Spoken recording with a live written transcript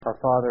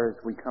Father,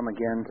 as we come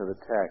again to the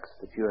text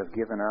that you have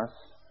given us,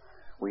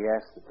 we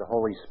ask that the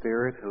Holy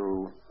Spirit,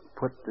 who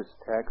put this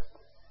text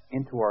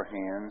into our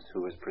hands,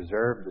 who has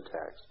preserved the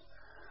text,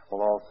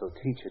 will also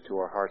teach it to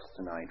our hearts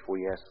tonight. For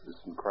we ask this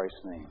in Christ's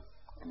name.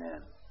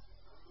 Amen.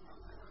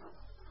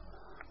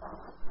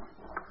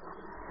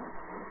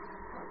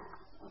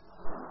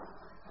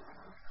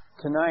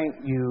 Tonight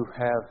you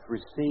have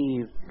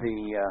received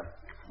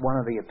one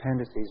of the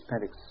appendices,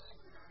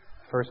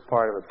 first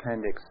part of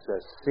Appendix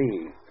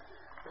C,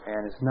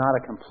 and it's not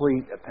a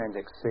complete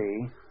Appendix C,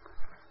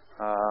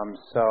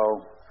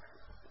 so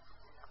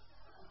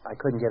I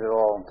couldn't get it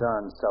all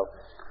done. So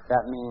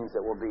that means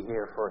that we'll be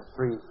here for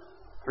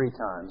three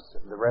times,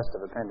 the rest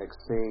of Appendix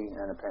C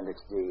and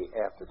Appendix D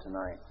after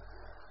tonight.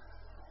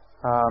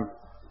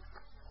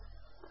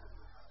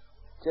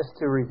 Just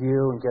to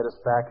review and get us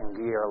back in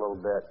gear a little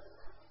bit,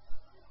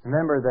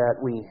 remember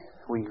that we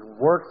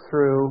worked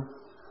through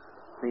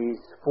these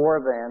four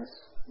events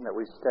that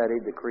we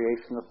studied: the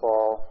creation, the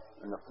fall,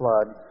 and the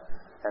flood,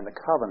 and the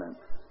covenant.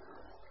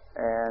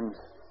 And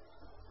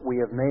we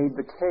have made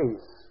the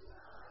case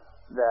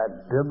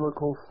that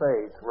biblical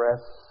faith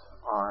rests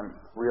on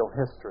real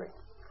history.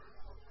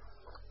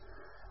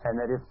 And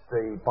that if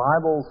the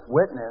Bible's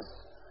witness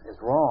is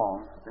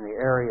wrong in the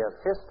area of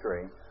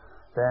history,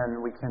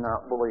 then we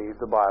cannot believe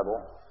the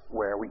Bible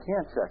where we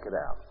can't check it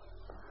out.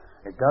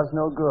 It does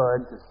no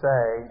good to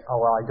say,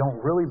 oh, well, I don't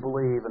really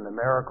believe in the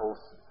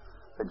miracles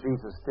that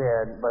Jesus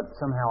did, but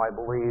somehow I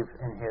believe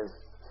in His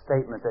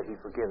statement that He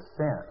forgives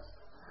sins.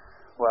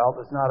 Well,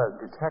 there's not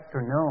a detector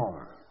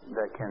known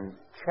that can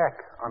check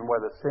on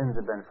whether sins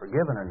have been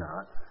forgiven or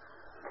not.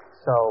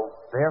 So,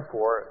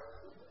 therefore,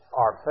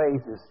 our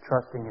faith is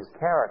trusting His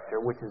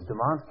character, which is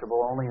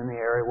demonstrable only in the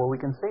area where we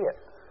can see it.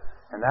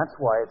 And that's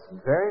why it's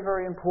very,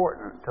 very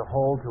important to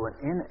hold to an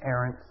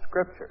inerrant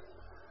Scripture.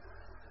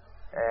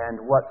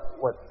 And what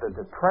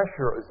the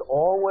pressure is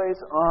always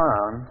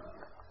on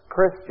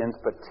Christians,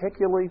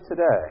 particularly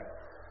today,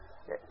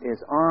 is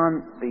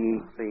on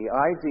the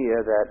idea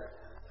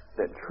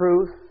that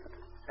truth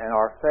and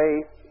our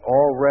faith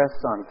all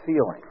rests on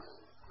feelings.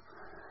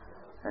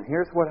 And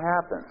here's what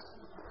happens.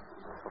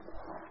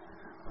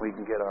 We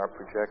can get our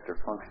projector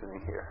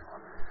functioning here.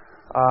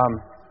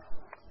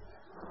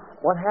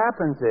 What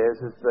happens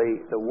is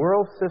the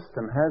world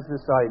system has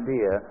this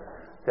idea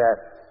that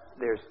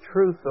there's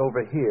truth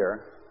over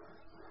here,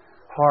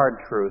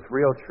 hard truth,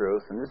 real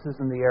truth, and this is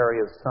in the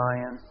area of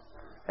science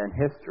and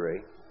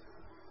history.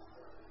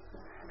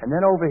 And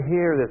then over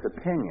here there's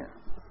opinion.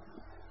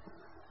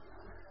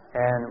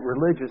 And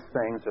religious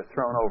things are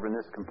thrown over in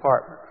this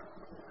compartment.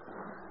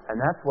 And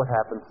that's what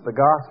happens to the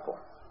gospel.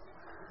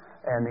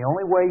 And the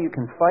only way you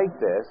can fight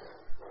this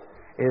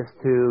is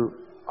to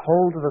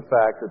hold to the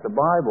fact that the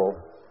Bible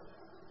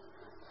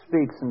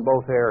speaks in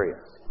both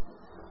areas.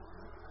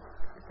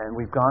 And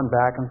we've gone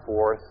back and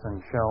forth and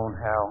shown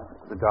how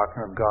the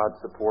doctrine of God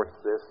supports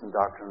this and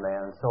doctrine of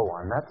man and so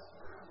on.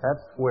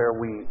 That's where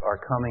we are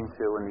coming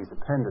to in these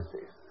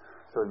appendices.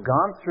 So we've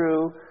gone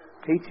through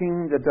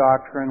teaching the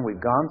doctrine,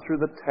 we've gone through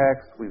the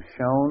text, we've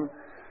shown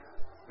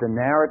the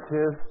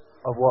narrative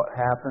of what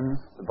happens.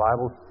 The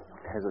Bible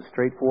has a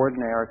straightforward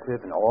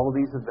narrative in all of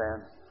these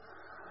events.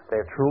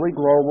 They're truly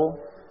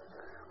global.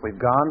 We've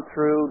gone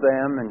through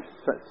them and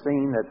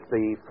seen that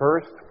the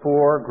first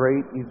four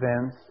great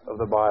events of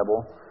the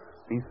Bible,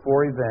 these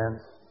four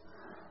events,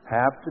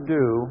 have to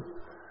do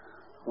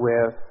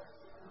with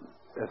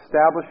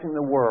establishing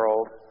the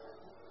world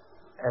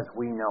as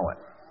we know it.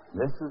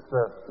 This is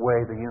the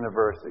way the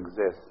universe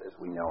exists as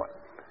we know it.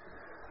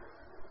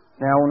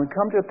 Now, when we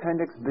come to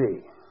Appendix B,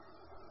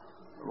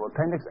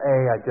 Appendix A,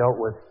 I dealt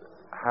with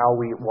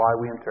why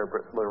we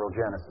interpret literal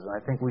Genesis. And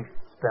I think we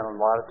spent a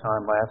lot of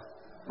time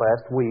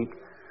last week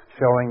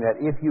showing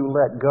that if you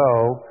let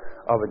go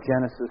of a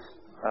Genesis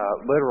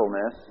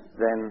literalness,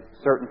 then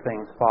certain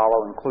things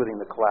follow,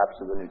 including the collapse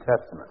of the New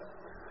Testament.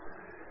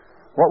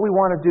 What we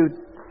want to do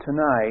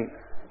tonight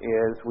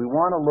is we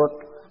want to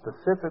look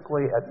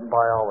specifically at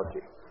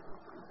biology,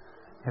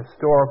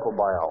 historical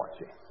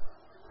biology,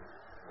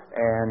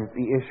 and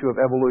the issue of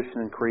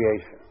evolution and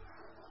creation.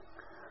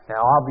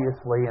 Now,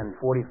 obviously, in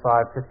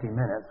 45-50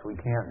 minutes, we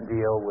can't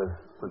deal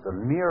with a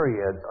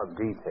myriad of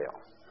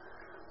details.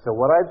 So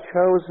what I've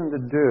chosen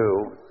to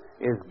do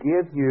is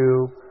give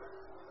you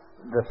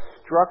the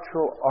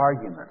structural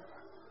argument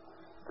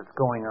that's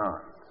going on.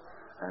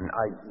 And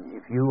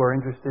if you are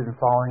interested in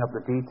following up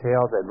the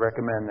details, I'd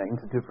recommend the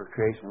Institute for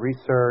Creation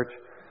Research,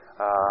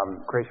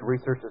 Creation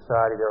Research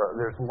Society.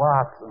 There's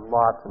lots and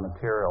lots of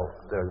material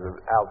that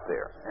are out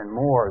there, and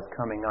more is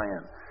coming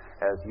in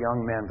as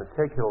young men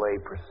particularly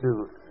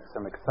pursue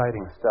some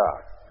exciting stuff.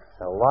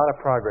 And a lot of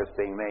progress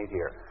being made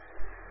here.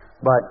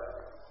 But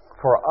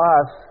for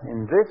us,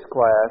 in this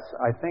class,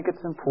 I think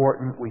it's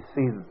important we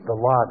see the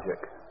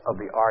logic of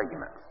the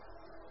argument,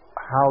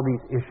 how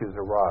these issues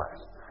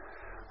arise.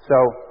 So,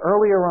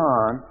 earlier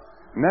on,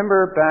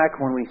 remember back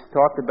when we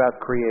talked about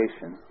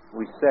creation,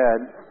 we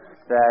said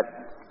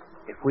that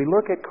if we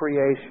look at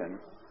creation,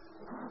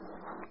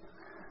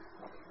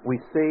 we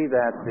see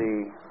that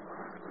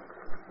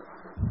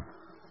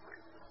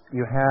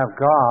you have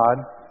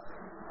God,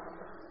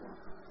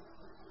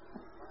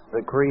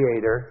 the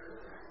Creator.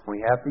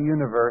 We have the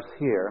universe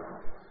here.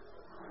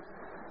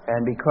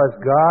 And because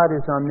God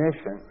is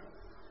omniscient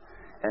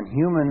and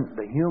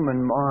the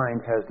human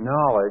mind has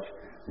knowledge,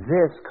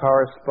 this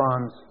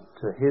corresponds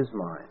to His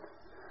mind.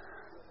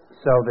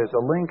 So there's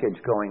a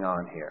linkage going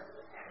on here.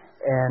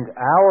 And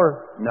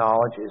our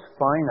knowledge is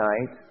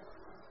finite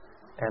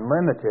and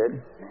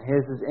limited, and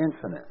His is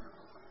infinite.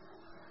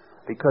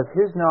 Because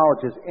His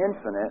knowledge is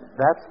infinite,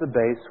 that's the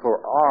base for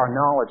our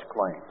knowledge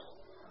claims.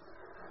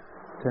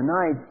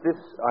 Tonight, this,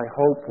 I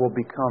hope, will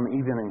become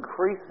even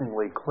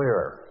increasingly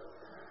clearer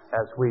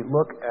as we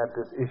look at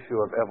this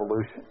issue of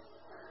evolution.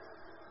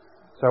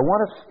 So I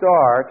want to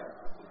start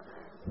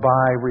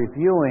by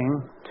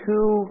reviewing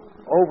two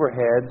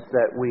overheads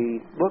that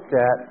we looked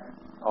at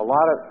a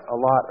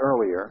lot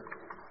earlier.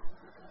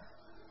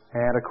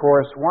 And of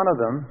course, one of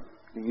them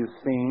you've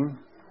seen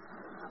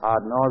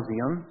ad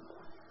nauseum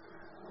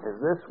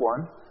is this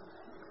one.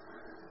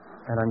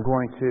 And I'm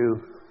going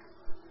to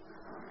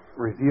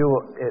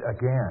review it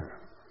again.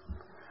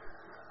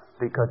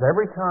 Because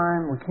every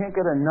time we can't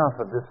get enough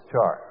of this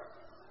chart.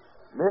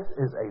 This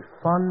is a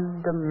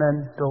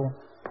fundamental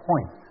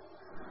point.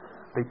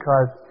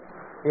 Because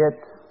it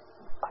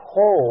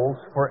holds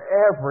for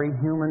every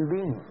human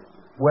being.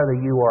 Whether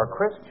you are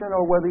Christian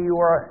or whether you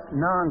are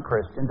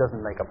non-Christian,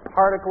 doesn't make a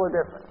particle of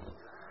difference.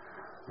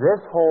 This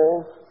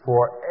holds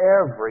for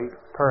every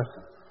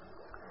person.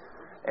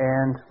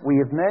 And we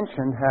have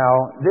mentioned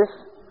how this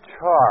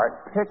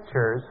chart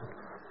pictures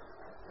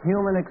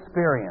human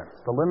experience,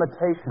 the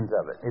limitations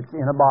of it. It's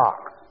in a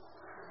box.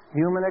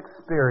 Human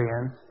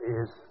experience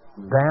is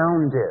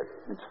bounded.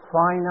 It's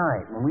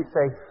finite. When we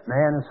say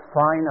man is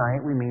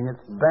finite, we mean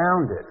it's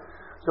bounded.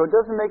 So it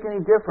doesn't make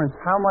any difference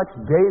how much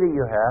data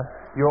you have.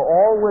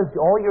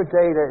 All your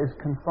data is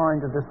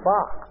confined to this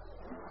box.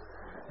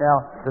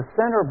 Now, the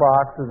center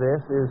box of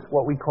this is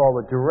what we call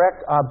a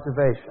direct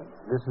observation.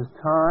 This is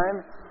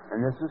time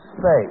and this is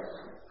space.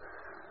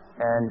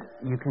 And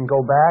you can go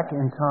back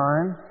in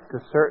time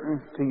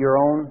to your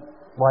own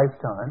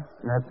lifetime,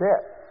 and that's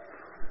it.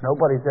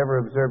 Nobody's ever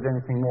observed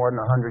anything more than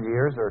 100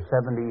 years or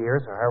 70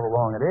 years or however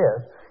long it is.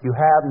 You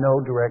have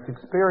no direct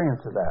experience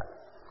of that.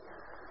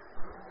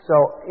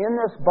 So in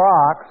this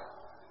box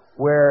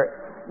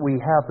where we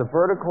have the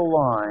vertical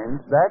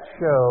lines, that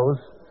shows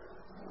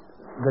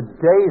the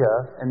data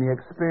and the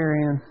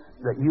experience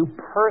that you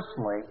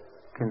personally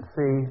can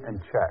see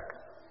and check.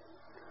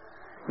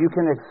 You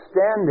can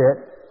extend it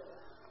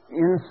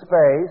in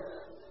space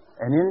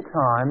and in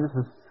time.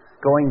 This is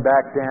going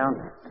back down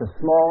to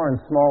smaller and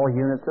smaller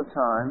units of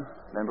time.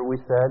 Remember we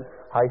said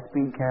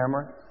high-speed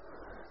camera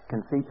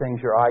can see things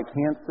your eye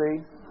can't see.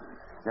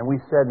 And we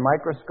said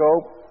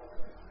microscope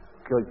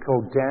could go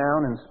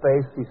down in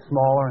space, see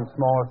smaller and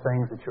smaller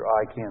things that your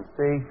eye can't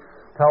see.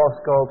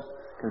 Telescopes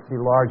can see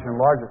larger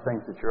and larger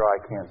things that your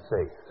eye can't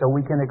see. So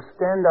we can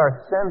extend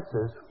our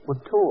senses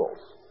with tools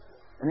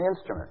and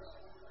instruments.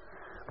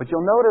 But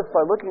you'll notice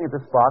by looking at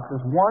this box,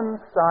 there's one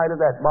side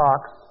of that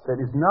box that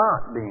is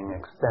not being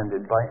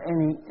extended by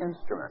any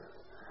instrument,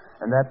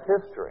 and that's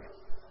history.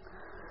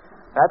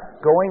 That's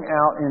going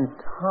out in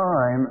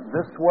time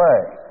this way.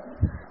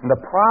 And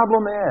the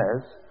problem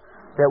is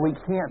that we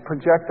can't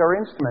project our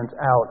instruments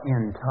out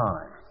in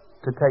time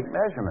to take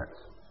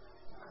measurements.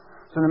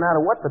 So no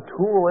matter what the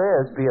tool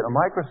is, be it a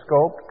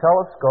microscope,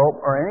 telescope,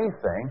 or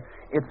anything,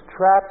 it's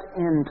trapped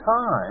in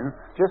time,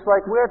 just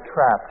like we're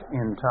trapped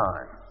in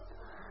time.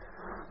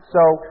 So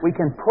we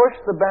can push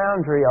the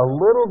boundary a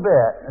little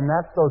bit, and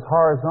that's those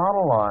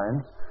horizontal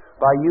lines,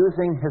 by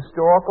using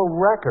historical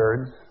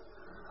records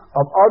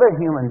of other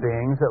human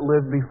beings that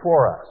lived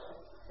before us,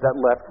 that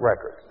left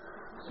records.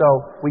 So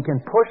we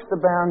can push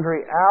the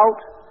boundary out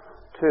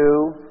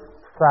to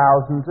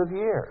thousands of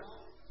years.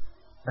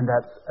 And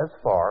that's as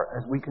far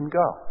as we can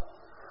go.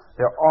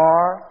 There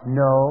are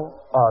no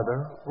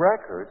other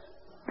records,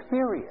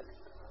 period,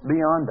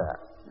 beyond that.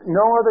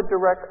 No other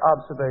direct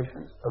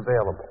observations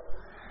available.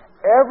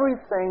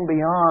 Everything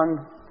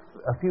beyond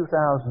a few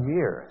thousand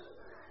years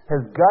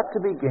has got to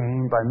be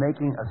gained by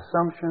making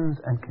assumptions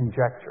and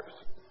conjectures.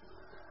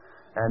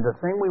 And the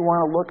thing we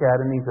want to look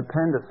at in these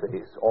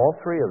appendices, all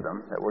three of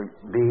them, that were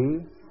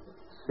B,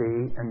 C,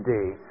 and D,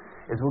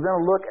 is we're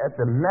going to look at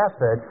the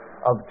method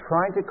of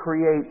trying to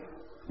create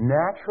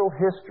natural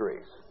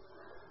histories.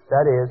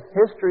 That is,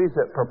 histories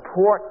that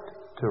purport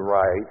to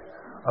write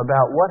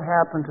about what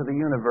happened to the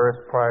universe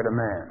prior to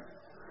man.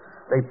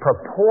 They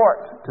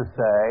purport to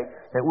say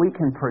that we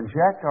can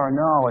project our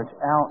knowledge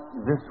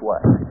out this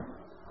way.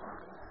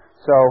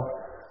 So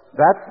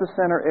that's the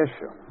center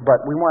issue. But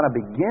we want to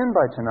begin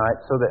by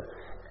tonight so that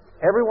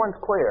everyone's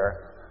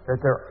clear that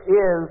there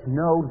is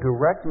no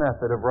direct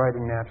method of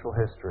writing natural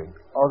history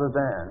other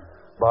than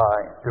by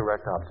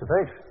direct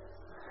observation.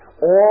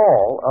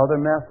 All other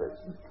methods,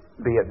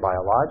 be it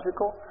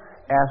biological,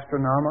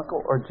 astronomical,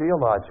 or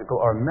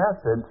geological, are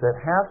methods that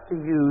have to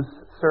use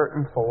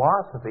certain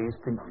philosophies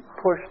to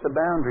push the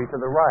boundary to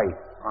the right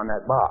on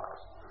that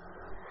box.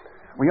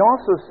 We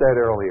also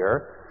said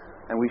earlier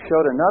And we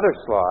showed another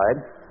slide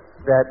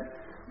that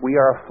we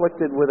are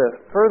afflicted with a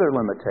further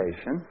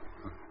limitation.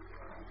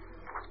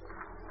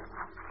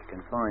 You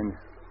can find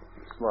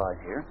the slide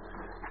here.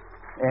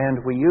 And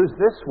we use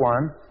this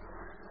one.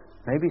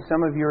 Maybe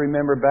some of you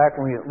remember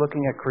back when we were looking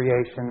at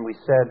creation, we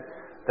said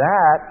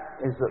that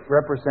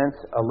represents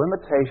a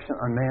limitation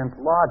on man's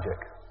logic.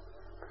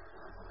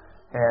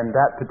 And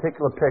that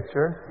particular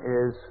picture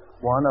is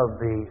one of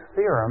the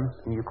theorems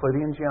in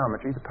Euclidean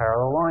geometry, the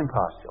parallel line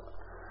postulate.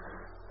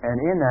 And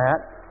in that,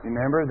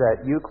 remember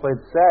that Euclid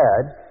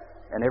said,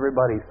 and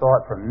everybody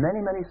thought for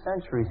many, many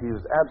centuries he was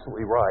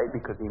absolutely right,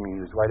 because he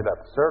was right about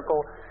the circle,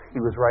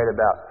 he was right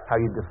about how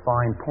you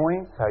define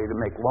points, how you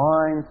make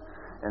lines,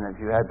 and if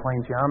you had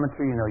plane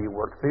geometry, you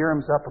work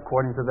theorems up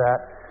according to that.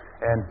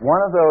 And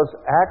one of those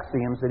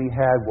axioms that he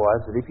had was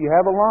that if you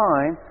have a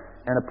line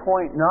and a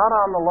point not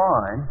on the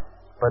line,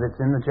 but it's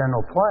in the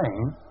general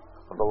plane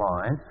of the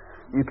line,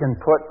 you can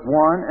put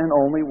one and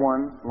only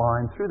one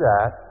line through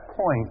that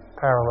point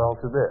parallel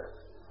to this.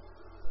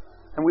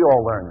 And we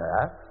all learned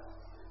that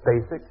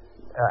basic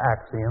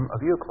axiom of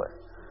Euclid.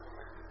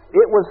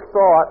 It was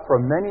thought for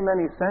many,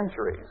 many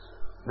centuries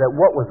that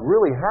what was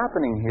really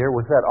happening here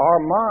was that our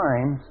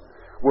minds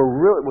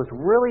was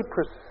really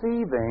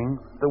perceiving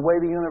the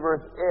way the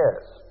universe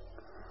is.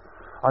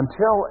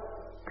 Until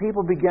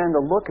people began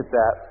to look at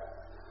that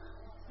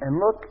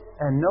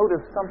and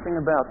notice something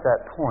about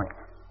that point.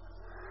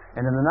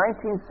 And in the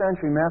 19th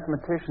century,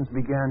 mathematicians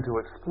began to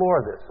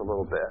explore this a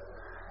little bit.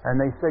 And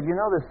they said,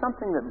 there's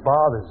something that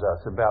bothers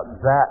us about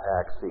that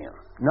axiom.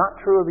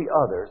 Not true of the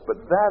others, but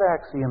that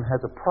axiom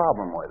has a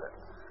problem with it.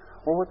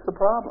 Well, what's the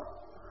problem?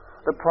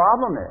 The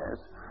problem is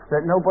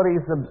that nobody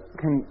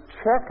can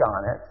check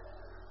on it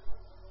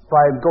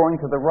by going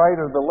to the right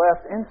or the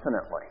left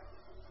infinitely.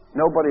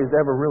 Nobody has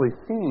ever really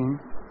seen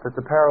that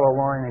the parallel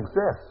line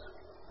exists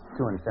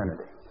to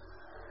infinity.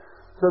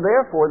 So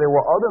therefore, there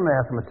were other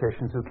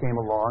mathematicians who came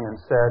along and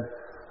said,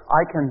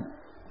 I can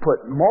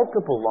put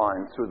multiple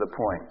lines through the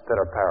point that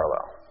are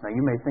parallel. Now,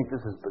 you may think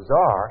this is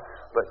bizarre,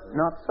 but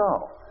not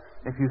so.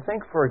 If you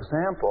think, for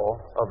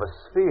example, of a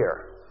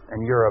sphere,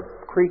 and you're a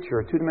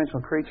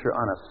two-dimensional creature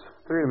on a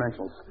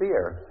three-dimensional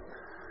sphere,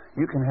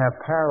 you can have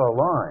parallel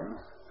lines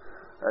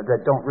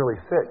that don't really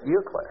fit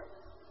Euclid.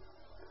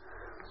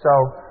 So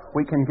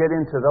we can get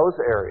into those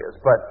areas,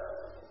 but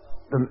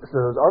so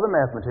those other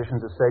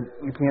mathematicians have said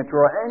you can't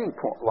draw any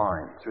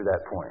line through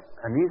that point.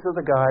 And these are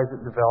the guys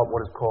that developed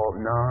what is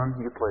called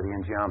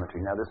non-Euclidean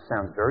geometry. Now this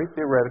sounds very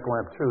theoretical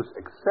and abstruse,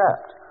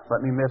 except, let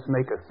me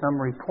make a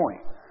summary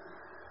point.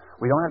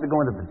 We don't have to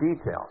go into the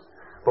details.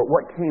 But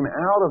what came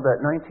out of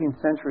that 19th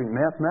century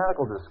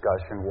mathematical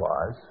discussion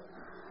was,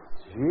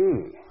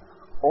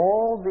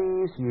 all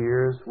these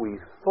years we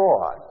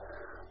thought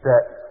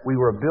that we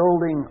were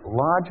building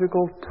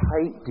logical,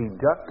 tight,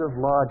 deductive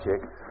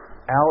logic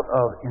out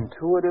of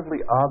intuitively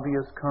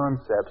obvious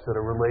concepts that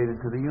are related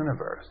to the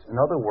universe. In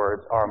other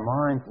words, our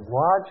minds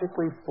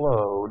logically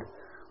flowed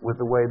with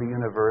the way the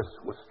universe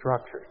was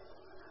structured.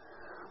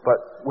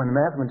 But when the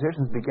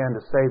mathematicians began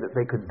to say that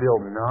they could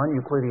build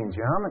non-Euclidean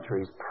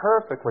geometries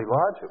perfectly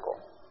logical,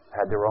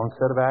 had their own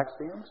set of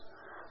axioms,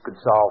 could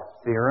solve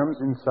theorems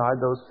inside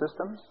those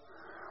systems,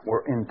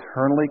 were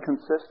internally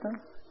consistent,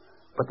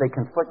 but they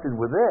conflicted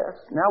with this,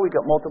 now we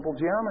got multiple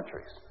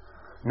geometries.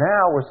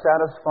 Now we're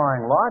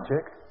satisfying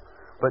logic,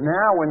 but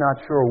now we're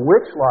not sure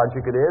which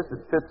logic it is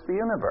that fits the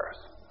universe.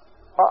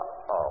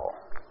 Uh-oh.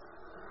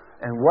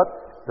 And what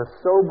the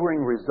sobering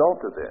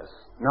result of this,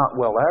 not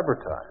well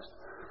advertised,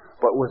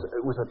 but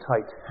it was a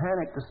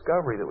titanic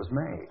discovery that was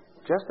made.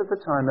 Just at the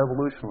time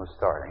evolution was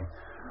starting,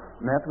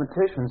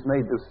 mathematicians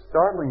made this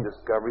startling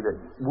discovery that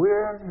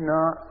we're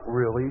not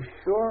really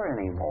sure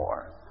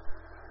anymore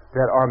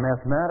that our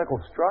mathematical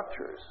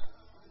structures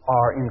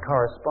are in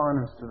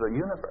correspondence to the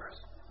universe.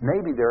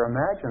 Maybe they're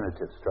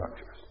imaginative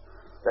structures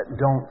that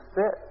don't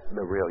fit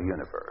the real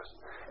universe.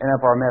 And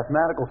if our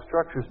mathematical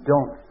structures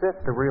don't fit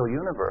the real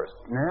universe,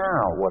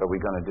 now what are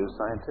we going to do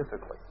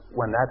scientifically?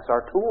 When that's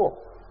our tool.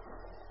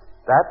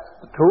 That's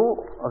the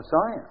tool of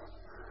science.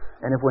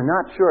 And if we're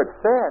not sure it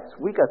fits,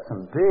 we got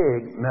some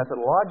big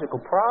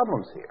methodological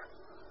problems here.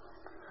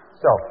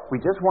 So, we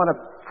just want to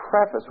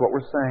preface what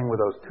we're saying with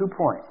those 2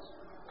 points.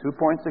 2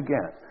 points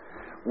again.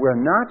 We're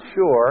not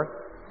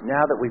sure,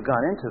 now that we've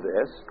gone into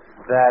this,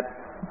 that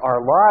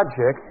our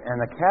logic and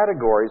the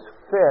categories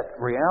fit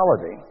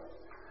reality,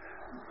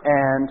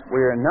 and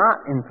we're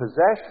not in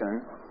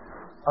possession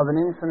of an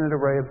infinite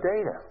array of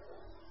data.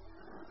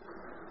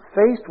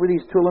 Faced with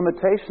these 2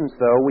 limitations,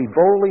 though, we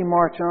boldly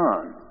march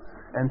on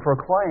and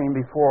proclaim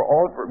before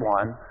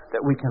everyone that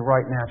we can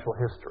write natural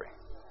history.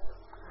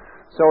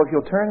 So if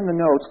you'll turn in the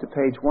notes to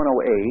page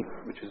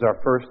 108, which is our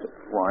first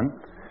one,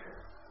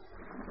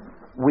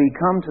 we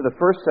come to the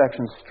first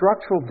section,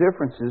 Structural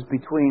Differences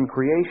Between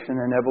Creation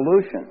and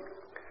Evolution.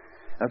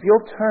 Now, if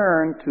you'll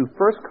turn to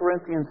 1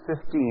 Corinthians 15,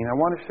 I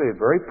want to show you a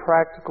very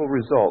practical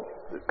result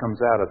that comes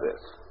out of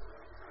this.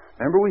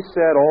 Remember we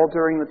said all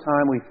during the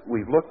time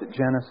we've looked at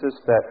Genesis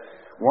that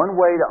One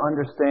way to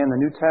understand the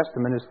New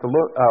Testament is to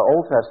look,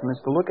 Old Testament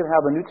is to look at how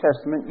the New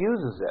Testament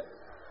uses it.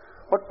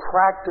 What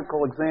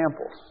practical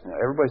examples?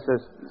 Everybody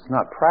says it's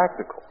not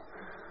practical.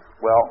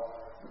 Well,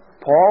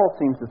 Paul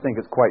seems to think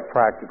it's quite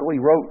practical. He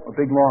wrote a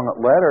big long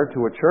letter to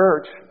a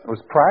church. It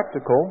was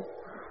practical.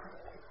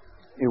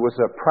 It was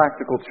a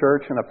practical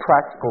church in a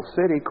practical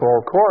city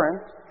called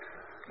Corinth,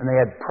 and they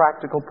had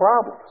practical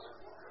problems.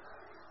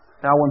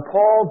 Now, when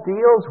Paul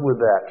deals with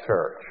that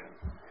church,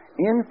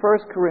 in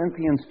 1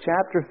 Corinthians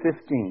chapter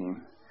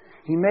 15,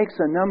 he makes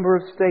a number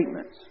of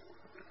statements.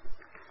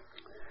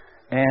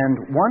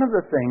 And one of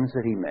the things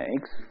that he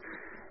makes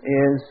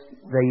is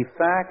the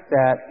fact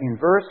that in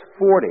verse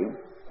 40,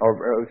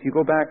 or if you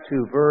go back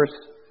to verse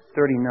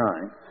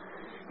 39,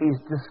 he's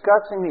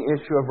discussing the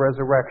issue of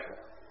resurrection.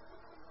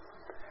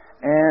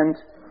 And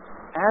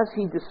as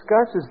he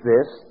discusses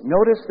this,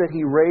 notice that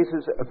he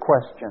raises a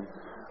question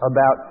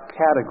about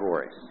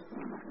categories.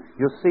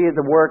 You'll see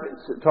the word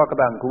talk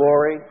about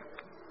glory.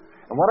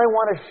 And what I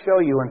want to show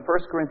you in 1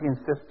 Corinthians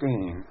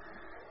 15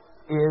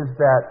 is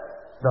that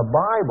the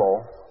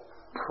Bible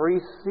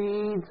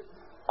precedes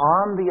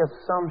on the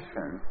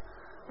assumption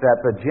that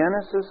the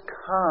Genesis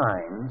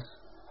kinds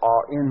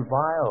are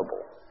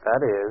inviolable.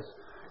 That is,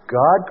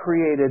 God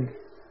created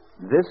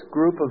this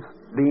group of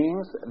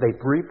beings, they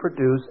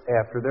reproduce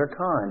after their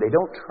kind. They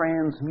don't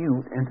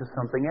transmute into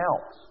something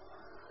else.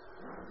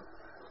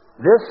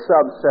 This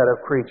subset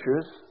of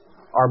creatures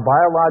are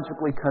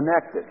biologically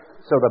connected.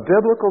 So the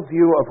biblical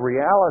view of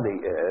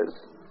reality is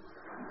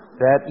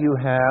that you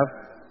have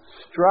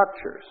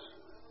structures,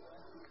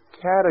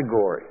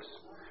 categories.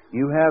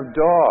 You have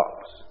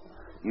dogs.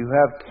 You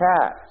have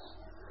cats.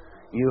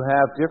 You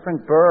have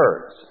different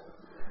birds.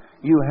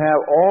 You have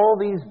all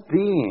these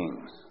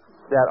beings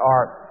that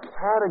are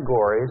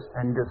categories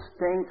and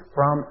distinct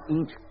from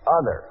each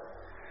other.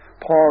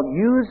 Paul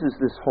uses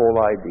this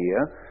whole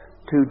idea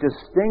to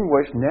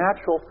distinguish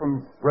natural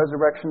from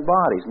resurrection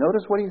bodies.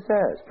 Notice what he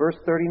says, verse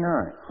 39.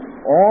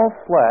 All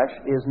flesh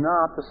is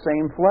not the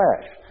same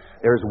flesh.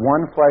 There's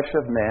one flesh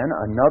of men,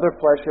 another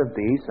flesh of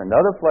beasts,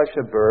 another flesh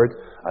of birds,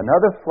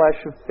 another flesh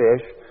of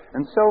fish,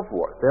 and so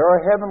forth. There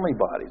are heavenly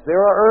bodies.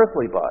 There are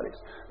earthly bodies.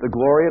 The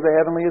glory of the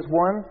heavenly is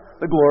one,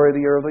 the glory of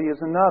the earthly is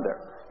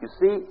another. You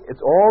see,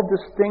 it's all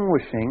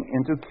distinguishing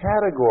into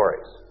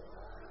categories.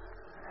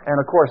 And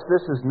of course,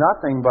 this is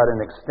nothing but an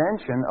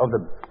extension of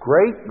the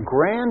great,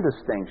 grand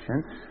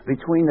distinction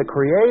between the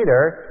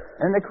Creator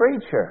and the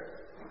creature.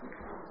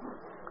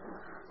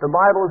 The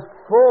Bible is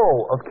full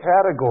of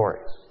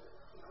categories.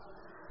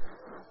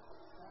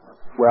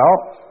 Well,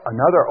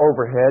 another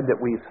overhead that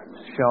we've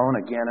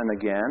shown again and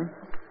again,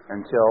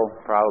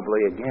 until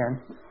probably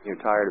again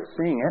you're tired of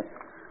seeing it,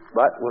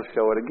 but we'll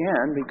show it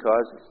again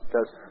because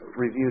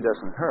review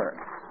doesn't hurt.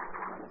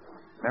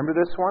 Remember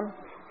this one?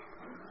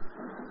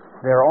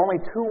 There are only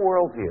two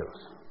worldviews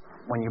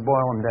when you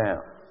boil them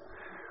down.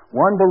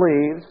 One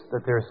believes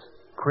that there's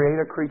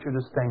creator-creature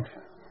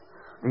distinction.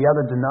 The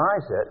other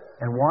denies it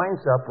and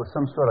winds up with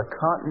some sort of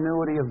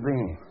continuity of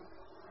being.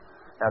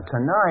 Now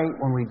tonight,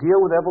 when we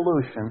deal with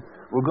evolution,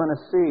 we're going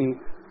to see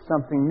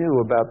something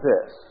new about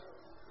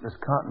this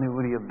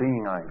continuity of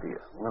being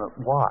idea. We're going to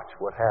watch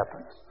what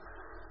happens.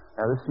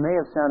 Now this may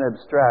have sounded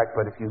abstract,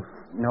 but if you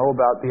know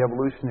about the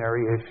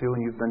evolutionary issue and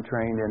you've been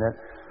trained in it,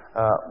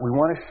 we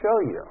want to show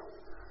you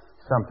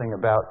something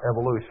about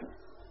evolution.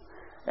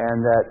 And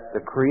that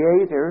the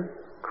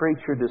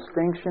creator-creature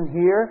distinction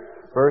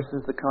here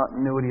versus the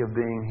continuity of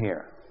being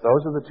here.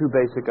 Those are the two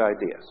basic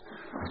ideas.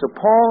 So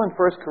Paul in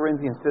 1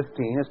 Corinthians 15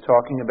 is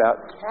talking about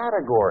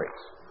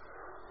categories.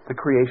 The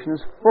creation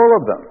is full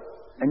of them.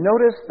 And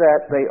notice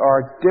that they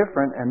are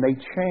different and they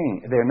change.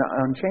 They're not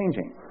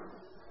unchanging.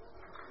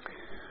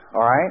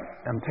 All right?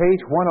 On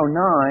page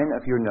 109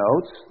 of your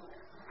notes,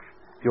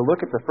 if you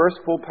look at the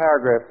first full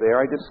paragraph there,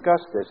 I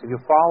discussed this. If you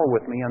follow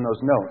with me on those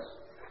notes,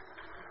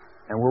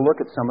 and we'll look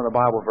at some of the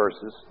Bible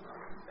verses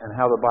and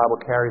how the Bible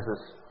carries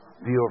this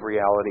view of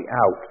reality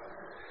out.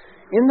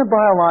 In the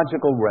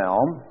biological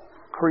realm,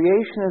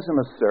 creationism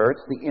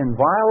asserts the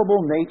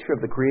inviolable nature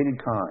of the created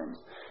kinds.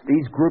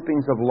 These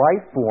groupings of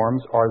life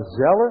forms are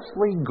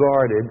zealously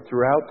guarded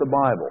throughout the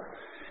Bible.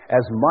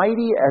 As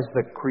mighty as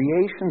the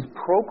creation's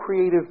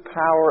procreative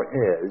power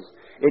is,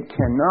 it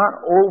cannot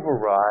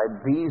override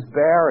these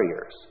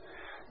barriers.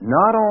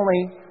 Not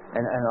only,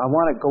 and I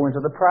want to go into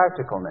the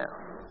practical now.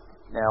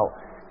 Now,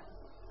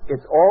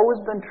 it's always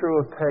been true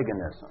of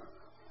paganism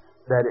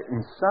that it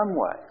in some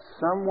way,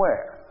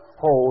 somewhere,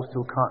 holds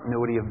to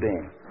continuity of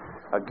being.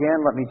 Again,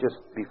 let me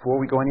just,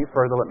 before we go any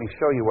further, let me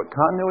show you what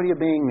continuity of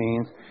being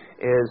means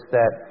is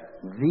that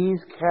these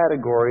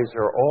categories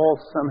are all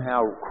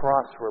somehow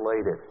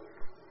cross-related.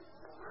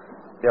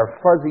 There are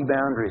fuzzy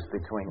boundaries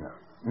between them,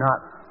 not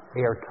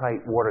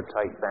airtight,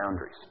 watertight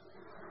boundaries.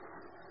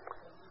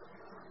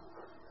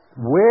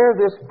 Where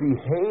this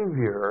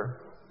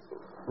behavior,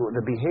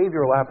 the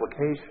behavioral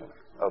application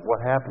of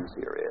what happens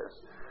here is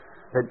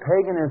that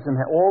paganism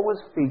always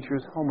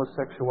features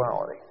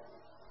homosexuality.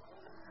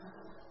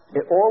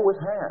 It always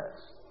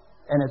has.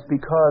 And it's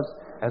because,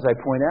 as I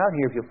point out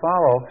here, if you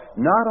follow,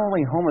 not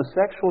only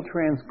homosexual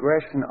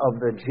transgression of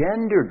the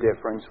gender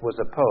difference was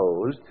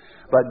opposed,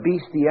 but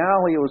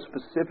bestiality was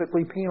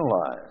specifically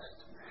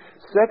penalized.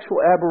 Sexual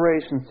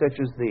aberrations such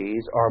as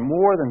these are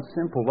more than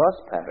simple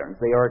lust patterns.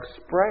 They are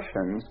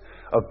expressions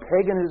of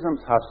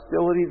paganism's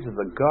hostility to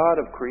the God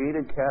of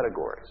created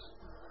categories.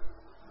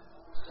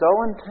 So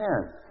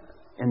intent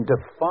in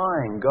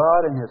defying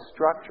God and His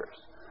structures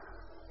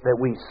that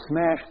we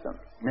smash them.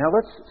 Now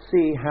let's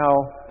see how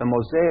the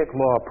Mosaic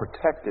Law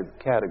protected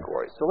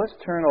categories. So let's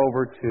turn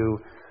over to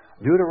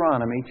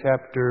Deuteronomy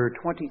chapter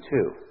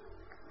 22.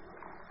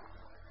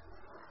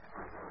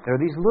 There are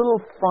these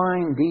little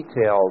fine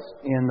details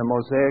in the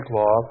Mosaic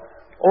Law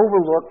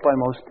overlooked by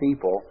most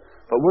people,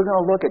 but we're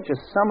going to look at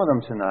just some of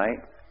them tonight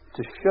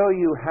to show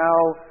you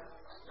how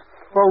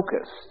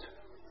focused,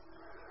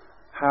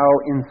 how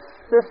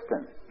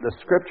insistent the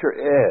Scripture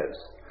is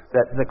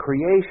that the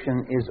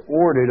creation is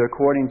ordered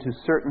according to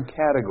certain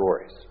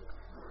categories.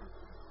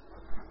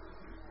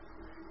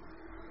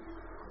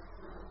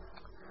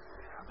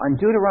 On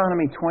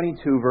Deuteronomy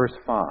 22, verse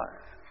 5,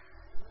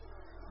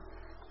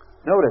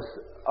 notice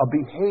a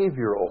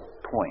behavioral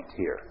point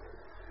here.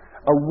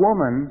 A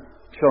woman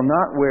shall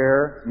not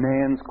wear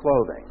man's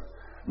clothing,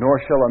 nor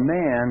shall a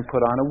man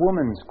put on a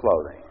woman's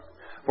clothing.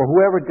 For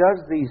whoever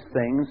does these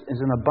things is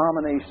an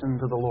abomination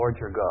to the Lord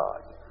your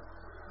God.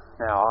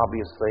 Now,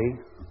 obviously,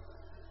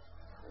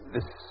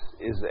 this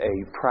is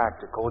a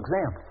practical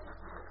example.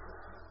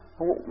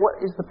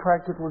 What is the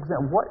practical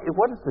example?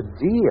 What is the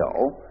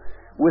deal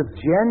with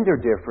gender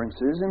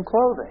differences in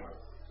clothing?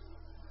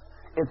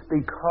 It's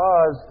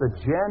because the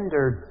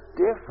gender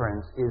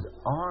difference is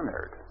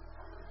honored.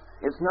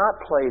 It's not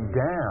played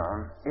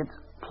down, it's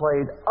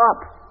played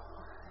up.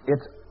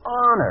 It's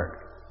honored.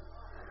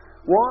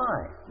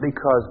 Why?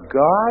 Because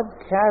God's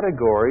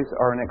categories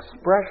are an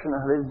expression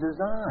of His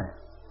design.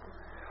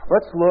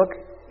 Let's look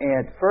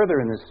at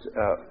further in this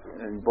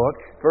book,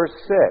 verse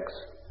 6,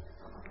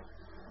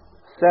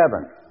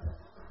 7.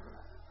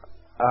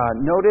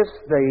 Notice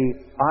the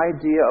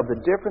idea of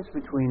the difference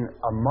between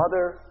a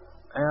mother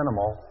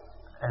animal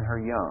and her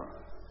young.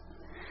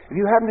 If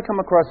you happen to come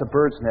across a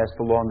bird's nest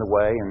along the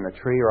way in the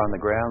tree or on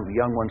the ground, the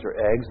young ones are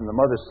eggs, and the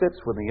mother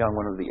sits with the young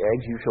one of the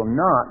eggs, you shall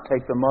not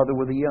take the mother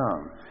with the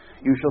young.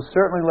 You shall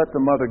certainly let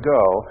the mother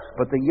go,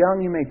 but the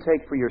young you may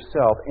take for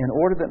yourself, in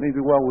order that it may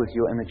be well with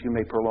you and that you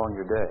may prolong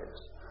your days.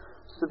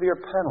 Severe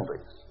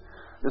penalties.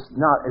 This is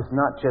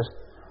not just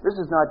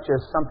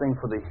something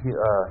for the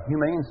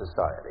Humane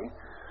Society.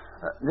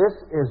 This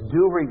is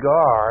due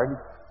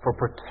regard for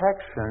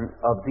protection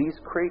of these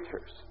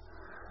creatures.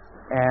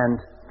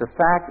 And the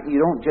fact that you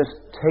don't just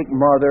take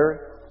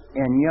mother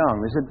and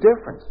young, there's a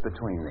difference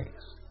between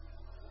these.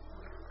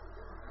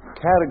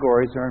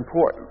 Categories are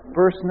important.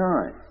 Verse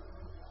 9.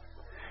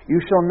 You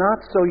shall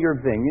not sow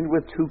your vineyard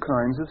with two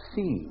kinds of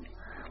seed,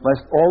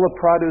 lest all the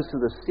produce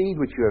of the seed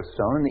which you have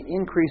sown and the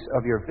increase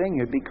of your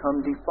vineyard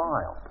become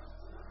defiled.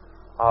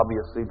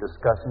 Obviously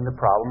discussing the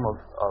problem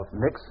of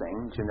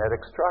mixing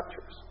genetic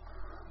structures.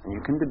 And you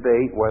can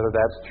debate whether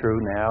that's true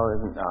now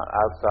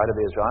outside of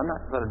Israel. I'm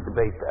not going to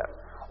debate that.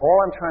 All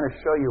I'm trying to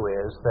show you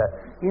is that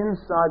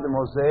inside the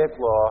Mosaic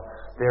Law,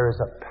 there is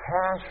a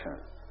passion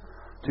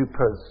to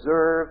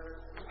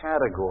preserve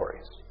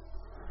categories.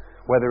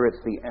 Whether it's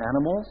the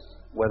animals,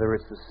 whether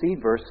it's the seed,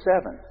 verse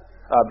 9.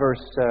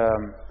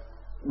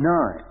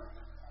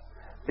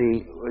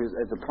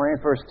 The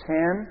plant, verse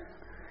 10,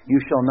 you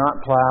shall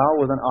not plow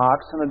with an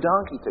ox and a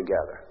donkey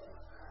together.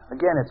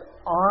 Again, it's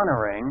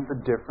honoring the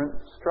different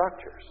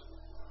structures.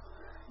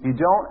 You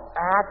don't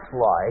act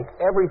like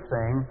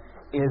everything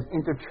is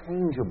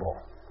interchangeable.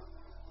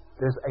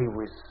 There's a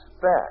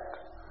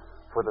respect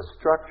for the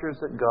structures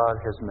that God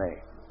has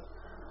made.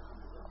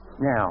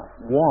 Now,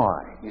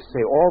 why? You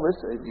say, all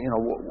this,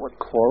 what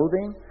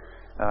clothing?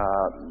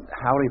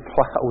 How do you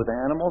plow with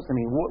animals? I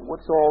mean,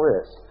 what's all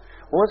this?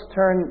 Well, let's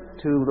turn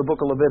to the book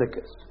of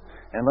Leviticus,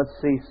 and let's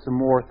see some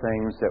more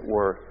things that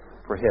were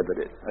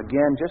prohibited.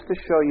 Again, just to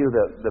show you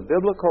the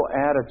biblical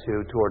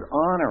attitude toward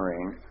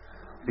honoring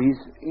these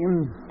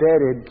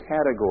embedded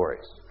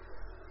categories.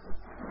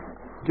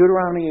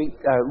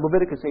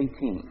 Leviticus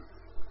 18.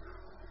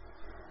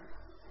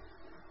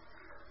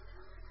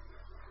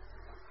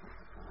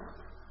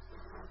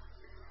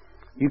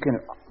 You can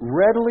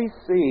readily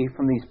see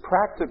from these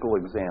practical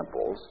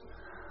examples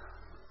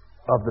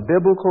of the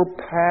biblical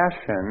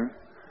passion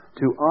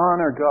to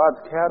honor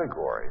God's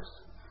categories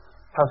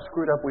how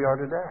screwed up we are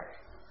today.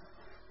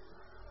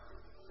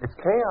 It's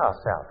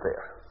chaos out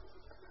there.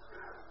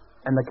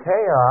 And the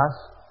chaos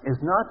is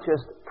not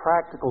just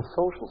practical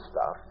social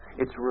stuff.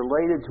 It's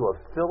related to a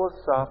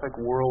philosophic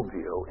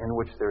worldview in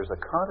which there's a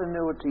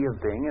continuity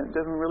of being, and it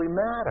doesn't really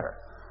matter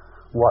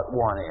what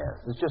one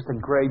is. It's just a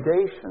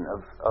gradation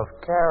of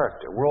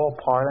character. We're all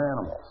part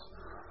animals.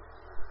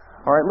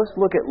 All right, let's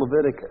look at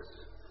Leviticus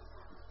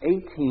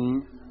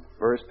 18,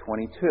 verse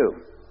 22.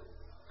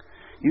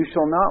 You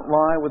shall not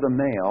lie with a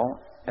male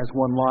as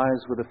one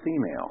lies with a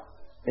female.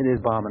 It is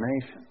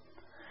abomination.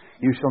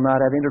 You shall not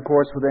have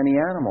intercourse with any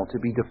animal to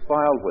be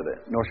defiled with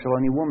it, nor shall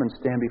any woman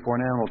stand before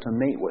an animal to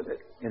mate with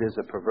it. It is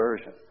a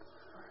perversion.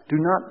 Do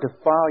not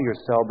defile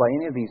yourself by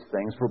any of these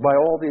things, for by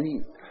all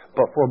these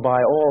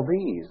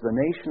the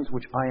nations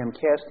which I am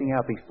casting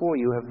out before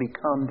you have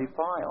become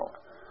defiled.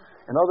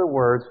 In other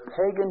words,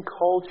 pagan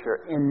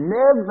culture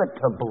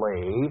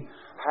inevitably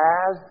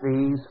has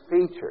these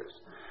features.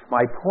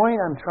 My point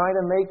I'm trying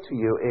to make to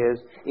you is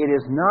it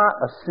is not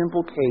a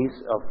simple case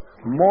of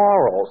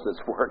morals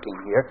that's working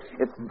here.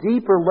 It's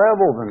deeper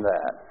level than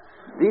that.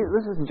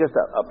 This isn't just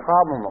a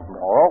problem of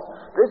morals.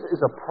 This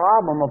is a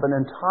problem of an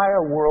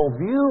entire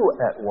worldview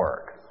at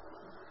work.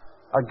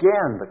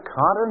 Again, the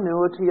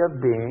continuity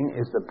of being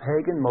is the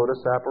pagan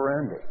modus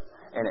operandi,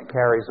 and it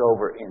carries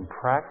over in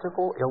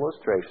practical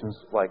illustrations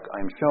like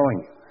I'm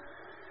showing you.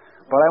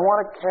 But I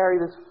want to carry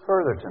this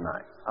further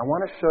tonight. I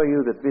want to show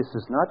you that this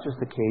is not just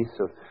a case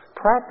of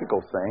practical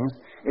things,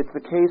 it's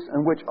the case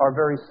in which our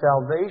very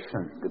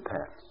salvation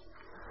depends.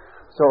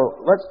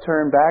 So let's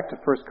turn back to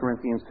 1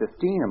 Corinthians 15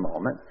 a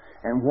moment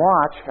and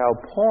watch how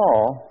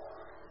Paul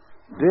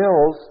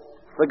builds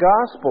the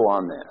gospel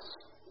on this.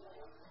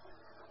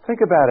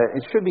 Think about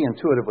it. It should be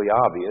intuitively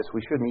obvious.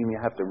 We shouldn't even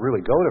have to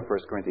really go to 1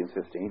 Corinthians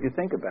 15 if you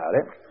think about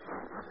it.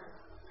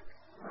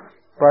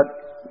 But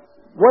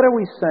what are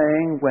we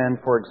saying when,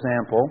 for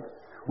example,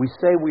 we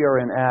say we are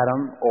in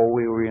Adam or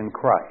we are in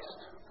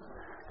Christ?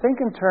 Think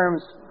in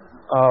terms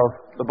of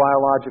the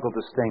biological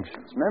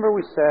distinctions. Remember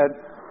we said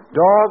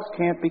dogs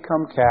can't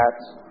become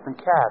cats and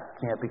cats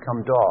can't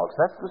become dogs.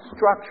 That's the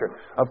structure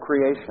of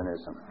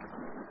creationism.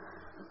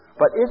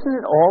 But isn't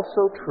it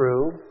also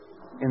true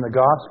in the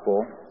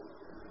gospel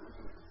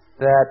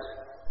that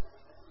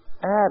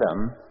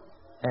Adam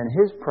and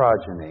his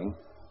progeny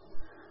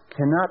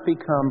cannot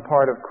become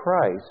part of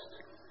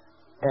Christ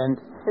and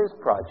his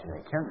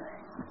progeny, can they?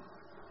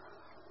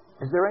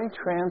 Is there any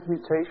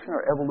transmutation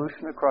or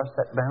evolution across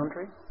that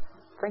boundary?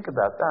 Think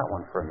about that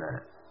one for a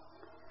minute.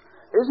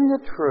 Isn't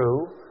it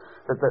true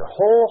that the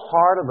whole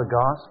heart of the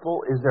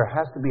gospel is there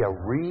has to be a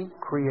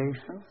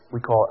recreation? We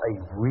call it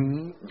a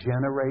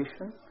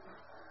regeneration.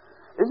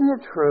 Isn't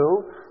it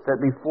true that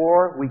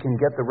before we can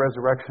get the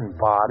resurrection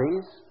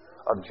bodies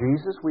of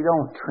Jesus, we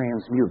don't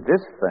transmute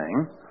this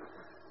thing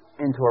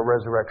into a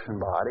resurrection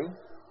body?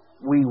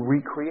 We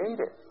recreate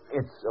it.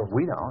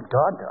 We don't,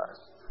 God does.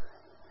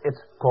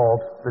 It's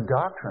called the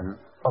doctrine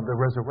of the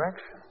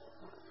resurrection.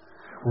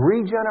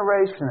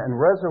 Regeneration and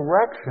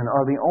resurrection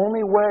are the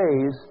only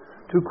ways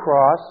to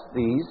cross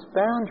these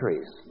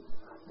boundaries.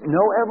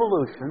 No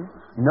evolution,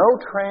 no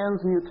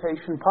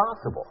transmutation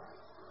possible.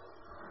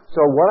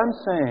 So what I'm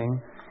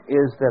saying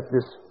is that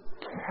this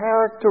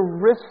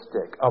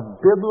characteristic of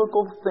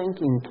biblical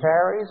thinking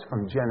carries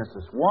from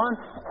Genesis 1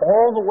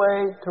 all the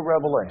way to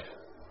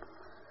Revelation.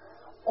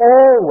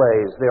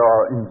 Always there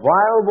are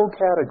inviolable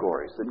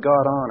categories that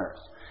God honors.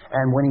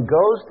 And when He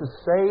goes to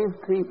save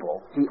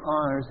people, He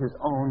honors His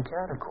own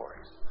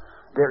categories.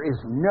 There is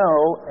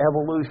no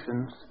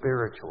evolution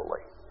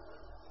spiritually.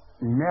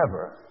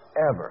 Never,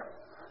 ever.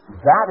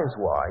 That is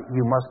why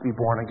you must be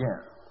born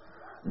again.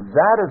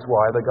 That is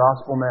why the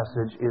gospel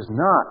message is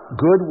not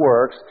good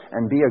works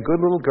and be a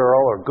good little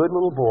girl or good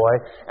little boy,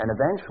 and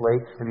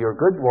eventually, if your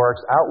good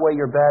works outweigh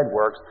your bad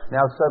works,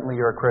 now suddenly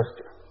you're a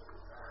Christian.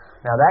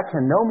 Now that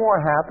can no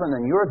more happen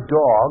than your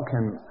dog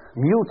can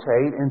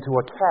mutate into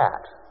a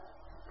cat.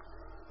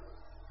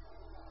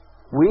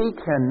 We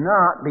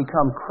cannot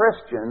become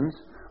Christians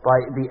by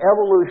the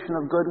evolution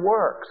of good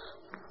works.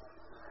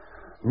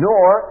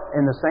 Nor,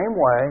 in the same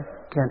way,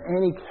 can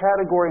any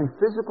category in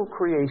physical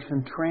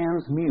creation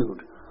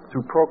transmute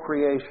through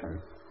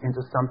procreation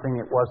into something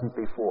it wasn't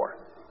before.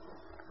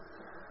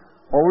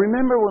 Well,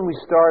 remember when we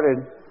started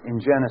in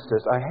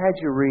Genesis, I had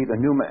you read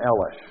Enuma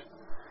Elish.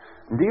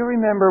 Do you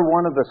remember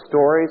one of the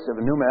stories of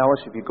Enuma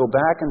Elish? If you go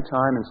back in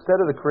time,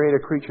 instead of the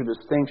creator-creature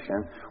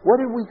distinction, what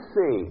did we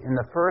see in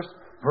the first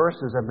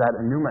verses of that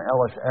Enuma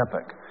Elish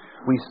epic?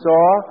 We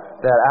saw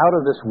that out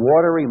of this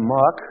watery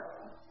muck,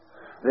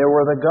 there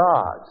were the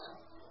gods.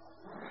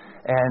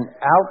 And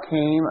out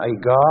came a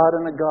god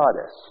and a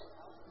goddess.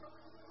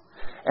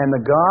 And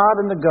the god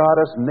and the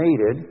goddess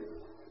mated,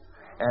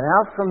 and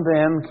out from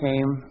them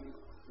came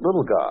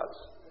little gods.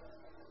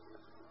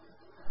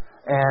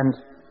 And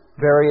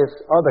various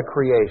other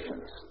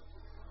creations.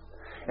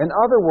 In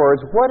other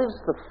words, what is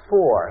the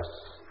force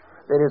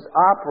that is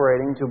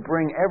operating to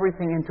bring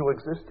everything into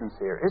existence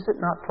here? Is it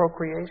not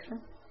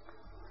procreation?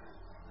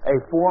 A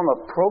form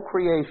of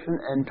procreation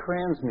and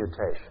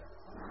transmutation.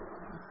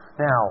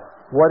 Now,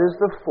 what is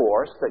the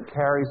force that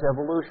carries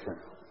evolution?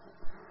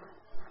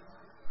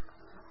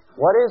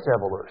 What is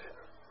evolution?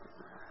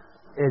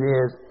 It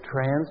is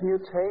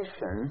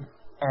transmutation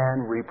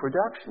and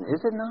reproduction, is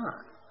it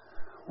not?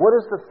 What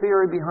is the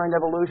theory behind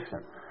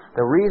evolution?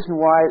 The reason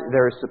why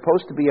there is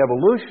supposed to be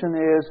evolution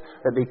is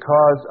that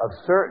because of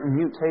certain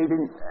mutated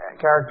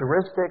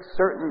characteristics,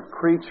 certain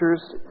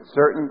creatures,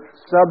 certain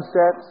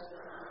subsets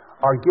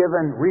are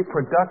given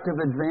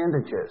reproductive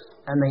advantages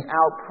and they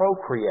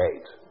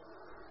outprocreate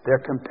their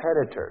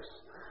competitors.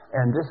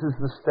 And this is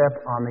the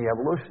step on the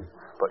evolution.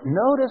 But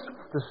notice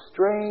the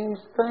strange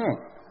thing,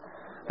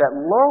 that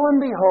lo and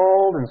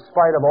behold, in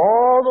spite of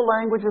all the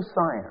language of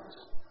science,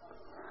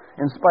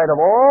 in spite of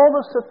all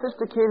the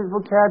sophisticated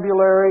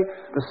vocabulary,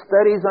 the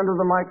studies under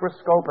the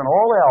microscope, and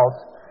all else,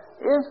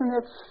 isn't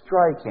it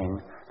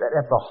striking that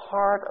at the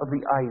heart of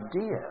the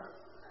idea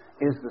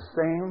is the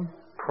same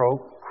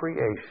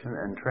procreation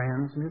and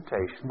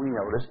transmutation we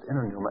noticed in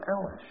Enuma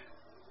Elish?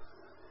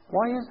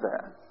 Why is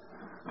that?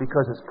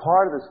 Because it's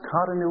part of this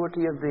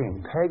continuity of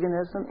being.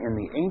 Paganism in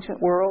the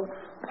ancient world,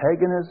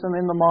 paganism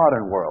in the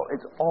modern world.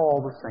 It's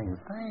all the same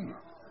thing.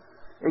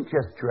 It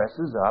just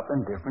dresses up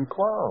in different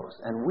clothes.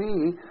 And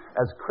we,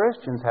 as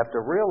Christians, have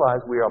to realize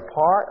we are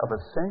part of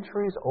a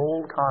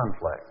centuries-old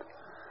conflict.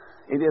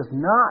 It is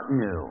not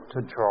new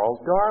to Charles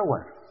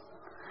Darwin.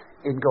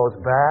 It goes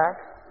back,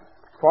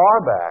 far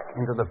back,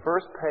 into the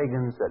first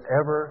pagans that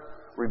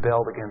ever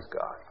rebelled against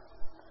God.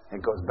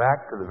 It goes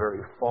back to the very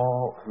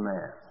fall of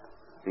man,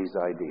 these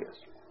ideas.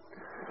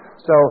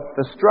 So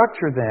the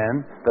structure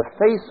then, the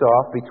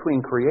face-off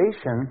between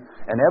creation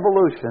and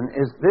evolution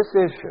is this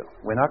issue.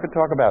 We're not going to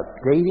talk about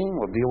dating.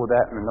 We'll deal with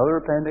that in another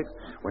appendix.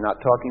 We're not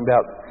talking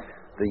about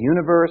the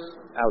universe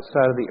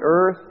outside of the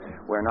earth.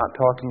 We're not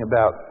talking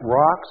about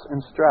rocks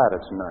and strata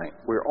tonight.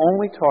 We're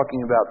only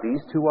talking about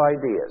these two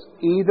ideas.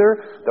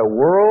 Either the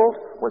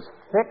world was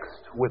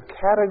fixed with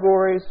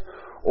categories,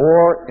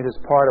 or it is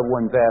part of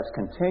one vast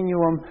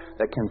continuum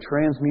that can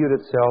transmute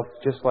itself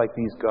just like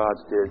these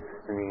gods did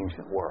in the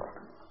ancient world.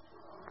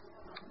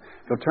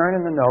 You'll turn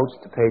in the notes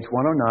to page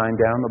 109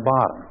 down the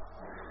bottom.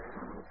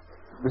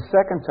 The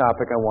second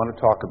topic I want to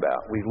talk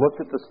about. We've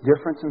looked at this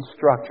difference in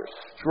structure.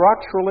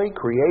 Structurally,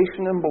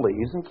 creation and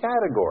believes in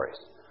categories.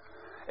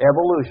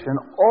 Evolution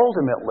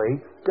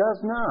ultimately does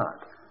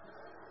not,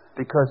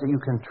 because you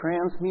can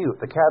transmute.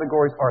 The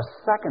categories are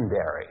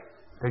secondary.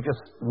 They're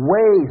just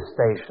way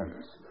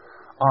stations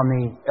on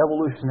the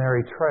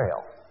evolutionary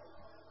trail.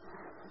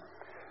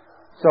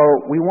 So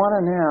we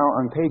want to now,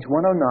 on page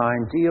 109,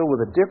 deal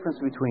with the difference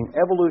between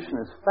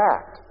evolution as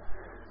fact,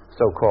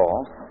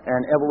 so-called,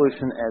 and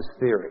evolution as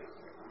theory.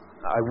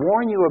 I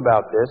warn you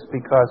about this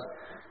because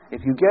if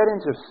you get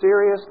into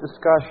serious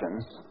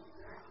discussions,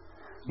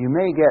 you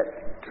may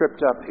get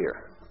tripped up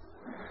here.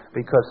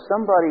 Because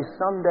somebody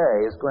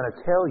someday is going to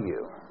tell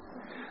you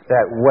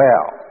that,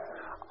 well,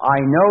 I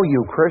know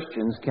you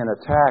Christians can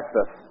attack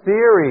the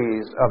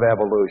theories of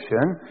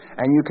evolution,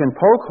 and you can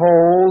poke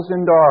holes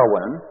in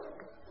Darwin,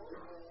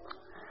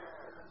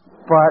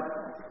 but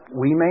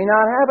we may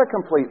not have a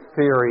complete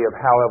theory of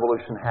how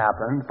evolution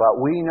happened, but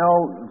we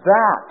know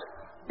that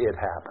it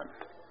happened.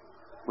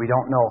 We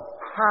don't know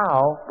how,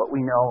 but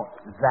we know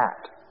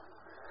that.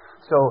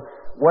 So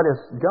what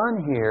is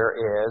done here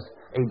is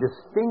a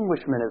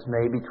distinguishment is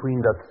made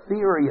between the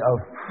theory of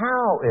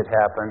how it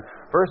happened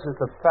versus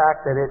the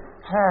fact that it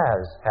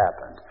has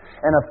happened.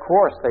 And of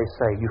course they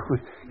say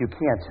you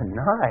can't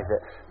deny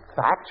that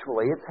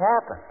factually it's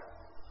happened.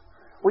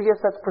 Well, yes,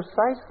 that's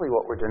precisely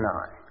what we're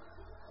denying.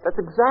 That's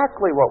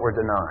exactly what we're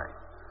denying.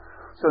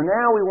 So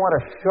now we want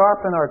to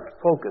sharpen our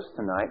focus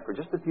tonight for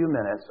just a few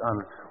minutes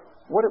on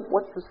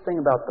what's this thing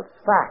about the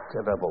fact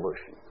of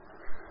evolution.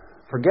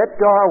 Forget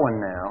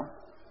Darwin now.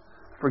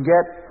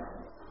 Forget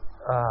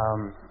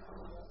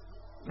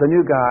the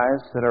new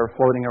guys that are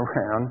floating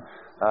around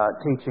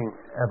teaching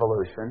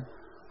evolution.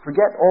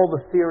 Forget all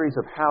the theories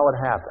of how it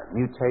happened,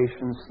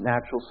 mutations,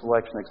 natural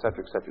selection,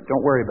 etc., etc.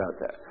 Don't worry about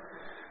that.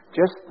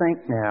 Just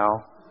think now,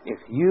 if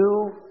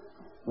you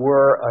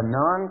were a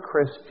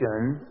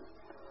non-Christian,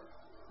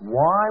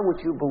 why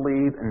would you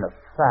believe in the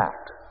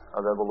fact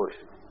of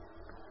evolution?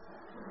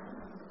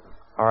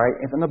 All right,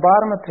 if in the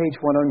bottom of page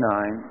 109,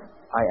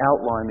 I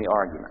outline the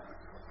argument.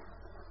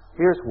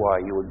 Here's why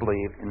you would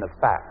believe in the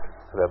fact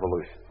of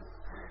evolution.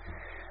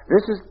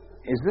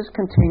 Is this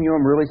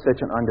continuum really such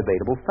an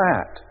undebatable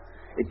fact?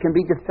 It can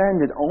be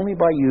defended only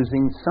by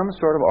using some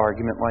sort of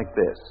argument like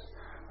this.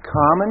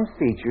 Common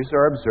features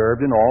are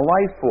observed in all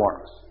life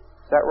forms.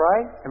 Is that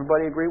right?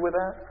 Everybody agree with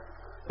that?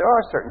 There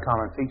are certain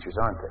common features,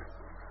 aren't there?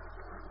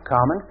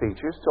 Common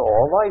features to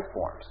all life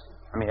forms.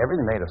 I mean,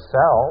 everything made of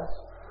cells.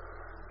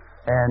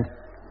 And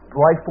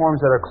life forms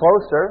that are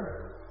closer,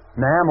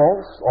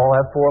 mammals, all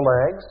have 4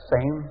 legs,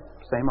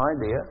 same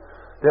idea.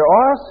 There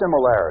are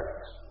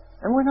similarities,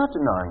 and we're not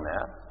denying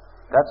that.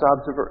 That's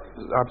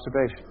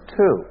observation. 2,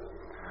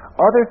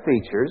 other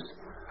features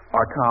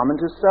are common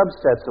to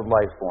subsets of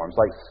life forms,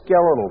 like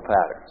skeletal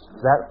patterns.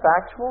 Is that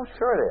factual?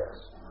 Sure it is.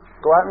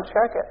 Go out and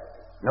check it.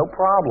 No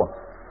problem.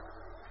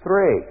 3,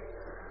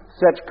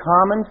 such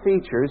common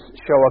features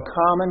show a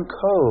common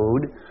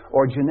code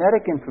or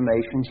genetic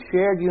information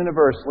shared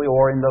universally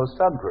or in those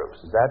subgroups.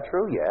 Is that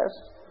true? Yes.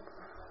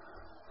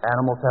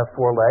 Animals have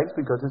 4 legs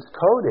because it's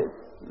coded.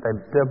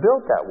 They're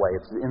built that way.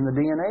 It's in the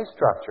DNA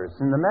structure. It's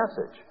in the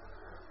message.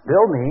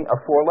 Build me a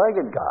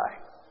 4-legged guy.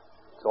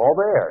 It's all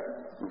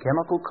there in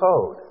chemical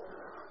code.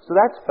 So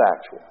that's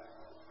factual.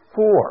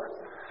 4,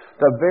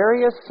 the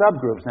various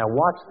subgroups. Now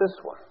watch this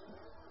one.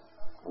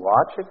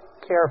 Watch it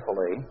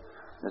carefully.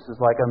 This is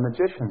like a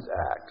magician's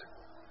act.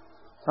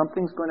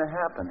 Something's going to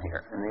happen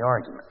here in the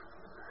argument.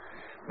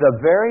 The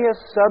various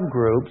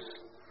subgroups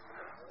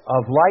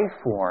of life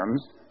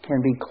forms can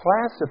be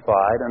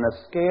classified on a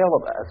scale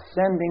of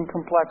ascending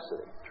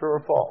complexity. True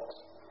or false?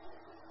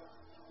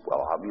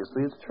 Well,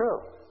 obviously it's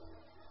true.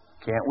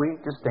 Can't we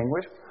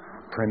distinguish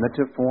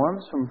primitive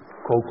forms from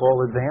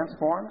so-called advanced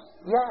forms?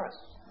 Yes.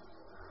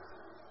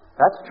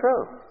 That's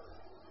true.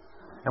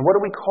 And what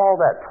do we call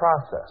that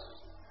process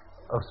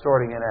of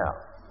sorting it out?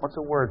 What's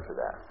a word for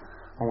that?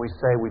 When we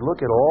say we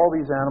look at all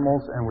these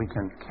animals and we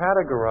can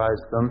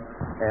categorize them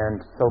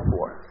and so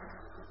forth.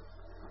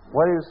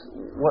 What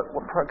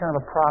kind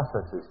of a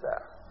process is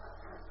that?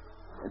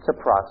 It's a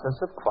process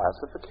of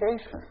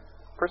classification,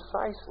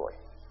 precisely.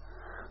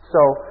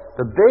 So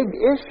the big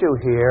issue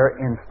here,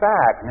 in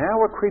fact, now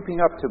we're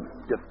creeping up to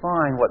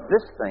define what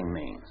this thing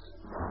means.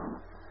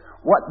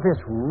 What this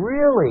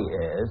really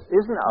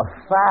isn't a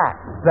fact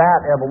that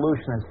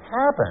evolution has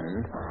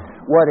happened.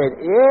 What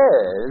it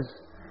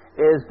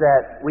is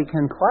that we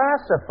can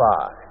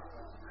classify.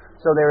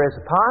 So there is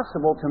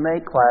possible to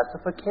make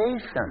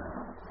classification.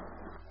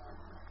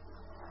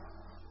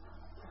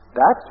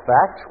 That's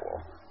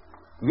factual.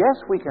 Yes,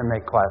 we can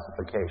make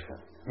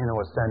classification in an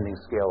ascending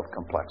scale of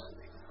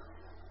complexity.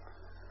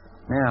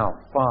 Now,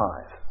 5.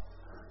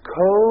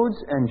 Codes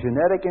and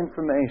genetic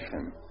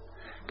information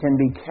can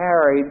be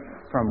carried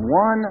from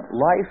one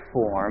life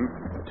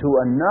form to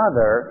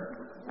another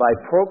by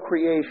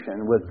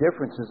procreation with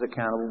differences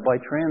accountable by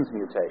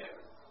transmutation.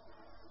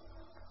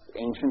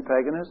 Ancient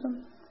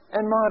paganism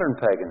and modern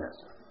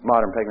paganism.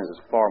 Modern paganism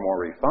is far more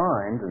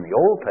refined than the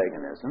old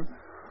paganism.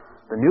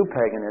 The new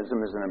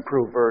paganism is an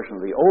improved version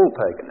of the old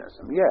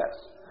paganism, yes.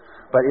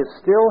 But it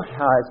still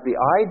has the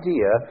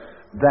idea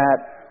that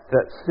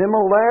the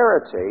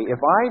similarity,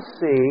 if I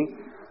see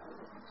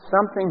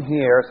something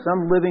here,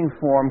 some living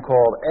form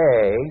called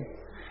A,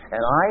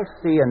 and I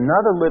see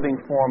another living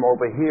form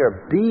over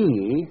here,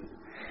 B,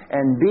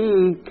 and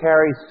B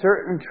carries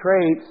certain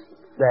traits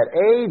that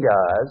A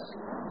does,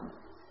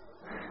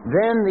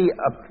 then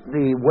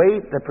the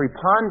weight, the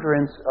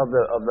preponderance of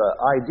the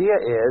idea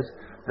is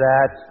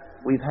that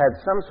we've had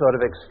some sort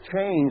of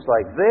exchange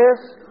like this,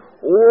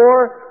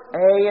 or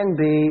A and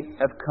B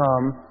have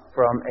come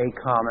from a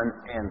common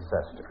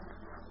ancestor.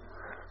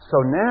 So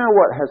now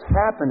what has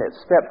happened at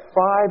step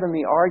 5 in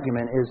the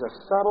argument is a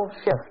subtle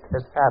shift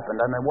has happened,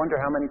 and I wonder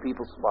how many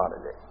people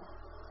spotted it.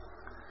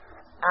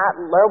 At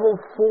level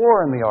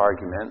 4 in the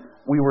argument,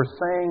 we were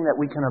saying that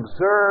we can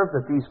observe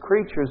that these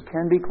creatures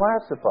can be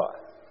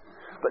classified.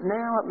 But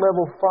now at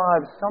level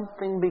 5,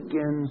 something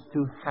begins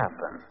to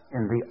happen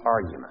in the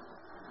argument.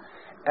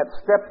 At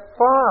step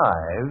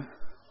 5,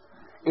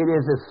 it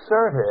is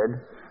asserted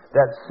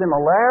that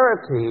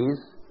similarities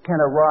can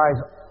arise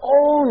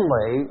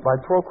only by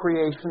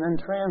procreation and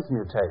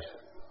transmutation.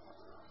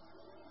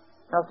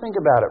 Now think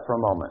about it for a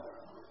moment.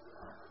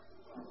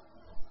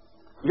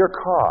 Your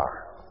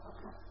car,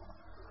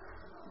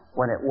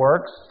 when it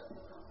works,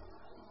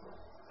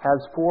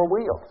 has 4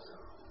 wheels.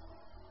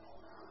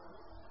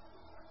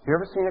 You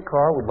ever seen a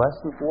car with less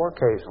than 4?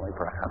 Occasionally,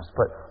 perhaps.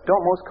 But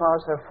don't most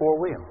cars have 4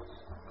 wheels?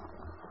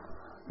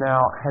 Now,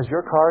 has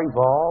your car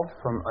evolved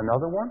from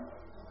another one?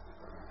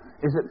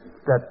 Is it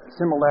that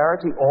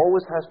similarity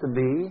always has to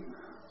be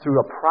through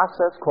a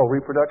process called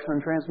reproduction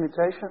and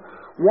transmutation?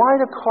 Why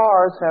do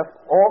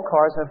all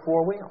cars have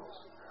 4 wheels?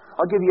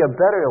 I'll give you a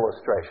better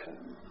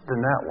illustration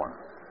than that one.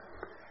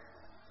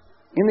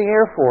 In the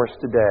Air Force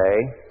today,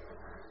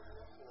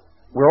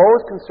 we're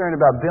always concerned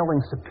about building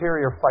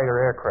superior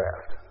fighter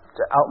aircraft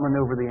to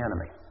outmaneuver the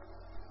enemy.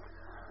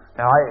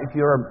 Now, if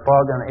you're a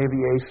bug on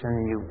aviation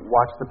and you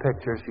watch the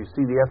pictures, you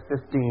see the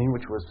F-15,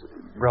 which was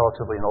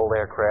relatively an old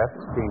aircraft,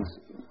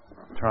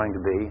 trying to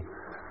be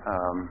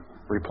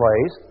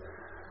replaced.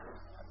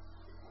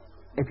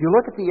 If you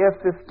look at the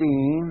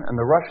F-15 and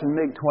the Russian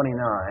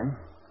MiG-29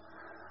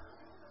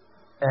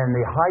 and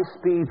the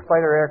high-speed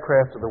fighter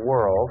aircraft of the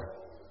world,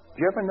 do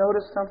you ever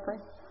notice something?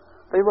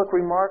 They look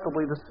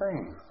remarkably the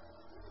same.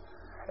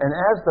 And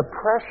as the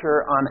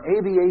pressure on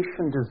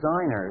aviation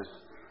designers,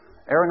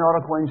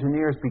 aeronautical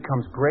engineers,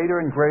 becomes greater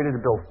and greater to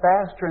build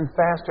faster and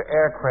faster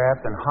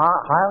aircraft and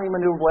highly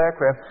maneuverable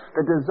aircraft,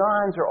 the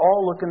designs are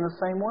all looking the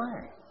same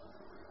way.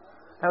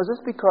 Now, is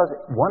this because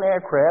one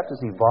aircraft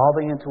is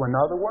evolving into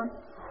another one?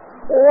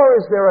 Or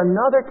is there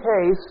another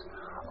case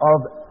of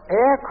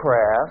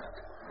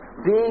aircraft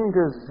being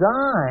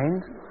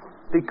designed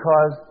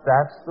because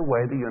that's the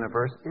way the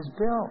universe is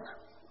built?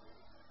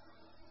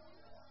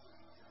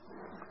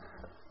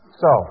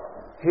 So,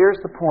 here's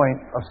the point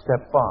of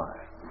step 5.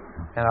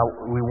 And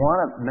we want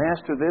to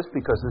master this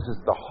because this is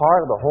the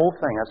heart of the whole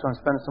thing. That's why I'm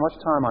spending so much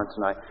time on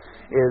tonight,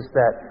 is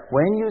that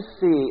when you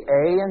see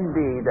A and B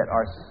that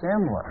are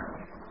similar,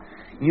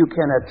 you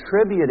can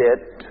attribute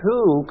it to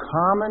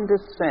common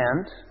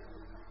descent,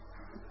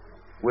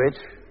 which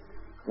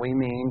we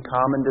mean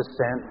common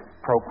descent,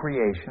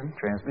 procreation,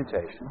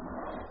 transmutation,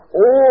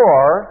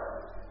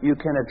 or you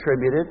can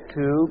attribute it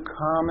to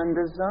common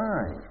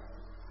design.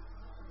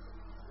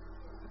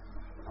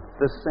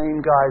 The same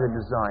guy that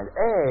designed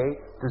A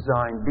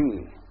designed B.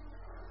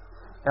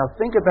 Now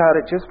think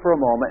about it just for a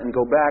moment and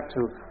go back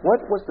to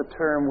what was the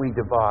term we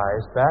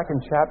devised back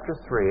in chapter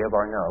 3 of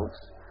our notes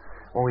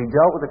when we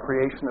dealt with the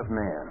creation of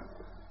man.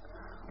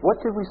 What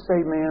did we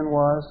say man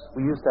was?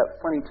 We used that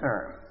funny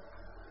term.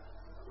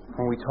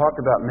 When we talked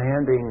about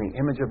man being the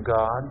image of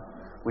God,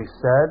 we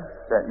said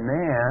that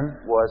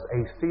man was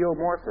a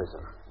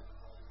theomorphism.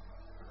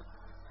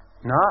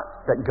 Not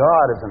that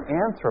God is an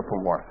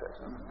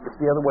anthropomorphism. It's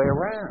the other way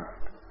around.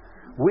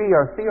 We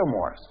are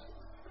theomorphs.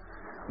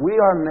 We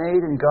are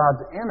made in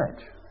God's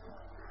image.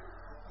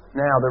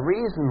 Now, the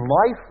reason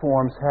life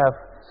forms have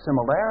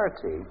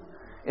similarity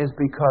is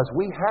because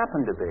we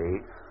happen to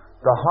be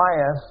the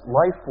highest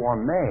life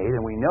form made,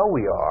 and we know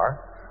we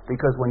are,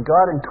 because when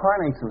God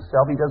incarnates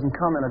Himself, He doesn't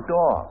come in a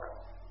dog.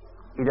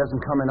 He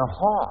doesn't come in a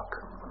hawk.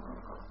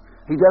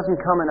 He doesn't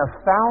come in a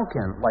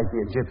falcon like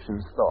the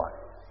Egyptians thought.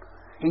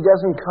 He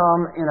doesn't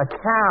come in a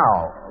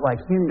cow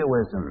like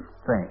Hinduism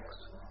thinks.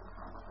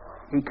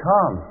 He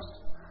comes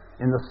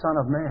in the Son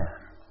of Man.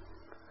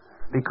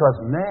 Because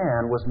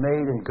man was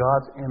made in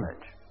God's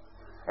image.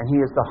 And He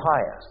is the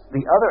highest.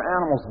 The other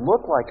animals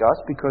look like us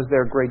because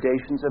they're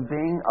gradations of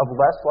being of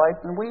less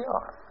life than we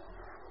are.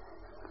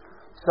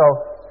 So,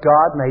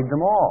 God made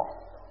them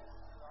all.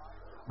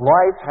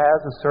 Life has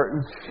a certain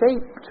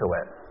shape to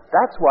it.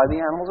 That's why the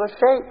animals are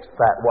shaped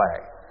that way.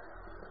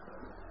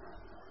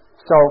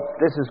 So,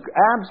 this is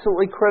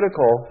absolutely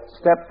critical,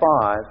 step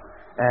 5,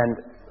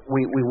 and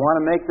we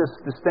want to make this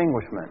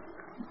distinguishment.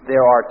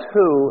 There are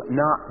 2,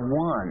 not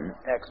 1,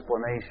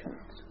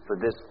 explanations for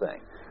this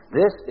thing.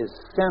 This is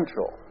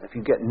central. If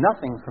you get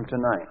nothing from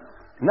tonight,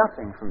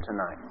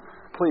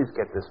 please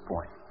get this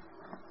point.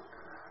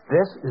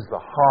 This is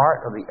the heart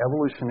of the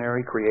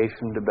evolutionary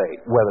creation debate,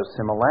 whether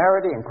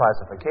similarity and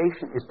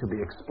classification is to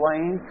be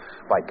explained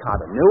by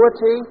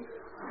continuity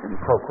in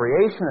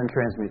procreation and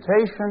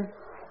transmutation,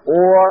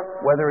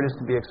 or whether it is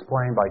to be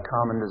explained by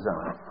common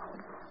design.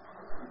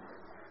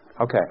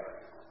 Okay.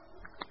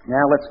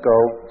 Now let's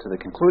go to the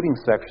concluding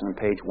section on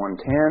page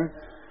 110.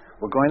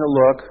 We're going to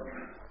look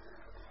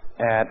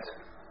at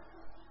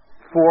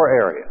 4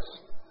 areas.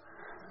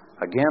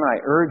 Again, I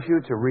urge you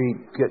to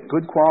get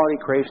good quality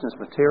creationist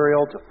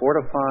material to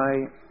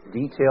fortify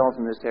details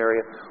in this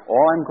area.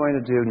 All I'm going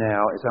to do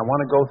now is I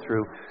want to go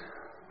through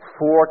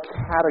 4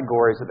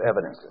 categories of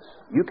evidences.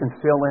 You can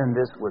fill in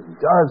this with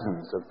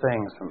dozens of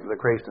things from the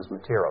creationist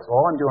materials.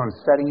 All I'm doing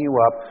is setting you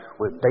up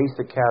with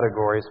basic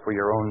categories for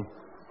your own,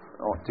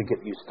 to get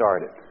you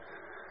started.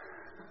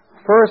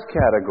 First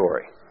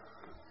category,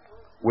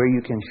 where you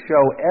can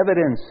show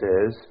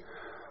evidences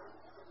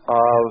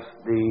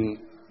of the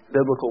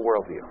biblical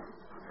worldview.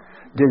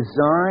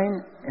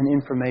 Design and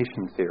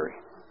information theory.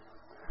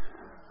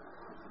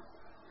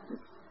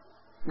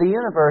 The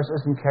universe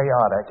isn't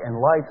chaotic, and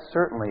life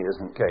certainly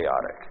isn't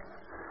chaotic.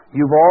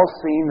 You've all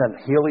seen that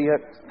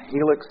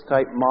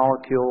helix-type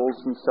molecules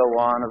and so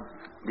on of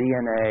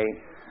DNA.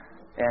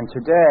 And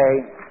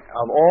today,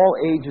 of all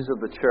ages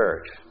of the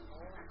church,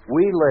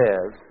 we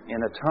live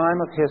in a time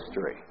of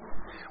history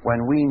when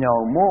we know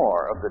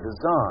more of the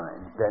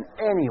design than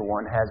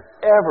anyone has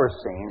ever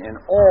seen in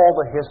all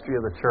the history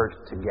of the church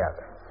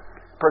together.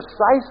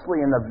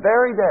 Precisely in the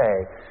very day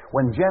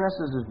when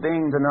Genesis is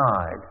being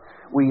denied,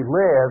 we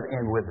live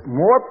with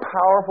more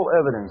powerful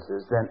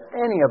evidences than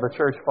any of the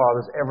church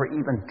fathers ever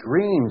even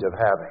dreamed of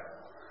having.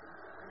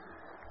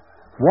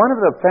 One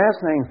of the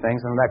fascinating things,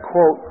 and that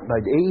quote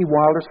by A.E.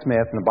 Wilder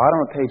Smith in the bottom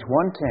of page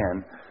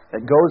 110,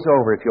 that goes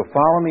over, if you'll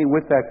follow me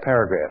with that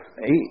paragraph,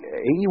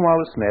 A.E.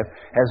 Wilder Smith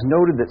has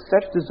noted that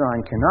such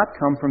design cannot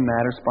come from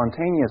matter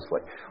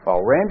spontaneously.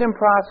 While random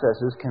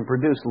processes can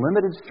produce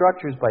limited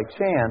structures by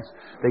chance,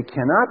 they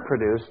cannot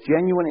produce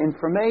genuine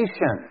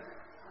information.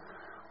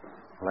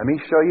 Let me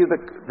show you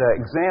the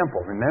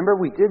example. Remember,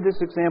 we did this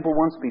example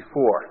once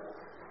before.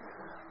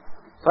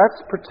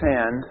 Let's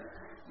pretend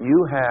you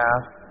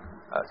have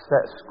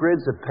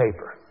scrids of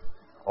paper,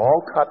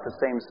 all cut the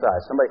same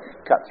size. Somebody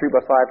cut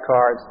 3x5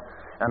 cards,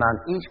 and on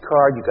each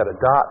card you've got a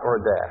dot or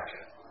a dash.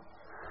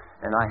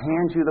 And I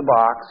hand you the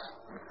box,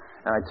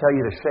 and I tell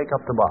you to shake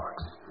up the box,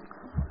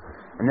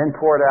 and then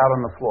pour it out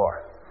on the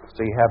floor.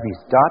 So you have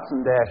these dots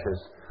and dashes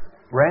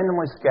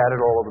randomly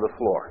scattered all over the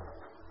floor.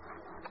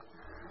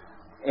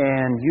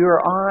 And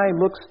your eye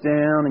looks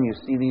down and you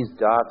see these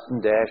dots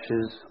and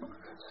dashes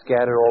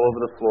scattered all over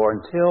the floor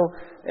until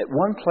at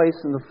one place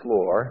in the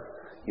floor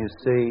you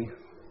see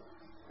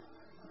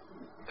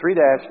 3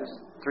 dashes,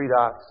 3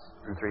 dots,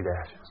 and 3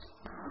 dashes.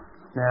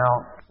 Now,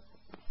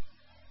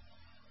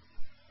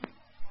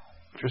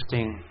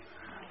 interesting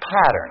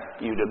pattern.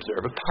 You'd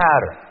observe a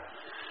pattern.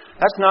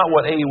 That's not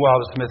what A.E.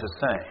 Wilder Smith is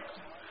saying.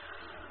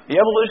 The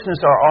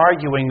evolutionists are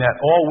arguing that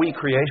all we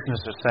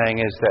creationists are saying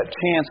is that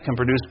chance can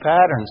produce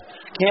patterns,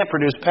 can't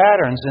produce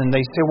patterns, and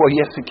they say, well,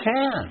 yes, it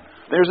can.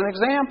 There's an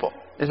example.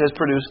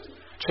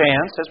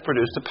 Chance has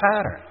produced a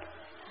pattern.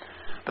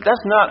 But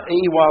that's not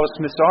A.E. Wilder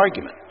Smith's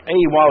argument.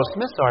 A.E. Wilder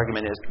Smith's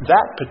argument is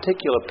that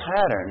particular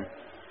pattern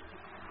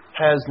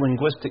has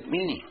linguistic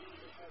meaning.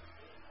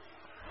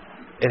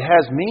 It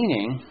has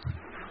meaning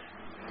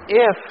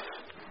if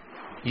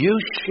you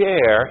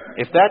share,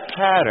 if that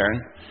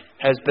pattern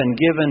has been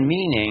given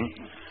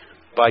meaning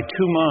by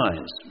two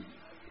minds.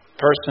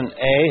 Person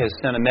A has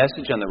sent a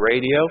message on the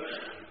radio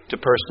to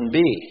person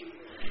B.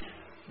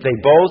 They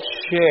both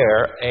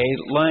share a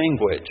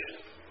language.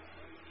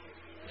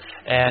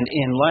 And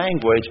in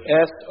language,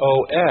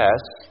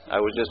 SOS, I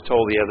was just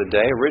told the other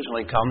day,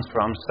 originally comes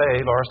from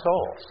Save Our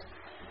Souls.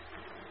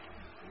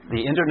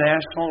 The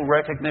international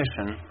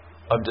recognition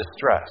of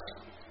distress.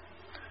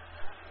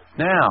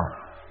 Now,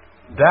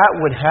 that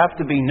would have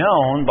to be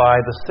known by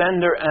the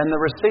sender and the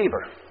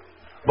receiver.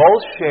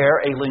 Both share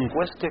a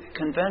linguistic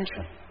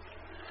convention.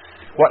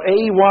 What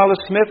A.E. Wallace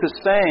Smith is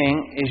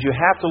saying is you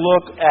have to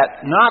look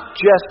at not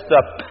just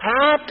the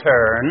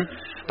pattern,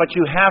 but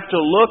you have to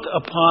look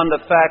upon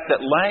the fact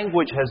that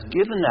language has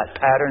given that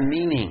pattern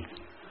meaning.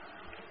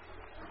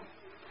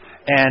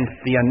 And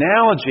the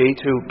analogy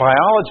to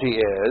biology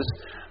is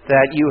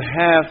that you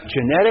have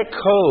genetic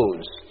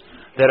codes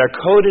that are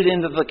coded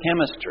into the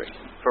chemistry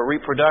for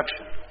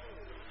reproduction.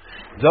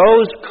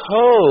 Those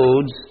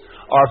codes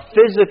are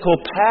physical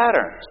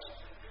patterns.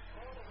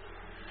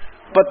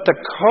 But the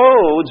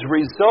codes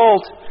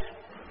result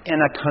in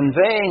a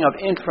conveying of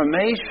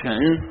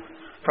information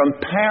from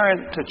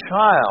parent to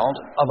child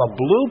of a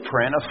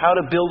blueprint of how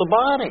to build a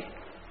body.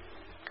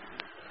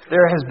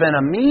 There has been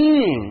a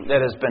meaning that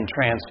has been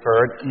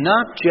transferred,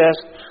 not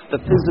just the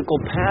physical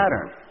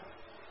pattern.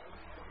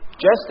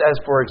 Just as,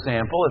 for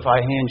example, if I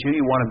hand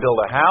you want to build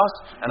a house,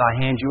 and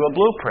I hand you a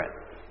blueprint.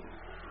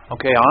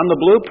 Okay, on the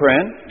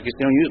blueprint, because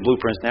they don't use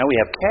blueprints now, we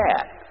have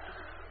CAD.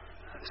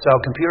 So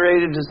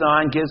computer-aided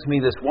design gives me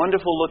this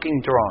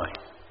wonderful-looking drawing.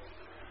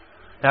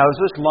 Now,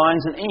 it's just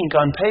lines and ink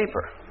on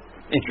paper.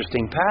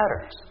 Interesting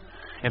patterns.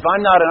 If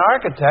I'm not an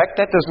architect,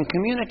 that doesn't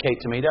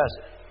communicate to me, does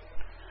it?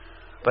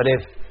 But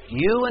if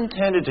you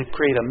intended to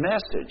create a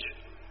message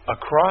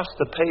across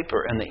the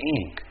paper and the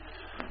ink,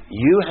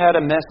 you had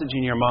a message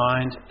in your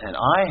mind, and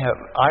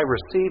I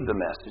received the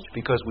message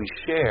because we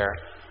share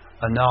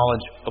a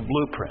knowledge of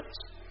blueprints.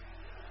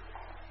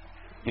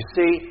 You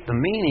see, the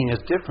meaning is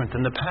different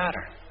than the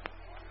pattern.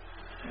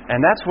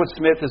 And that's what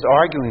Smith is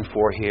arguing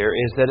for here,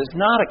 is that it's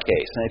not a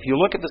case. And if you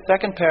look at the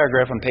second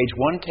paragraph on page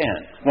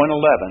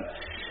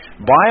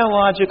 111,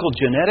 biological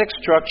genetic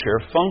structure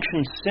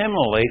functions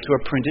similarly to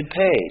a printed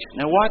page.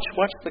 Now watch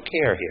the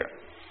care here.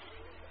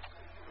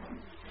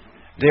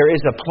 There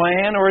is a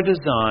plan or a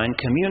design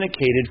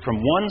communicated from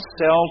one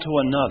cell to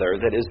another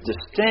that is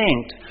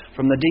distinct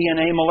from the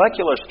DNA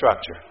molecular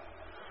structure.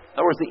 In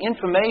other words, the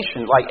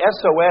information, like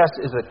SOS,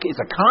 is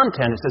a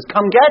content. It says,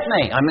 come get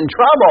me, I'm in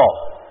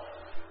trouble.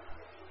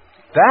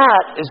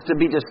 That is to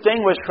be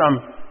distinguished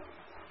from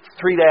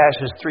 3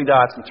 dashes, 3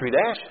 dots, and 3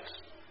 dashes.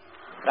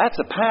 That's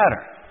a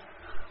pattern.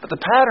 But the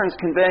pattern's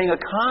conveying a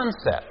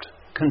concept,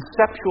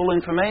 conceptual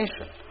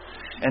information.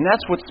 And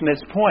that's what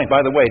Smith's point. By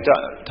the way,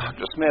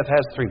 Dr. Smith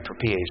has 3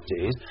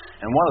 PhDs,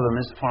 and one of them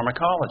is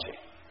pharmacology.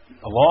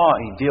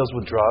 He deals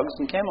with drugs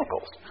and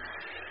chemicals.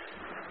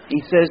 He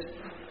says,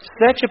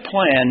 such a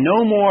plan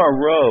no more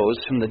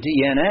arose from the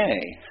DNA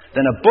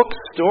than a book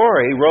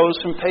story rose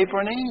from paper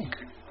and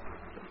ink.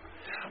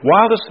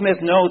 Wilder Smith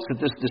notes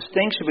that this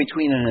distinction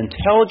between an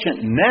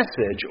intelligent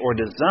message or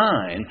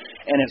design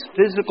and its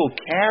physical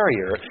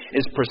carrier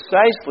is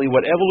precisely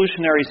what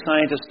evolutionary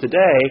scientists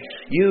today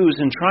use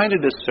in trying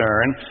to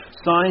discern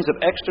signs of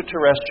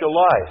extraterrestrial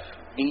life,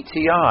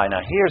 ETI.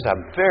 Now here's a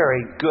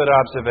very good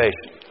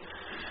observation.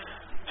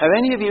 Have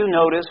any of you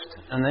noticed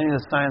in any of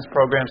the science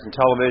programs and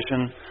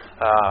television,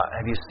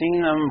 have you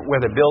seen them where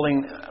they're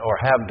building, or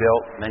have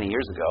built many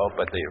years ago,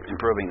 but they're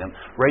improving them,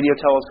 radio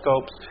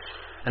telescopes?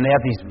 And they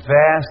have these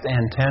vast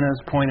antennas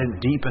pointed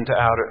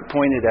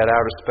at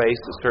outer space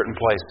to certain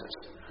places.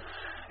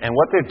 And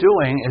what they're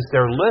doing is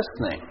they're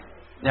listening.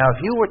 Now,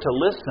 if you were to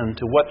listen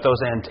to what those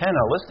antennae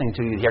are listening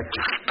to, you'd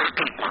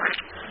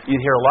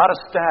hear a lot of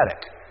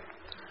static.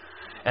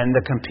 And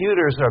the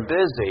computers are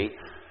busy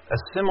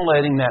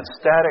assimilating that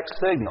static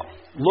signal,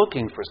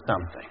 looking for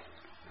something.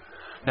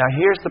 Now,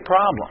 here's the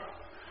problem.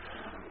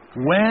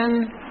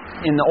 When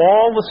in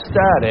all the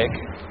static,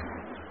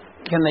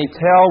 can they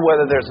tell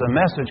whether there's a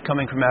message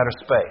coming from outer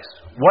space?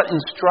 What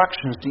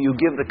instructions do you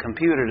give the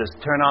computer to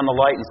turn on the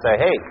light and say,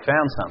 hey,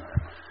 found something?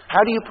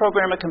 How do you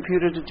program a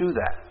computer to do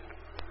that?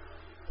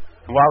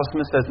 And Wilder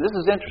Smith says, this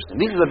is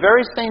interesting. These are the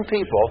very same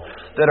people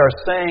that are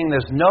saying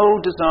there's no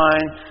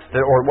design,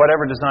 or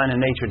whatever design in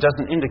nature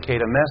doesn't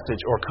indicate a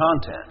message or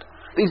content.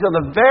 These are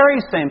the very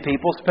same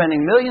people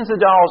spending millions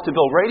of dollars to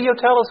build radio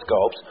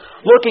telescopes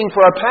looking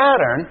for a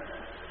pattern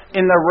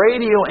in the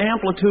radio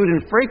amplitude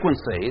and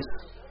frequencies,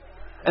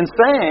 and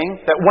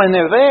saying that when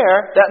they're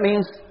there, that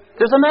means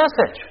there's a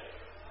message.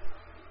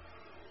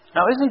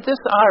 Now, isn't this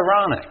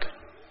ironic?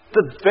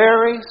 The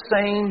very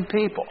same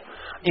people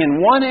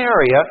in one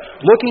area,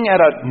 looking at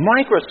a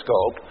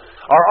microscope,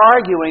 are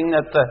arguing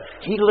that the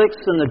helix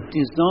and the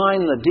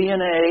design, the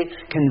DNA,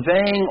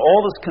 conveying all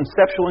this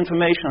conceptual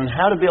information on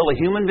how to build a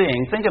human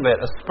being, think of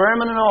it, a sperm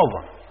and an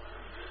ovum,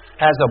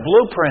 has a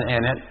blueprint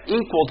in it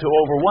equal to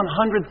over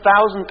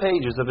 100,000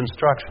 pages of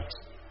instructions.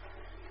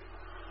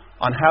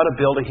 on how to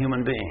build a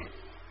human being.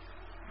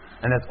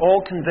 And it's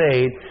all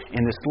conveyed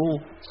in this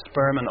little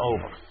sperm and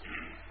ovum.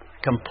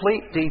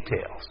 Complete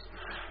details.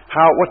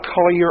 What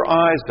color your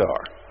eyes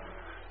are,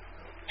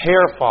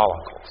 hair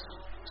follicles,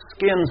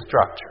 skin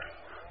structure,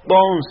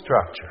 bone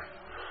structure,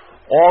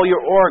 all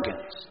your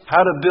organs,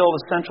 how to build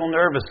a central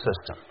nervous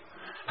system,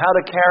 how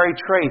to carry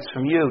traits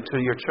from you to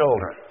your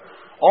children.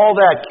 All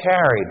that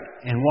carried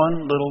in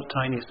one little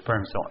tiny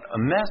sperm cell. A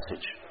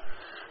message.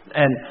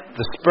 And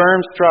the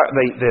sperm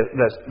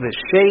the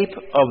shape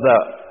of the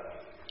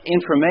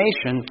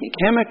information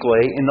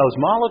chemically in those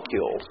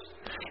molecules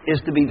is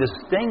to be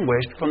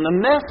distinguished from the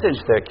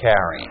message they're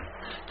carrying.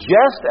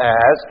 Just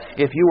as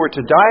if you were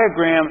to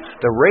diagram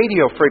the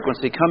radio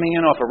frequency coming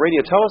in off a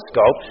radio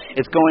telescope,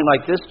 it's going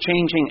like this,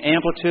 changing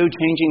amplitude,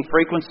 changing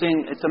frequency,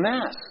 and it's a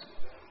mess.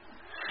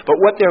 But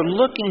what they're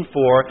looking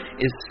for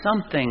is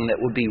something that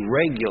would be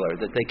regular,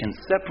 that they can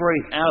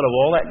separate out of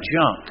all that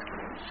junk.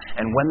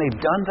 And when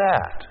they've done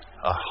that,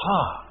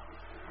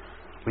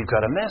 we've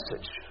got a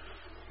message,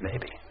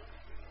 maybe.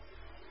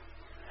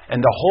 And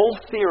the whole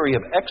theory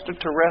of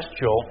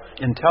extraterrestrial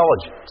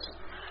intelligence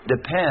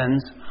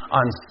depends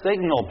on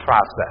signal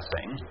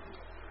processing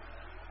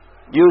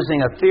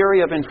using a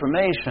theory of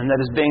information that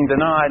is being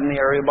denied in the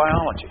area of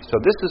biology. So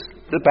this is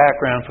the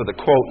background for the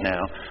quote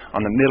now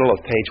on the middle of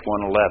page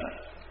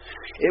 111.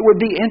 It would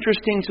be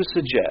interesting to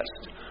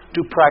suggest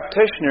to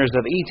practitioners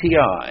of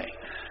ETI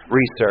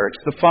research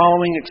the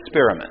following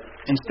experiment.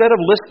 Instead of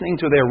listening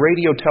to their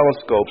radio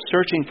telescopes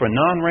searching for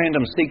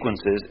non-random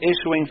sequences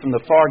issuing from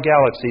the far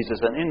galaxies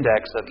as an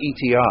index of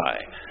ETI,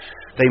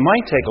 they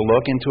might take a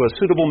look into a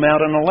suitable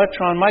mount on an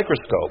electron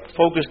microscope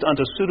focused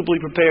onto suitably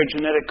prepared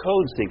genetic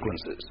code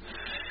sequences.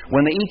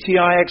 When the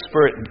ETI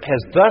expert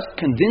has thus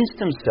convinced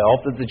himself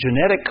that the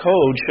genetic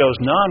code shows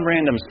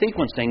non-random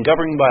sequencing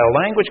governed by a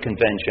language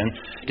convention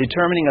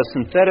determining a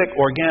synthetic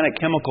organic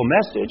chemical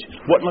message,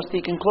 what must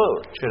he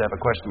conclude? Should have a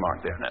question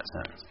mark there in that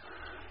sentence.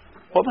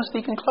 What must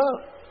he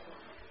conclude?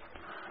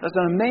 That's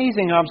an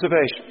amazing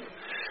observation.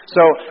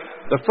 So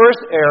the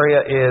first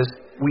area is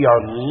we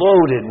are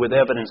loaded with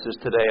evidences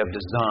today of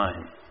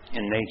design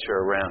in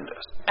nature around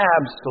us.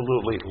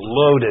 Absolutely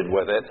loaded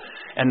with it.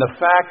 And the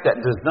fact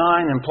that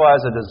design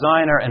implies a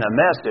designer and a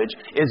message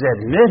is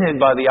admitted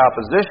by the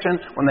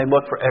opposition when they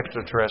look for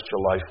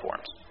extraterrestrial life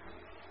forms.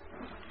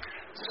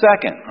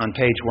 Second, on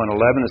page 111,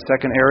 the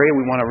second area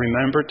we want to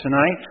remember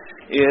tonight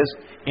is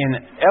in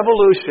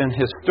evolution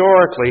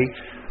historically,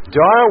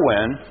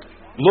 Darwin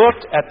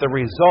looked at the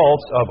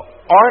results of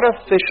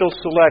artificial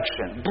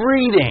selection,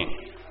 breeding.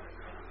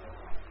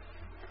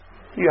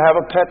 You have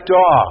a pet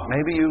dog.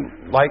 Maybe you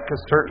like a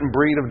certain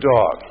breed of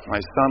dog. My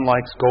son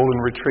likes golden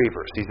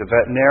retrievers. He's a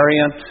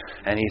veterinarian,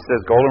 and he says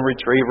golden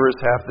retrievers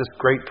have this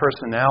great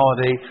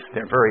personality.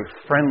 They're very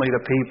friendly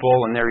to people,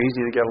 and they're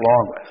easy to get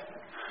along with.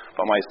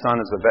 But my son,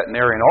 as a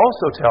veterinarian,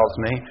 also tells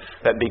me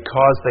that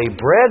because they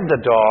bred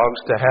the dogs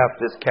to have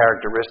this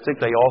characteristic,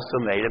 they also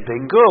made a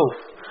big goof,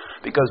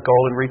 because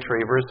golden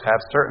retrievers have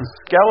certain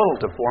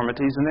skeletal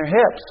deformities in their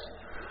hips.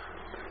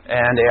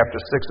 And after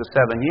 6 or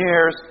 7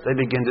 years, they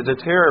begin to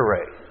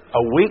deteriorate.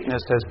 A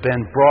weakness has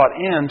been brought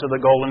into the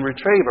golden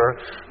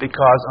retriever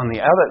because on the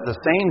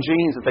same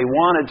genes that they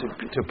wanted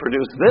to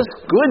produce this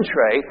good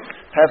trait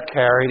have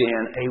carried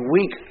in a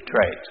weak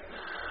trait.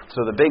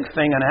 So the big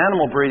thing in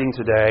animal breeding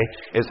today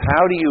is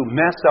how do you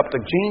mess up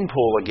the gene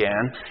pool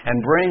again and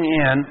bring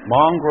in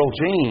mongrel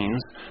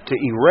genes to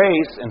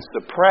erase and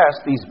suppress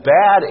these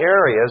bad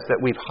areas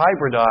that we've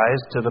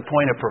hybridized to the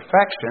point of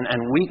perfection and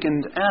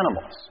weakened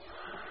animals.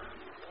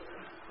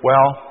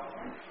 Well,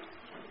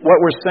 what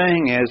we're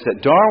saying is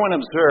that Darwin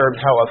observed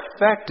how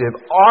effective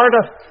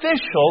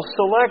artificial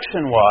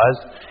selection was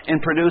in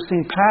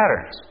producing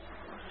patterns.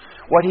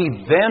 What he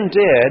then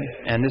did,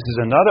 and this is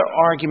another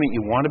argument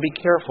you want to be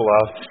careful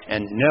of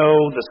and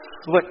know the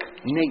slick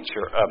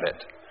nature of it.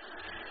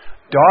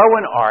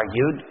 Darwin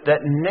argued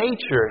that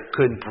nature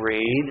could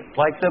breed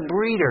like the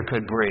breeder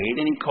could breed,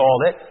 and he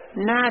called it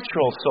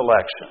natural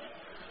selection.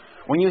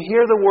 When you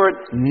hear the word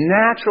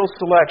natural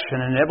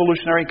selection in an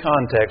evolutionary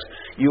context,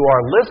 you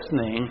are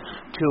listening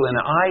to an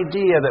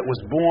idea that was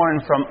born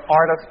from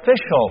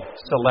artificial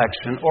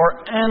selection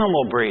or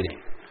animal breeding.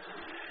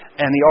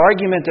 And the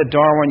argument that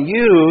Darwin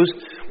used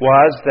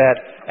was that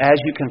as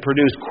you can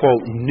produce,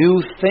 quote, new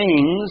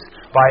things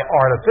by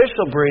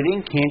artificial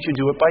breeding, can't you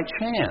do it by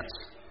chance?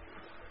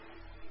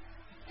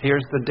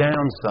 Here's the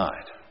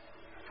downside.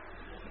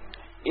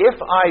 If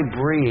I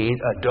breed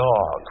a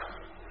dog,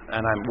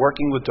 and I'm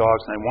working with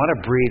dogs, and I want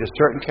to breed a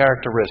certain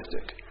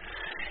characteristic.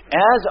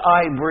 As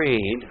I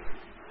breed,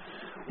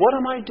 what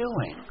am I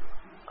doing?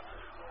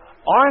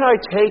 Aren't I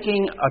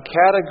taking a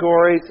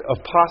categories of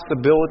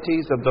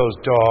possibilities of those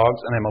dogs,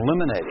 and I'm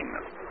eliminating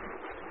them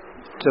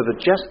to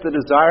just the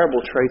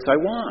desirable traits I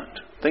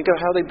want? Think of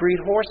how they breed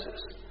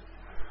horses.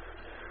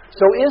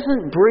 So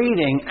isn't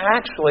breeding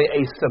actually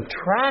a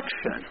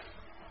subtraction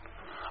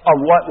of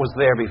what was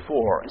there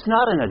before? It's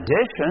not an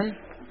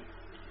addition.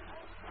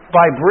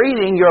 By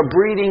breeding, you're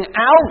breeding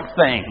out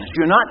things.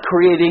 You're not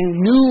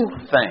creating new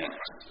things.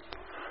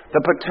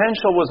 The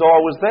potential was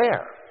always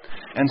there.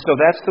 And so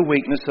that's the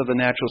weakness of the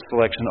natural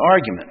selection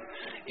argument.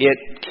 It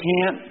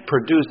can't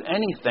produce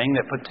anything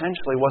that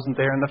potentially wasn't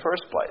there in the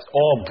first place.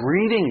 All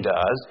breeding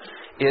does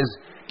is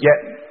get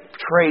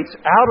traits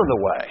out of the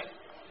way.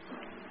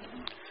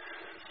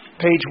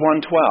 Page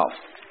 112.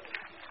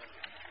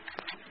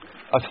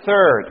 A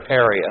third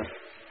area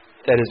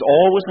that is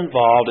always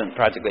involved in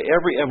practically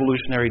every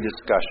evolutionary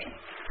discussion.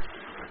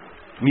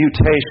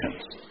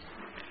 Mutations.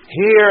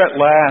 Here at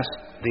last,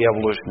 the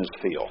evolutionists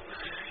feel,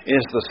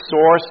 is the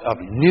source of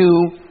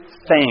new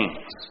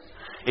things.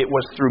 It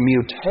was through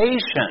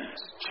mutations,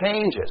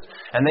 changes.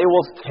 And they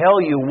will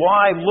tell you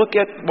why. Look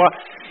at what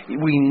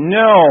we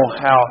know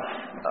how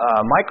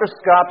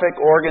microscopic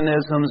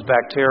organisms,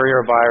 bacteria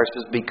or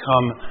viruses,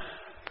 become,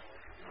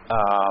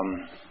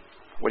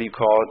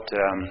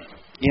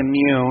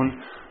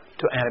 immune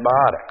to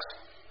antibiotics.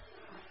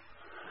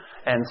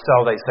 And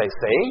so they say,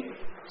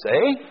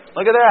 see,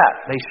 look at that,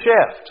 they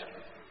shift.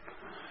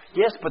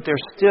 Yes, but they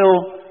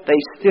still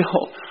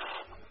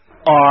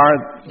are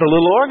the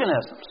little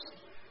organisms.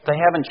 They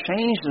haven't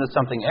changed into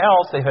something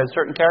else. They've had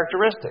certain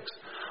characteristics.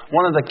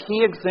 One of the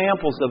key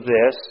examples of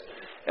this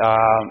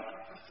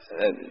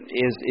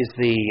is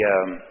the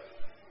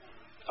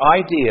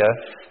idea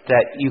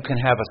that you can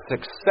have a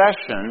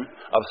succession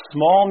of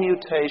small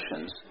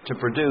mutations to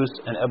produce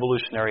an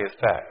evolutionary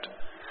effect.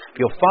 If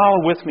you'll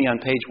follow with me on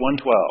page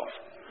 112.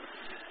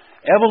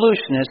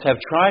 Evolutionists have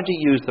tried to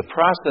use the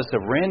process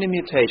of random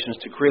mutations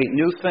to create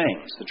new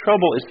things. The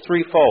trouble is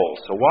threefold,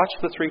 so watch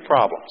the three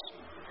problems.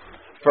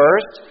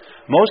 First,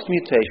 most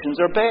mutations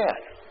are bad.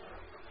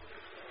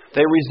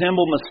 They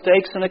resemble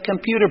mistakes in a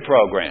computer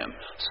program.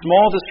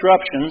 Small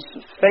disruptions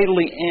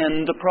fatally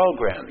end the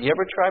program. You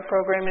ever try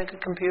programming a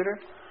computer?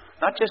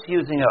 Not just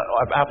using an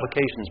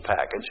applications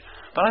package,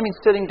 but I mean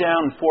sitting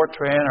down in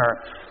Fortran or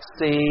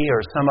C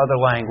or some other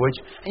language,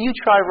 and you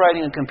try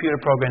writing a computer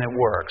program that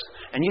works,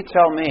 and you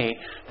tell me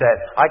that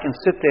I can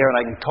sit there and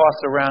I can toss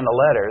around the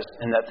letters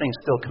and that thing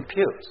still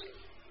computes.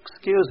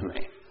 Excuse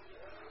me.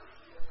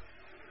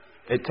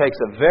 It takes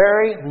a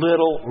very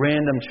little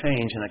random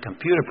change in a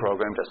computer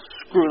program to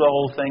screw the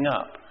whole thing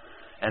up.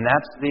 And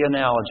that's the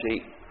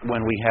analogy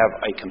when we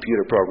have a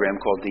computer program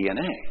called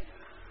DNA.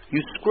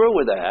 You screw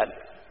with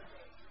that,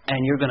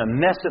 and you're going to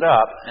mess it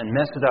up, and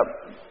mess it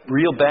up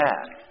real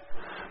bad.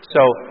 So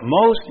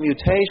most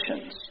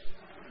mutations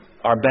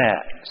are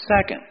bad.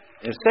 Second,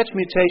 if such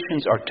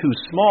mutations are too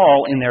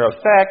small in their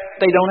effect,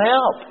 they don't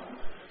help.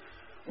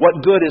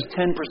 What good is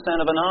 10%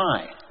 of an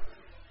eye?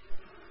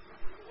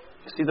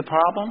 See the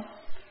problem?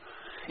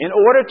 In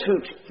order to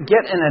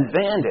get an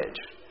advantage,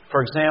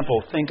 for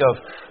example, think of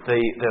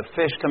the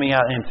fish coming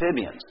out in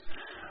amphibians.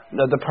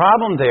 The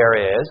problem there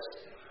is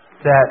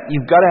that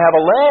you've got to have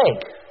a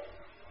leg.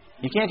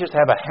 You can't just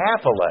have a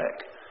half a leg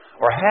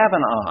or half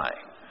an eye.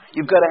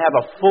 You've got to have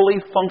a fully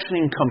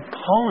functioning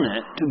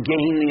component to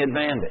gain the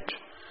advantage.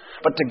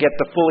 But to get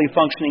the fully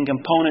functioning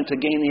component to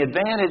gain the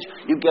advantage,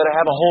 you've got to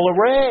have a whole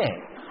array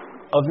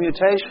of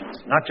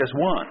mutations, not just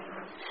one.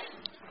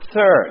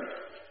 Third,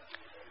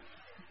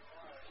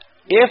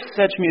 if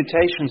such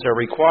mutations are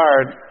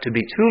required to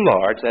be too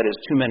large, that is,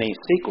 too many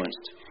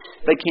sequenced,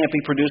 they can't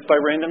be produced by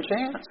random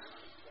chance.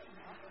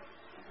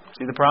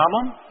 See the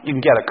problem? You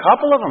can get a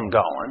couple of them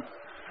going,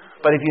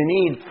 but if you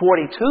need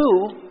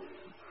 42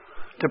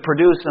 to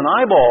produce an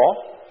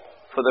eyeball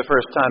for the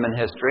first time in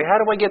history, how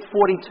do I get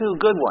 42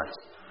 good ones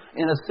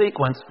in a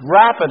sequence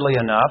rapidly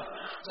enough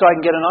so I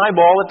can get an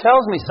eyeball that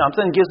tells me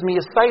something and gives me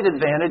a sight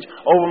advantage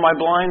over my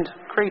blind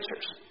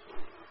creatures,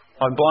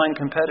 my blind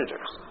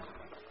competitors?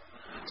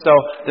 So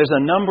there's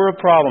a number of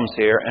problems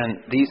here,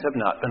 and these have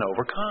not been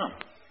overcome.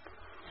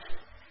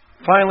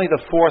 Finally,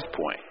 the fourth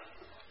point.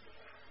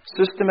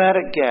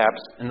 Systematic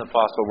gaps in the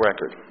fossil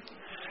record.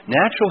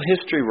 Natural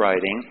history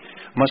writing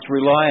must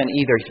rely on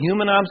either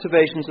human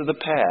observations of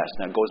the past.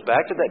 Now it goes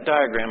back to that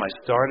diagram I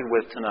started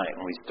with tonight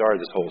when we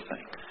started this whole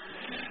thing.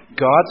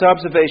 God's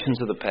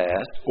observations of the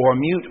past or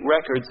mute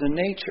records in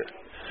nature.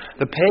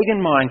 The pagan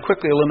mind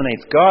quickly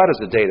eliminates God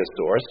as a data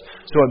source,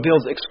 so it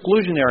builds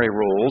exclusionary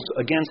rules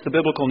against the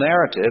biblical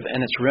narrative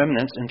and its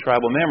remnants in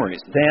tribal memories.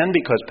 Then,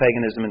 because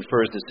paganism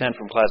infers descent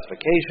from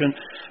classification,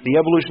 the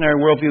evolutionary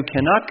worldview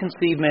cannot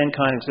conceive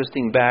mankind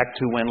existing back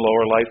to when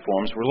lower life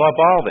forms were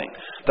evolving.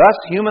 Thus,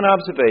 human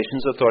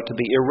observations are thought to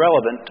be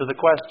irrelevant to the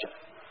question.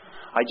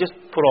 I just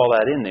put all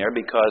that in there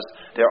because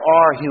there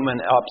are human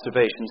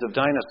observations of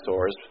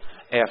dinosaurs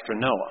after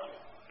Noah.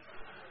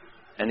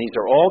 And these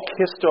are all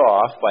kissed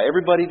off by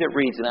everybody that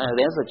reads it.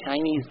 There's a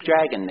Chinese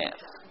dragon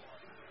nest.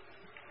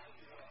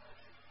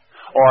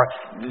 Or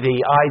the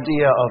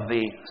idea of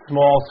the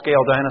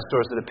small-scale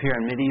dinosaurs that appear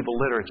in medieval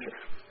literature.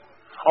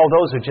 Oh,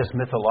 those are just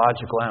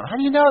mythological animals. How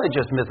do you know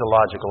they're just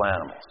mythological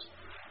animals?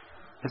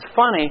 It's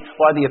funny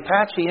why the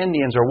Apache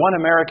Indians, or one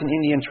American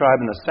Indian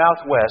tribe in the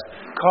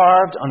Southwest,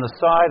 carved on the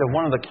side of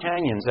one of the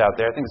canyons out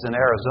there, I think it's in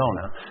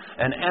Arizona,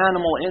 an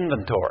animal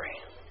inventory.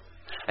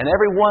 And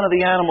every one of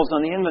the animals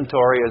on the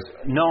inventory is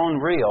known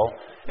real,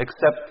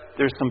 except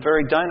there's some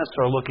very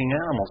dinosaur-looking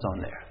animals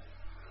on there.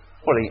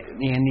 What,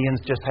 the Indians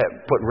just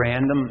put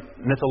random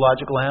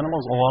mythological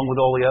animals along with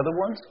all the other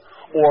ones?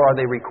 Or are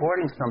they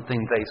recording something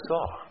they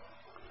saw?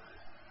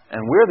 And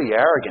we're the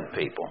arrogant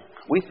people.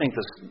 We think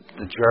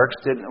the jerks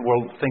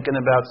were thinking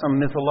about some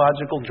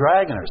mythological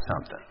dragon or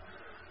something.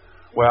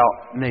 Well,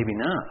 maybe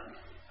not.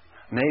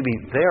 Maybe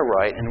they're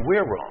right and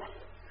we're wrong.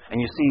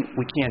 And you see,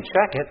 we can't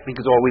check it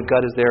because all we've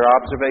got is their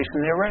observation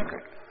and their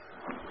record.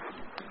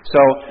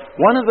 So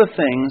one of the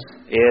things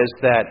is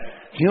that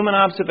human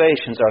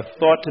observations are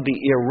thought to be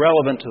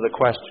irrelevant to the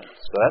question.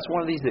 So that's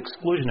one of these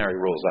exclusionary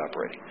rules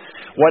operating.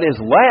 What is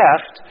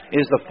left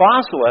is the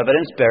fossil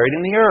evidence buried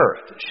in the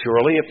earth.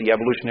 Surely, if the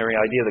evolutionary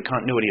idea of the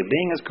continuity of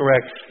being is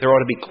correct, there ought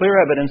to be clear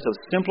evidence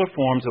of simpler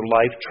forms of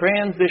life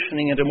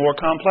transitioning into more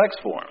complex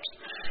forms.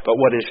 But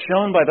what is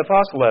shown by the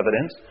fossil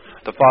evidence,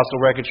 the fossil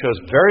record shows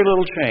very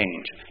little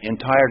change.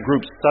 Entire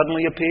groups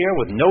suddenly appear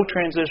with no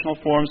transitional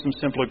forms from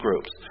simpler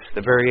groups.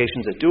 The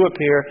variations that do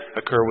appear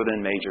occur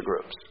within major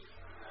groups.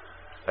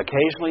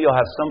 Occasionally you'll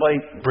have somebody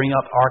bring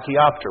up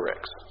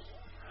Archaeopteryx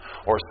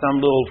or some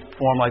little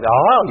form like,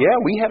 oh, yeah,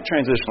 we have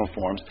transitional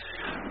forms.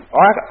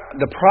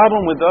 The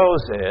problem with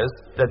those is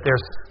that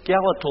they're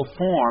skeletal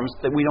forms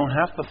that we don't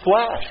have the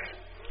flesh.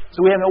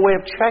 So we have no way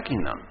of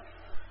checking them.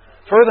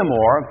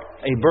 Furthermore,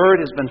 a bird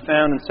has been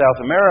found in South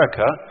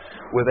America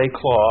with a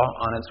claw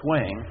on its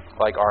wing,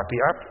 like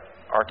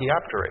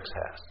Archaeopteryx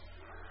has.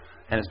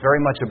 And it's very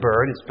much a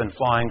bird. It's been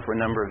flying for a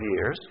number of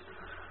years.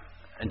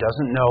 It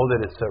doesn't know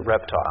that it's a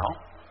reptile.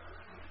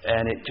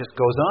 And it just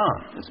goes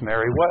on its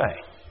merry way.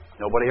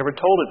 Nobody ever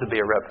told it to be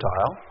a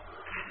reptile.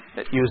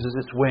 It uses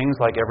its wings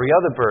like every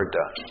other bird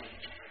does.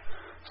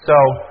 So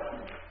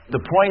the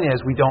point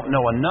is we don't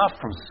know enough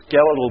from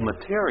skeletal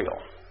material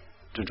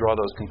to draw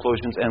those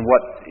conclusions, and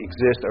what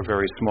exists are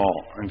very small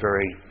and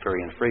very,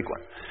 very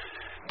infrequent.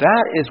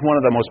 That is one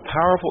of the most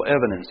powerful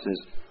evidences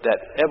that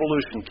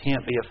evolution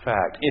can't be a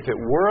fact. If it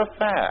were a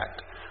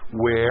fact,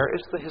 where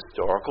is the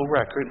historical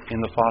record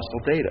in the fossil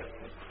data?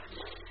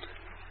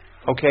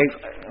 Okay,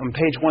 on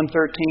page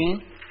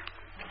 113,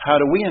 how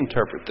do we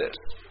interpret this?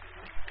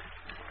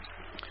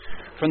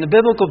 From the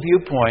biblical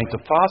viewpoint,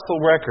 the fossil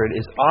record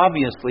is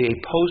obviously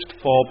a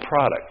post-fall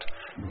product.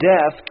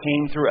 Death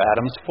came through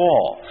Adam's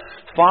fall.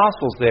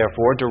 Fossils,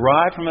 therefore,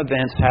 derive from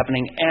events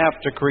happening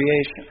after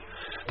creation.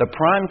 The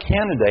prime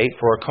candidate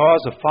for a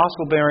cause of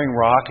fossil-bearing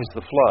rock is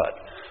the flood.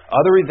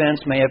 Other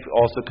events may have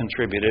also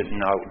contributed,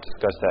 and I'll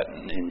discuss that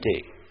in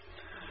D.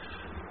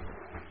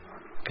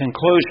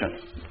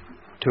 Conclusion.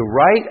 To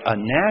write a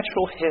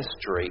natural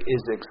history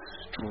is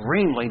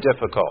extremely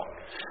difficult.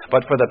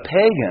 But for the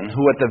pagan,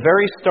 who at the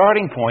very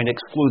starting point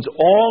excludes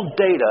all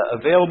data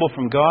available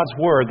from God's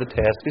Word, the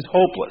task is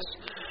hopeless.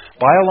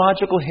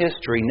 Biological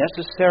history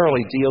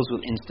necessarily deals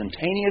with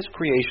instantaneous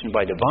creation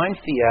by divine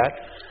fiat,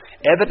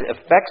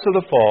 effects of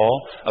the fall,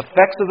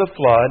 effects of the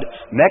flood,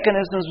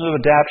 mechanisms of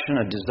adaptation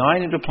and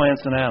design into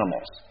plants and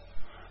animals.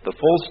 The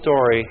full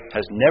story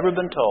has never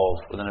been told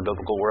within a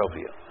biblical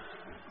worldview.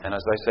 And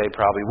as I say,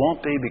 probably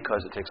won't be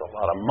because it takes a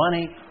lot of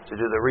money to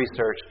do the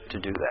research to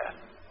do that.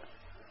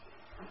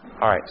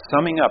 All right,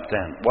 summing up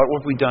then, what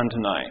have we done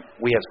tonight?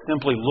 We have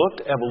simply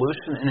looked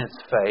evolution in its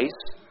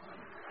face,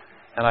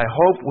 and I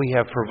hope we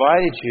have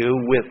provided you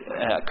with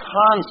a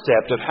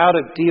concept of how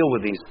to deal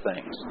with these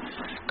things.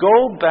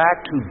 Go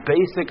back to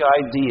basic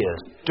ideas.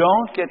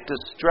 Don't get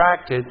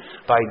distracted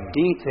by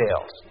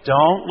details.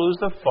 Don't lose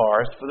the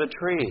forest for the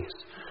trees.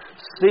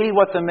 See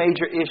what the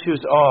major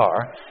issues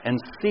are and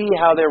see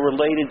how they're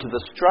related to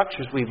the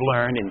structures we've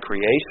learned in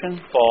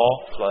creation,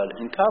 fall, flood,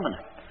 and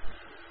covenant.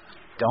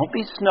 Don't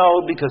be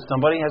snowed because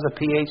somebody has a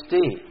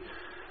PhD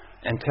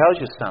and tells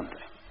you something.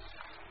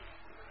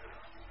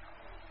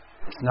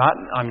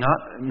 I'm not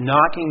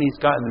knocking these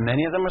guys.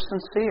 Many of them are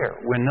sincere.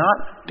 We're not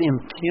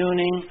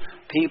impugning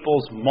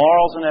people's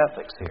morals and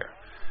ethics here.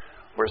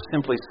 We're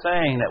simply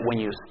saying that when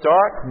you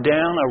start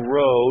down a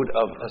road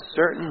of a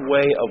certain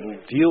way of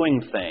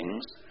viewing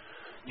things,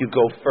 you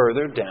go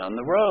further down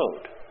the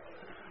road.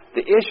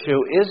 The issue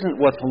isn't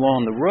what's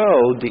along the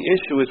road. The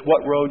issue is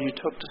what road you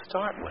took to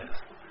start with.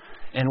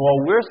 And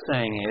what we're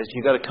saying is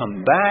you've got to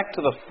come back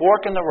to the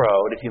fork in the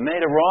road. If you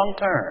made a wrong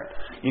turn,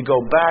 you go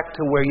back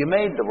to where you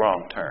made the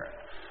wrong turn.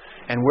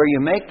 And where you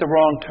make the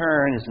wrong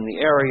turn is in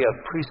the area of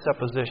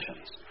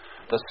presuppositions,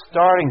 the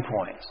starting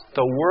points,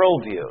 the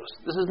worldviews.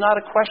 This is not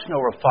a question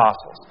over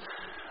fossils.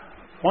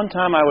 One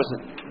time I was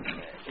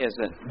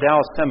at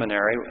Dallas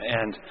Seminary,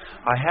 and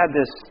I had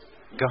this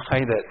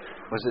guy that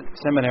was at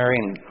seminary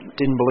and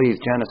didn't believe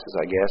Genesis,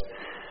 I guess.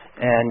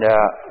 And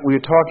we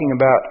were talking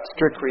about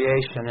strict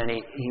creation, and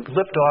he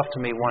flipped off to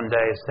me one day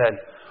and said,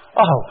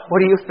 "Oh, what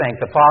do you think?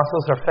 The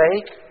fossils are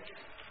fake?"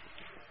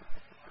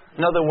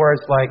 In other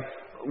words, like,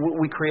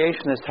 we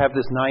creationists have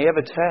this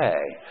naivete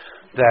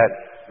that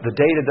the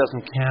data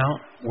doesn't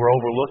count, we're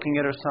overlooking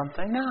it or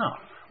something. No,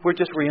 we're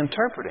just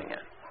reinterpreting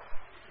it.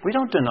 We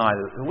don't deny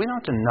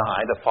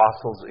the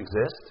fossils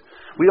exist.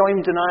 We don't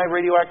even deny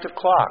radioactive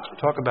clocks.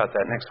 We'll talk about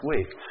that next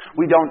week.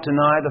 We don't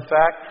deny the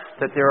fact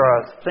that there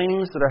are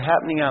things that are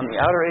happening on the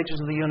outer edges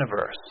of the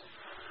universe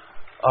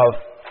of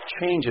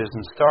changes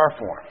in star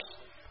forms.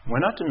 We're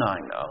not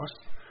denying those.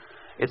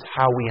 It's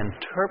how we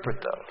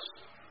interpret those,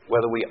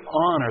 whether we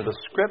honor the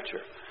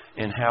Scripture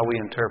in how we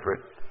interpret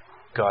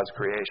God's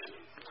creation.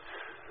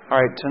 All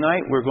right,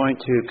 tonight we're going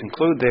to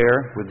conclude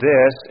there with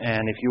this,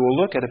 and if you will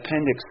look at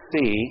Appendix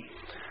C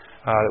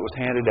that was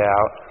handed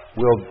out,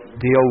 we'll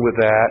deal with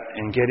that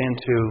and get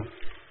into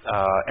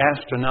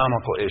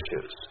astronomical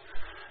issues.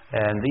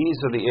 And these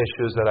are the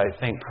issues that I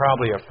think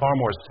probably are far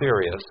more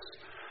serious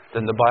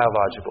than the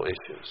biological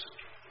issues.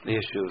 The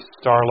issue of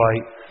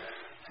starlight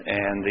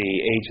and the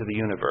age of the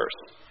universe.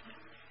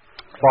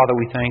 Father,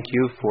 we thank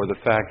you for the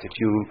fact that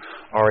you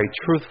are a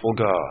truthful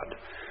God,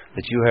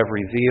 that you have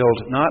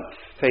revealed not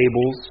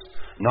fables,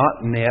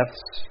 not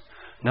myths,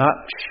 not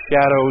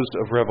shadows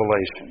of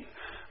revelation,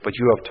 but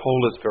you have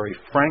told us very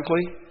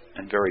frankly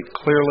and very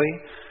clearly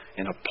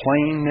in a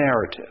plain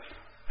narrative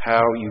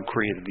how you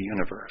created the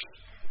universe.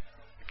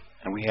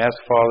 And we ask,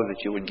 Father,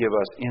 that you would give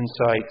us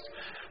insights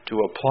to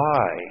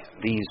apply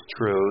these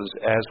truths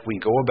as we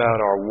go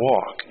about our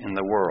walk in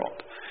the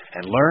world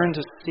and learn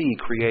to see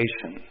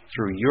creation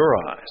through your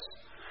eyes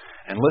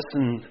and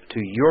listen to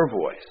your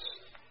voice.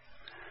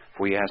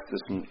 For we ask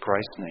this in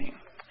Christ's name.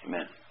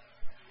 Amen.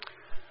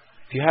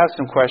 If you have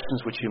some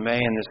questions, which you may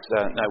in this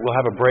night, we'll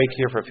have a break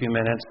here for a few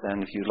minutes,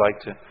 and if you'd like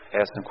to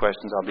ask some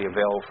questions, I'll be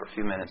available for a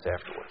few minutes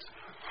afterwards.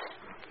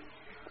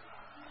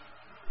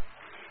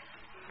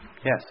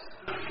 Yes?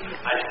 I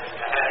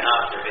had an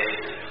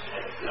observation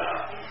at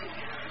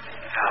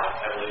how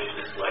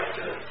evolutionists like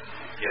to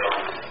get on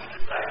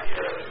this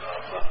idea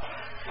of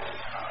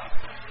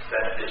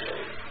beneficial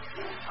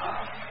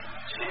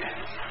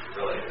chance,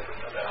 really,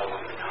 of how we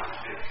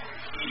pronounce it.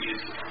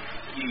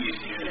 You use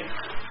units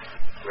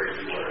where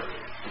you were,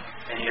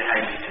 and you know how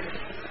you can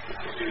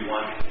do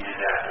one command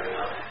after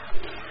another,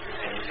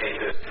 and you take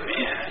those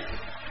commands,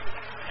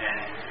 and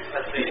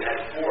let's say you had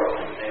 4 of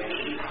them,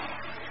 maybe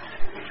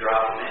you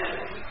drop them in,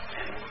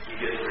 and you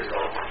get the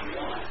results that you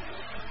want.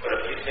 But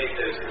if you take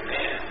those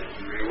commands and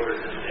you reorder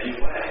them in any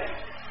way,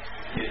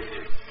 it's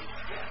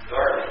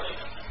garbage.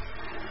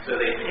 So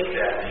they take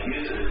that and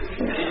use it as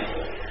an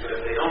example. But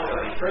if they don't go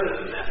any further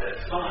than that,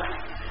 that's fine.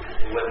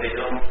 But what they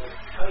don't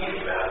tell you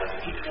about is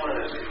each one of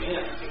those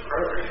commands, the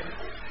program,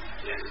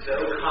 is so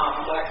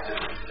complex in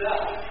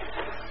itself.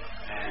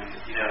 And,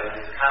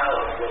 it's kind of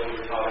like what we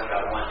were talking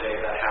about one day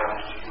about how we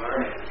keep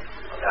learning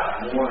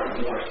about more and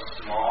more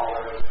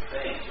smaller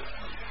things.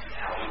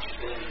 How each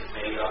thing is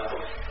made up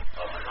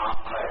of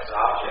complex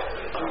objects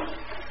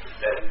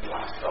that we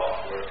once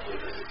thought were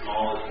as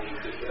small as we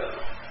could go.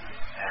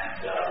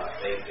 And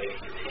they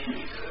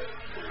continue to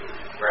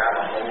grab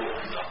a hold of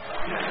stuff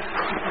like that.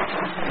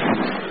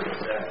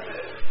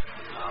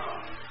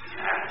 You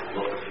have to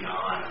look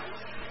beyond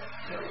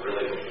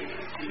really what you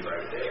can see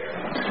right there.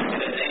 And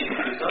the thing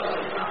is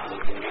also not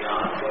looking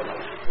beyond what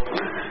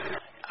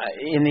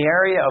in the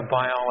area of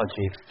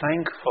biology,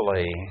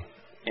 thankfully,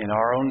 in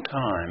our own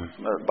time,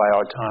 by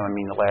our time I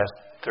mean the last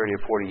 30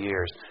 or 40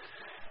 years,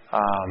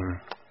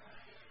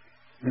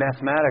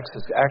 mathematics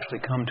has actually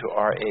come to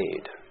our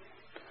aid.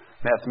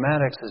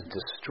 Mathematics has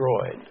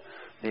destroyed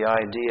the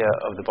idea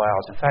of the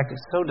biology. In fact,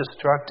 it's so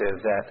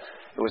destructive that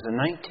it was as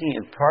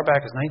far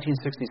back as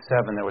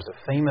 1967, there was a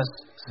famous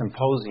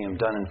symposium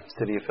done in the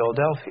city of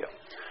Philadelphia.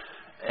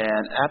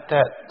 And at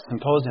that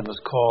symposium, it was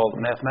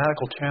called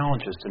Mathematical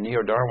Challenges to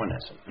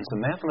Neo-Darwinism. And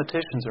some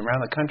mathematicians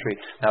around the country,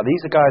 now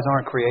these guys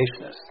aren't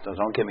creationists, so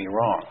don't get me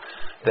wrong.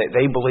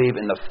 They believe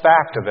in the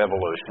fact of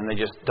evolution, they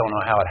just don't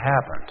know how it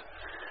happened.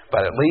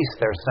 But at least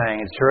they're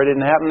saying it sure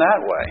didn't happen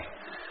that way.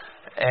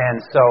 And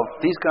so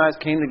these guys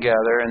came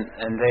together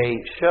and they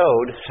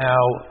showed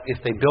how if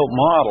they built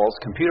models,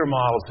 computer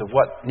models of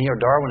what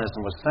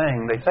Neo-Darwinism was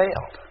saying, they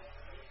failed.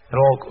 It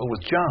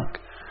was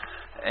junk.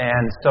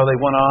 And so they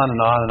went on and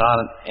on and on,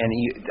 and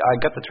I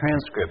got the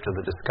transcript of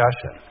the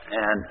discussion.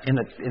 And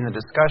in the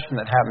discussion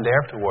that happened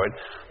afterward,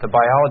 the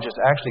biologists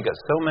actually got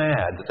so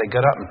mad that they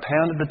got up and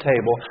pounded the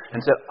table and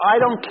said, "I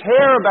don't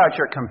care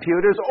about your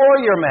computers or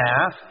your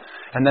math,"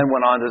 and then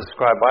went on to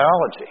describe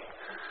biology.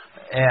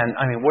 And,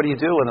 what do you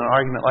do with an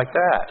argument like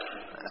that?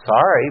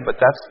 Sorry,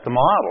 but that's the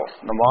model.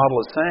 The model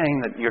is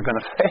saying that you're going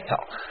to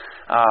fail.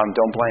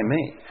 Don't blame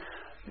me.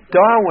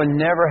 Darwin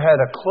never had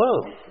a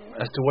clue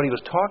as to what he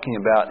was talking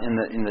about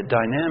in the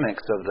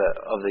dynamics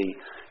of the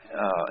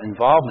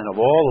involvement of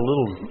all the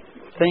little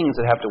things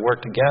that have to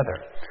work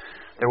together.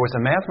 There was a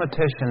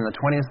mathematician in the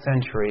 20th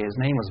century. His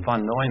name was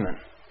von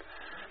Neumann.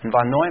 And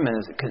von Neumann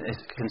is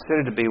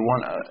considered to be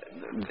one,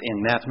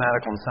 in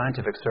mathematical and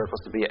scientific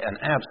circles, to be an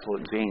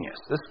absolute genius.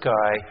 This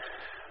guy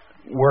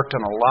worked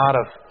on a lot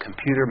of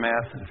computer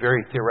math,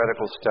 very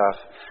theoretical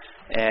stuff,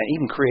 and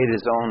even created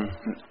his own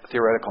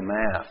theoretical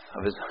math.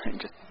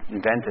 Just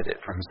invented it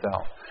for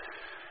himself.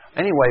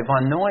 Anyway,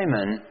 von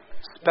Neumann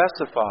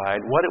specified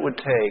what it would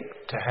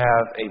take to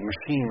have a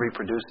machine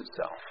reproduce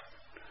itself.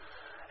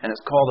 And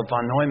it's called the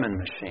von Neumann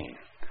machine.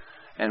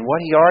 And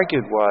what he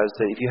argued was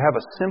that if you have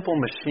a simple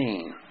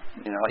machine,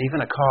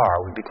 even a car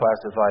would be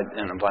classified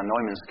in a von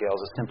Neumann scale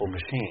as a simple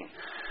machine.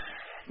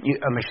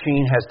 A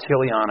machine has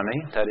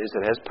teleonomy, that is,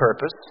 it has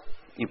purpose.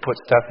 You put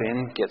stuff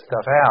in, get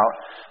stuff out.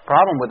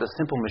 Problem with a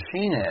simple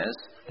machine is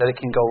that it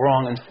can go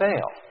wrong and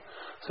fail.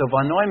 So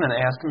von Neumann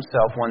asked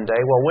himself one day,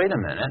 well, wait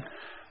a minute,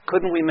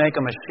 couldn't we make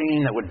a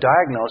machine that would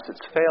diagnose its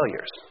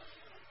failures?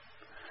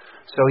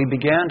 So he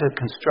began to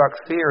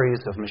construct theories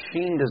of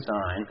machine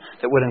design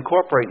that would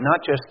incorporate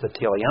not just the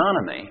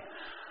teleonomy,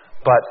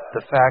 but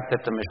the fact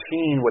that the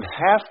machine would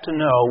have to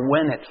know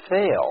when it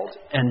failed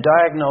and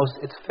diagnose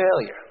its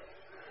failure.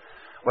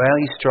 Well,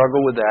 he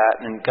struggled with that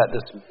and got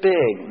this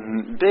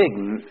big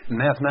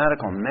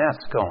mathematical mess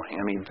going.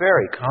 I mean,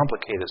 very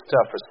complicated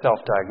stuff for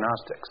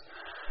self-diagnostics.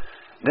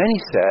 Then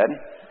he said,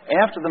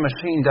 after the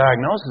machine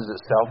diagnoses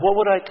itself, what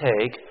would I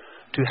take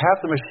to have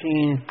the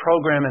machine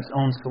program its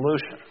own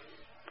solution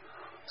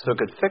so it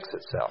could fix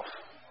itself?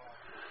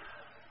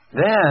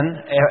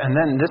 Then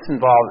this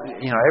involved,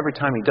 every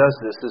time he does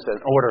this is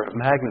an order of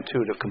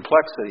magnitude of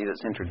complexity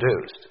that's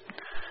introduced.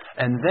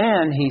 And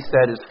then he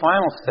said his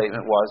final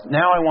statement was,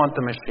 now I want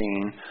the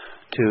machine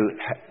to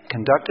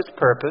conduct its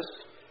purpose,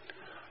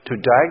 to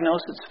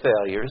diagnose its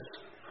failures,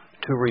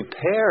 to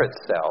repair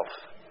itself,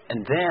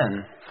 and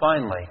then,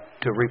 finally,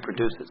 to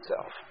reproduce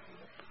itself.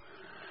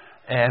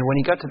 And when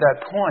he got to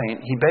that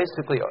point, he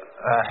basically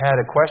had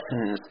a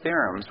question in his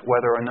theorems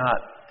whether or not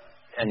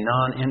a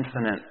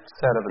non-infinite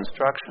set of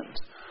instructions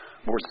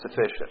were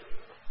sufficient.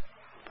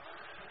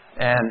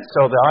 And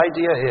so the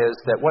idea is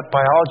that what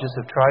biologists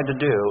have tried to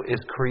do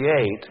is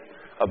create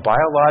a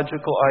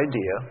biological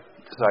idea,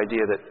 this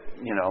idea that,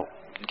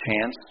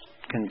 chance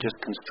can just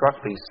construct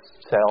these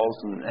cells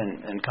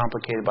and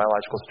complicated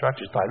biological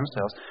structures by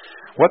themselves.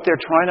 What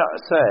they're trying to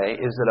say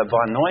is that a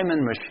von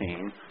Neumann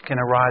machine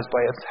can arise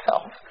by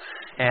itself.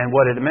 And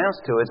what it amounts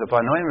to is a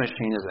von Neumann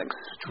machine is an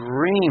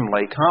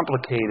extremely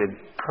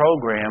complicated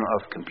program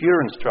of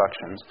computer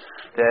instructions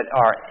that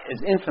is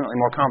infinitely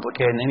more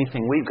complicated than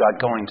anything we've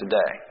got going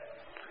today.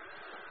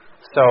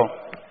 So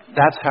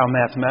that's how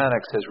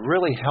mathematics has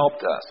really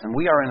helped us. And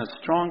we are in a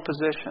strong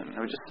position. I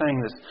was just saying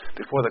this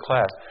before the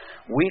class.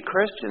 We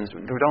Christians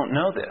who don't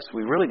know this,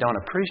 we really don't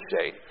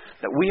appreciate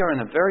that we are in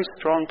a very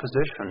strong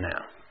position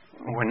now.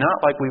 We're not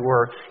like we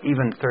were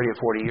even 30 or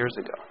 40 years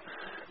ago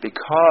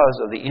because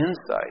of the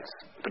insights,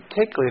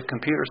 particularly of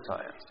computer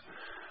science,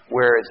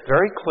 where it's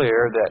very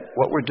clear that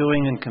what we're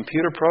doing in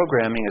computer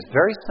programming is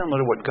very similar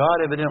to what God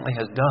evidently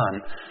has done,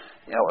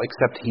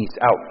 except he's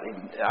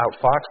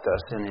outfoxed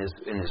us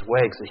in his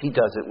way, because he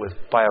does it with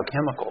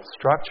biochemical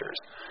structures,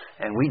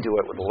 and we do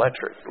it with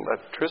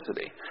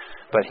electricity.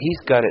 But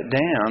he's got it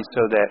down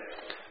so that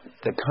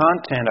the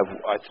content of,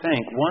 I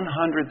think,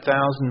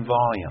 100,000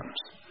 volumes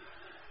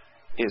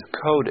is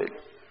coded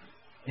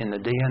in the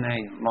DNA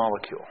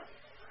molecule.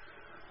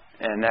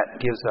 And that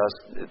gives us,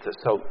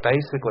 so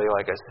basically,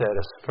 like I said,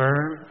 a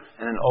sperm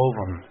and an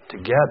ovum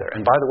together.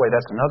 And by the way,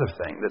 that's another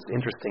thing that's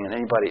interesting, and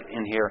anybody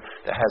in here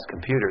that has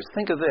computers,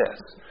 think of this.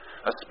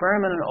 A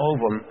sperm and an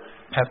ovum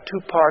have two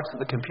parts of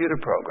the computer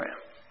program.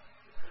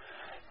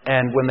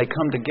 And when they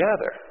come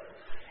together,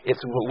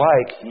 it's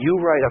like you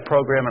write a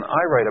program and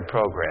I write a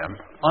program,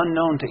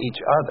 unknown to each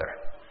other.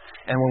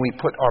 And when we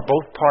put our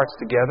both parts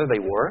together, they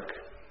work.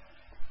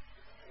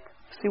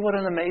 See what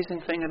an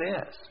amazing thing it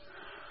is.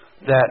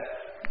 That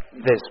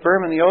the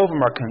sperm and the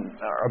ovum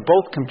are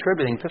both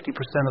contributing 50%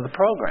 of the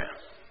program.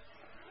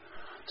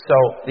 So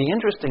the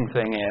interesting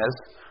thing is,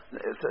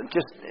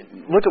 just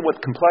look at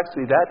what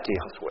complexity that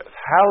deals with.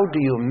 How do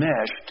you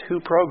mesh two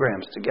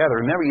programs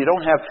together? Remember, you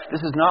don't have, this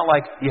is not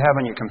like you have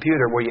on your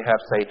computer where you have,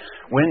 say,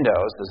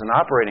 Windows as an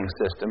operating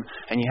system,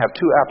 and you have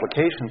two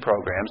application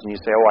programs, and you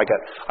say,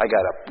 I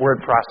got a word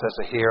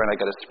processor here, and I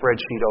got a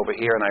spreadsheet over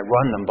here, and I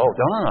run them both.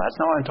 No, that's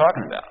not what I'm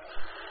talking about.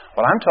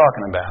 What I'm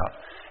talking about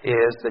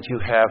is that you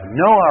have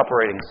no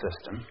operating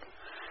system,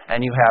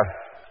 and you have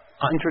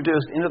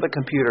introduced into the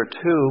computer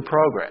two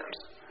programs.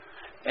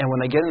 And when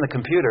they get in the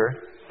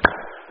computer,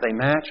 they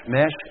match,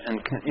 mesh,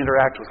 and can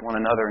interact with one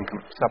another and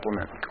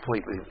supplement and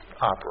completely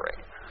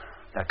operate.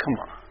 Now, come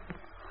on.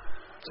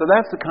 So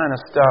that's the kind of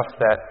stuff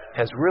that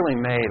has really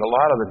made a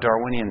lot of the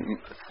Darwinian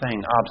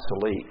thing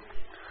obsolete.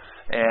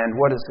 And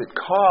what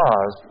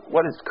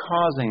it's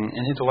causing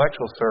in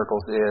intellectual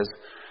circles is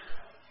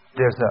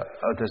there's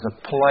a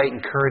polite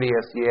and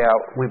courteous, yeah,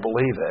 we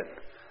believe it,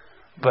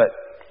 but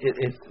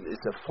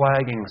it's a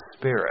flagging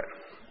spirit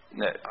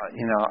that,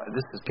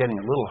 this is getting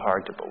a little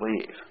hard to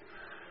believe.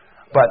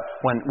 But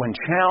when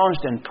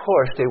challenged and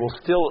pushed, they will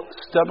still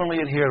stubbornly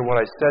adhere to what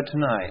I said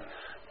tonight.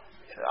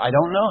 I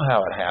don't know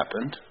how it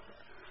happened.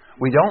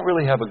 We don't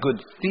really have a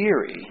good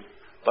theory,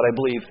 but I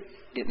believe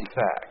it in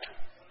fact.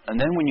 And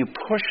then when you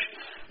push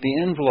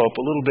the envelope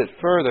a little bit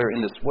further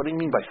in this, what do you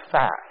mean by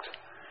fact?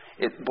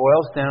 It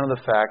boils down to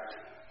the fact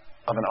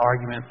of an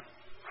argument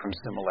from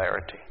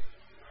similarity.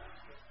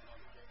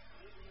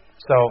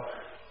 So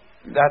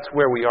that's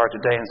where we are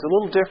today. And it's a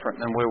little different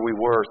than where we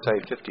were, say,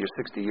 50 or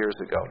 60 years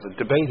ago. The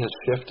debate has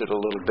shifted a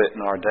little bit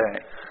in our day.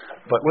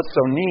 But what's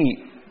so neat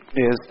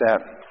is that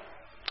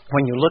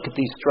when you look at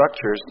these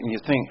structures and you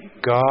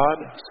think God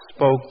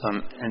spoke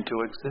them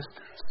into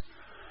existence.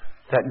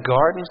 That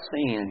garden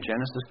scene in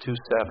Genesis 2:7.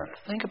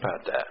 Think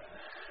about that.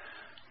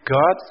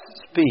 God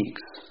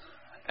speaks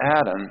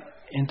Adam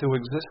into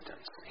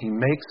existence. He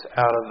makes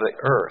out of the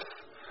earth.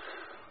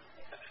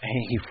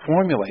 He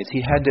formulates.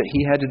 He had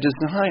to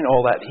design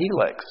all that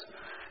helix.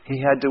 He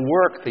had to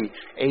work the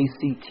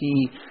ACT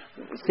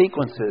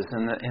sequences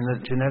in the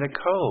genetic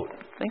code.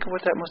 Think of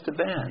what that must have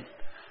been.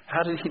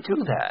 How did he do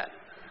that?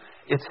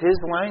 It's his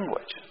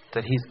language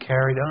that he's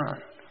carried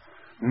on,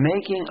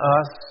 making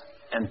us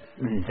and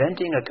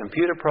inventing a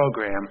computer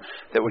program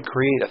that would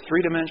create a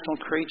three-dimensional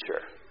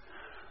creature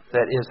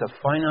that is a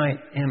finite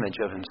image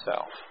of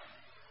himself.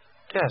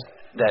 Yes,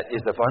 that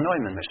is the von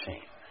Neumann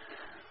machine.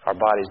 Our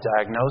bodies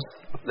diagnose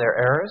their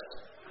errors,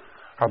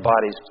 our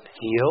bodies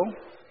heal,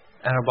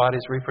 and our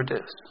bodies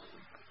reproduce.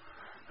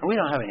 And we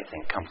don't have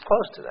anything that comes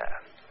close to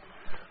that.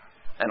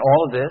 And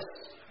all of this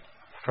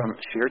from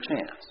sheer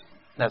chance.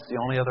 That's the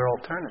only other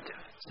alternative.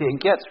 See,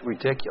 it gets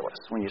ridiculous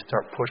when you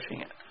start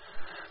pushing it.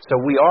 So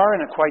we are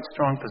in a quite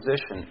strong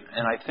position,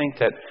 and I think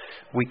that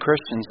we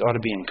Christians ought to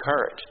be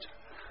encouraged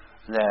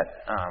that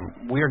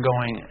we're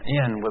going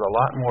in with a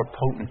lot more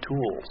potent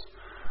tools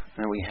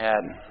than we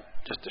had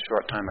just a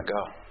short time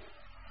ago.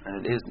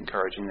 And it is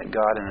encouraging that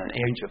God, in an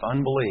age of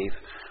unbelief,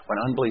 when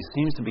unbelief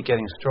seems to be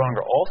getting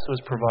stronger, also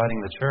is providing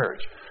the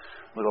church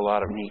with a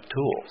lot of neat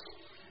tools.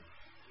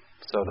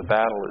 So the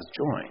battle is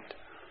joined.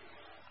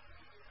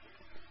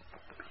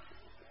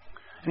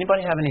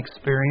 Anybody have any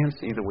experience,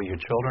 either with your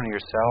children or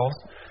yourselves,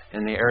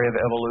 in the area of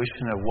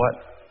evolution of what,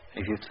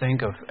 if you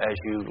think of as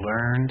you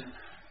learned,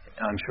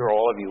 I'm sure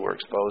all of you were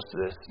exposed to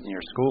this in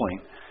your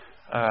schooling,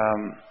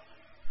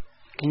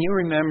 can you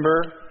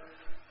remember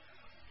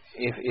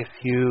if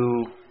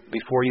you,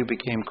 before you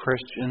became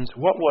Christians,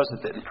 what was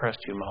it that impressed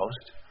you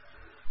most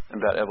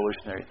about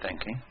evolutionary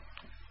thinking?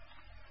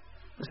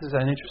 This is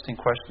an interesting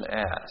question to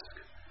ask.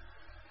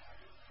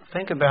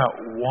 Think about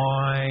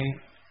why.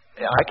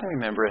 I can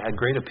remember it had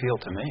great appeal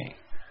to me.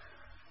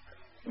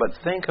 But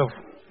think of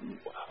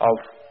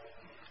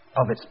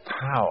its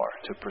power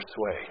to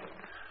persuade.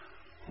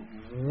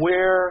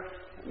 Where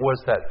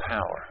was that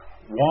power?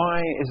 Why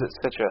is it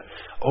such an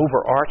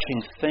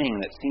overarching thing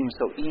that seems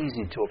so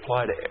easy to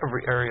apply to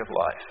every area of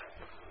life?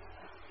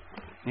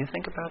 Can you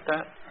think about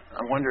that?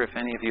 I wonder if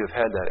any of you have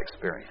had that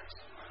experience.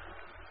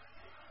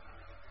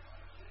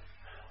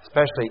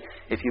 Especially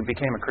if you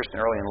became a Christian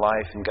early in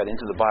life and got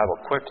into the Bible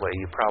quickly,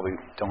 you probably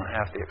don't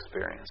have the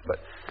experience. But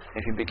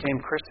if you became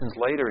Christians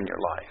later in your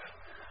life,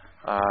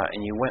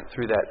 and you went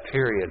through that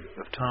period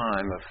of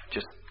time of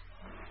just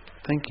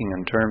thinking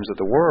in terms of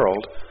the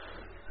world,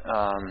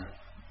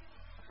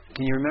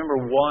 can you remember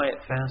why it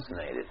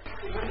fascinated?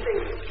 One thing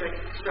that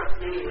struck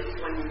me was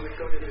when you would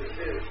go to the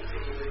zoo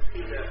and you would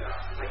see the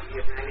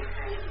orangutans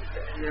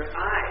and their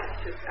eyes.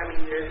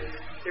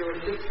 There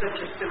was just such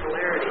a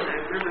similarity. And I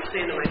remember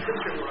saying to my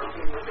sister-in-law,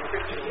 who was a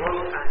Christian a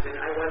long time, and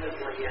I wasn't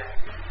one yet,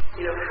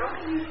 how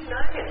can you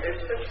deny it?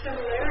 There's such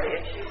similarity.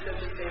 And she said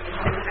the same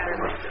pattern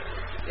like this.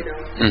 It's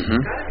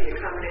got to be a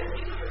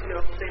combination,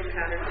 same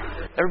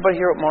pattern. Everybody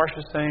hear what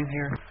Marsha's saying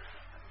here?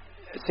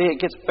 See, it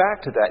gets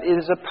back to that. It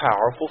is a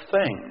powerful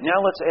thing. Now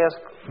let's ask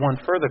one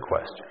further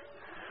question.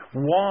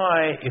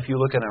 Why, if you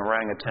look at an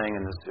orangutan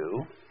in the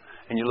zoo,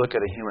 and you look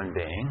at a human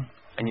being,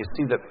 and you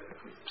see the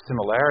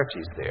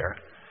similarities there,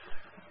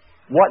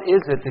 what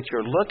is it that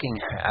you're looking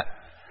at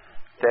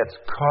that's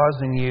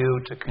causing you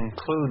to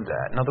conclude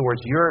that? In other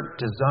words, you're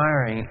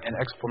desiring an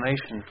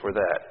explanation for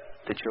that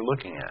you're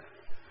looking at.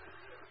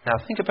 Now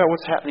think about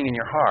what's happening in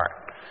your heart.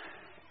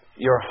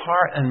 Your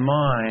heart and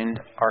mind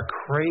are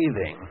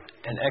craving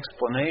an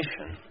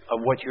explanation of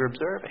what you're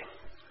observing.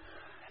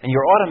 And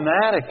you're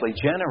automatically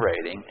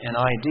generating an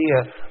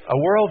idea, a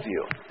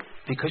worldview,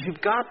 because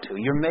you've got to.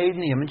 You're made in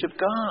the image of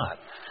God.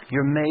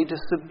 You're made to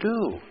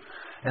subdue.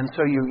 And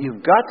so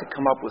you've got to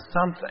come up with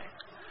something.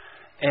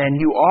 And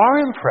you are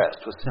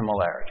impressed with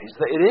similarities.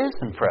 It is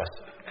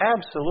impressive.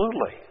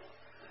 Absolutely.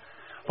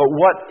 But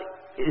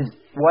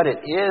what it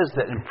is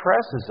that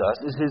impresses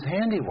us is His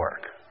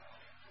handiwork.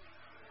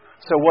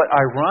 So what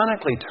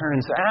ironically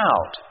turns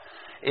out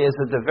is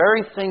that the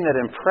very thing that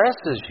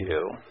impresses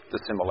you, the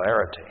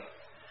similarity,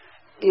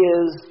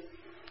 is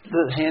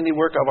the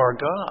handiwork of our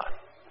God.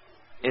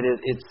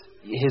 It's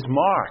His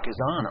mark is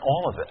on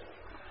all of it.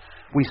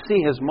 We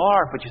see His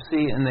mark, but you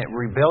see in the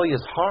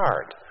rebellious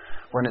heart,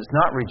 when it's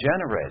not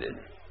regenerated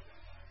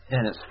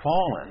and it's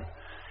fallen,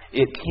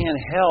 it can't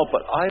help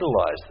but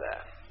idolize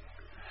that.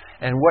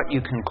 And what you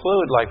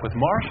conclude, like with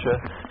Marsha,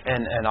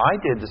 and I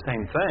did the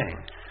same thing,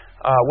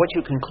 what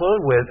you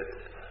conclude with,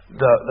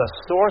 the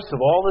source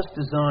of all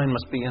this design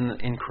must be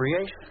in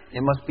creation.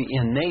 It must be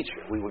in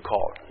nature, we would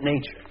call it.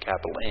 Nature,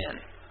 capital N.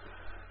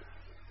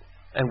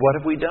 And what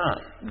have we done?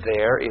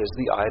 There is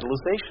the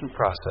idolization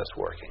process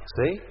working.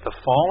 See? The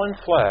fallen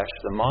flesh,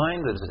 the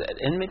mind that is at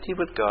enmity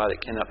with God, it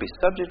cannot be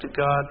subject to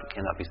God, it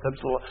cannot be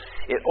subject to law.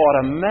 It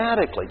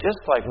automatically, just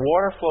like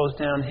water flows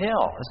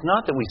downhill, it's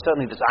not that we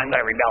suddenly decide, I'm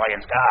going to rebel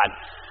against God.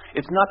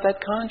 It's not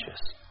that conscious.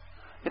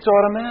 It's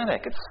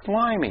automatic. It's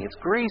slimy. It's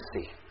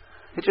greasy.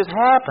 It just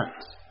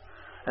happens.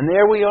 And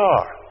there we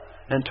are,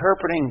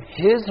 interpreting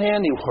His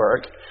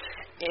handiwork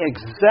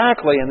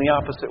exactly in the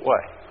opposite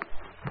way.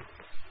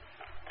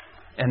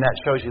 And that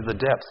shows you the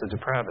depths of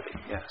depravity.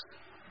 Yes.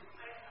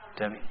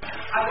 Debbie?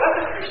 I was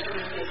a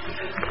Christian as a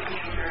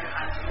teenager in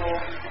high school,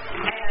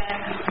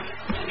 and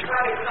to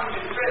try to come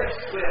to grips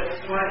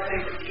with what they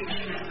were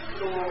teaching in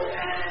school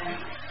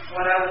and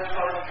what I was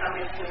taught in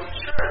Sunday school and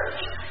church,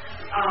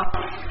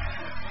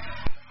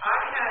 I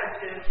had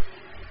this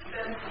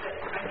sense that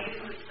I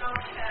needed to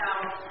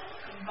somehow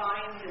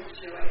combine the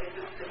two. It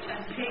was the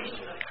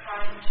temptation of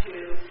trying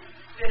to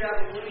fit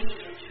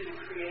evolution into the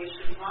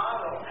creation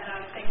model, and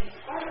I think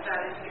part of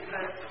that is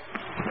because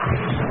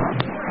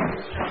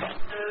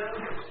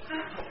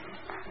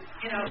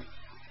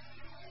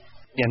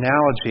the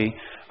analogy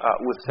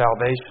with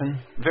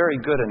salvation, very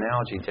good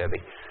analogy,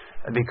 Debbie,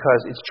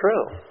 because it's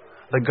true.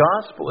 The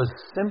gospel is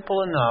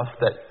simple enough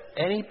that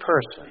any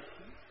person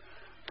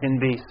can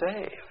be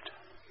saved.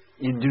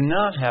 You do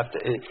not have to,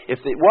 if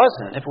it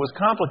was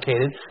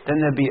complicated, then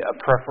there'd be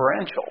a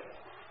preferential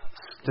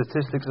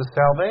statistics of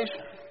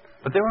salvation.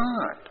 But there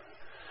aren't.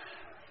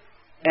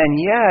 And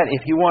yet,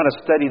 if you want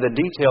to study the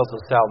details of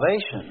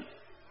salvation,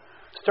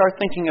 start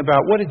thinking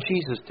about what did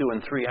Jesus do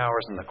in 3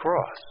 hours on the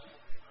cross?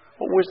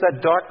 Well, where's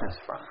that darkness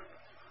from?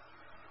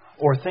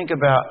 Or think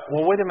about,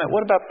 well, wait a minute,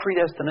 what about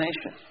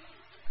predestination?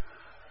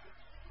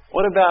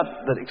 What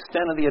about the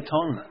extent of the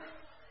atonement?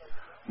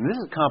 And this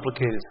is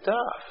complicated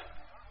stuff.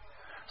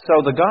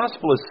 So the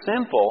gospel is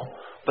simple,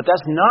 but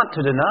that's not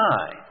to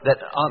deny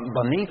that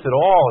beneath it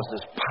all is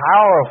this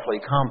powerfully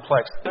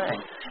complex thing.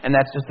 And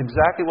that's just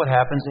exactly what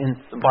happens in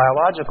the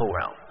biological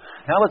realm.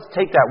 Now let's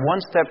take that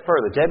one step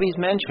further. Debbie's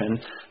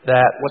mentioned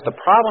that what the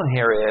problem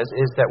here is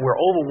that we're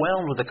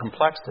overwhelmed with the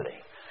complexity.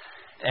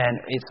 And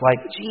it's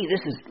like, gee, this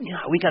is,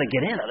 we got to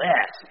get into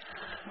this.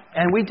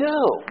 And we do,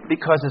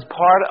 because it's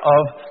part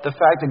of the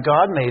fact that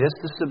God made us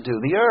to subdue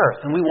the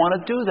earth. And we want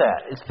to do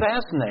that. It's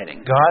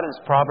fascinating. God,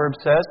 as Proverbs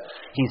says,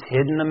 He's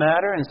hidden the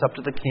matter, and it's up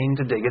to the king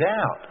to dig it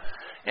out.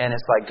 And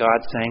it's like God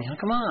saying, oh,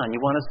 come on,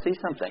 you want to see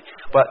something.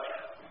 But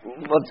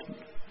let's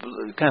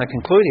kind of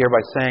conclude here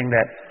by saying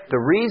that the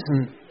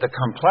reason the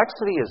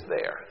complexity is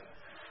there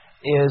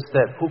is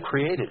that who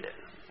created it?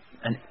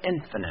 An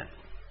infinite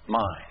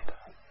mind.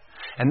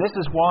 And this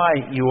is why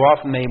you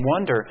often may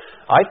wonder,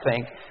 I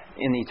think,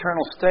 in the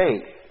eternal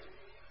state,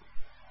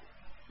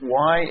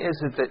 why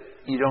is it that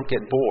you don't get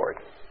bored?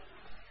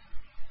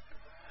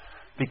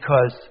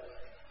 Because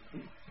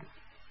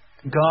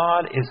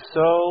God is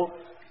so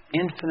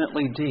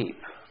infinitely deep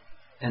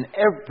in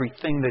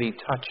everything that He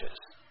touches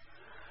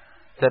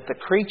that the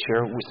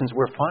creature, since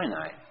we're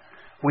finite,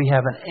 we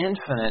have an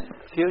infinite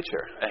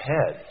future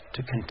ahead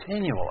to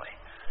continually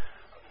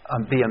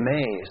be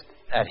amazed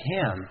at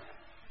Him.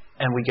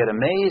 And we get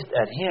amazed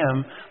at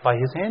Him by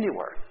His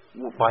handiwork,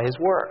 by His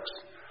works.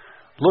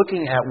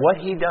 Looking at what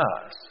He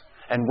does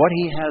and what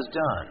He has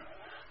done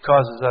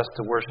causes us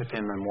to worship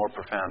Him in a more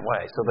profound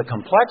way. So the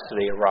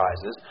complexity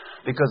arises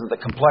because of the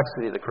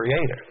complexity of the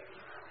Creator.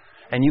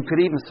 And you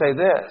could even say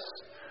this,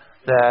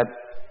 that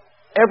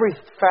every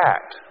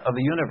fact of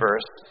the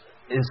universe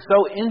is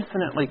so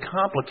infinitely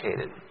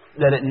complicated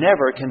that it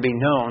never can be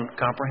known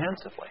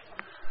comprehensively.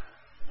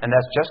 And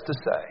that's just to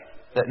say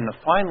that in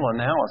the final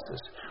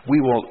analysis,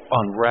 we will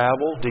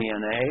unravel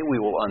DNA, we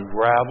will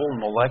unravel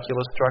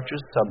molecular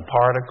structures,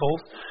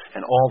 subparticles,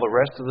 and all the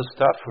rest of the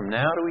stuff from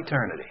now to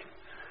eternity.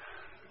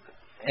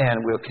 And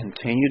we'll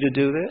continue to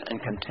do that, and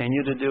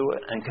continue to do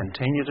it, and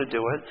continue to do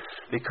it,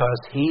 because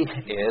He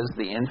is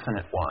the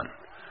infinite one.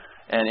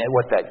 And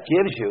what that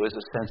gives you is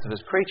a sense of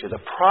His creature.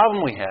 The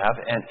problem we have,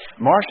 and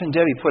Marcia and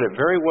Debbie put it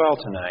very well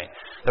tonight,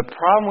 the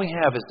problem we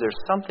have is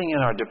there's something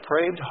in our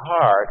depraved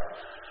heart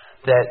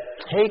that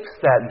takes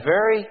that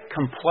very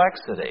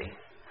complexity,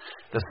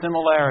 the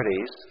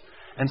similarities,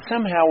 and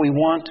somehow we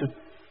want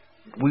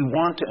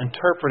to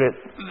interpret it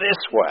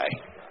this way.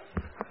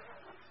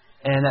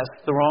 And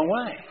that's the wrong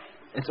way.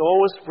 It's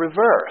always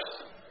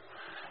reverse.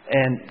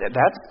 And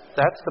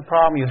that's the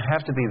problem. You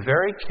have to be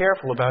very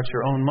careful about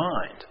your own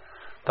mind.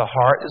 The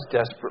heart is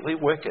desperately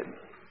wicked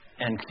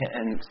and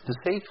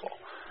deceitful.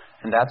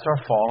 And that's our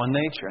fallen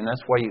nature. And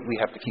that's why we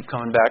have to keep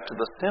coming back to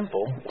the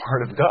simple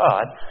Word of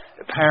God.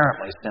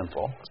 Apparently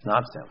simple. It's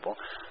not simple.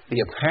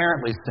 The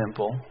apparently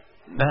simple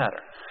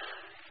matter.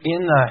 In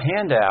the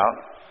handout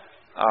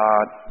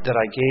that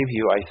I gave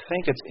you, I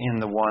think it's in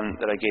the one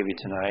that I gave you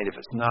tonight. If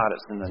it's not,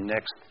 it's in the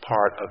next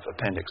part of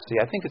Appendix C.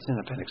 I think it's in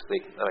Appendix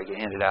C that I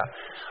handed out.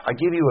 I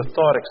give you a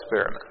thought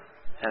experiment.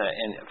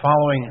 And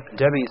following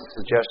Debbie's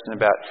suggestion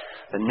about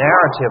the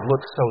narrative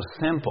looks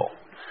so simple,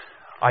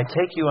 I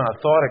take you on a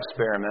thought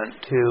experiment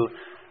to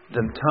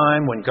the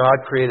time when God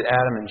created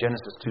Adam in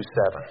Genesis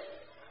 2:7.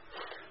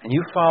 And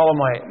you follow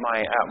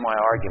my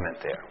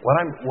argument there.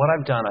 What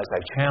I've done is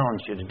I've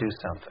challenged you to do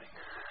something.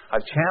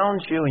 I've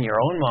challenged you in your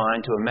own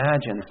mind to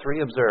imagine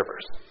 3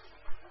 observers.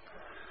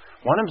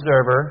 One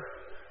observer,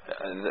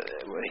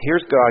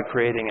 here's God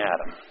creating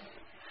Adam.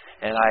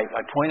 And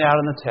I point out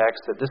in the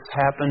text that this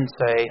happened,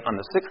 say, on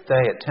the 6th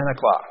day at 10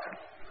 o'clock.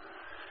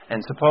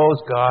 And suppose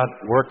God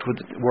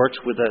works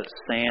with the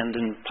sand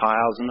and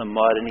piles and the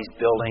mud, and He's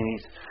building,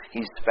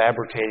 He's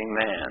fabricating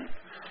man.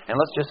 And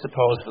let's just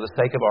suppose, for the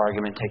sake of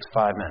argument, it takes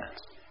 5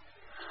 minutes.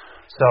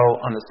 So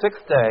on the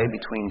 6th day,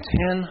 between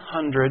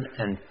 10:00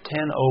 and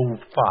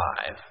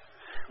 10:05,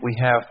 we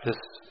have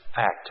this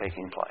act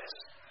taking place.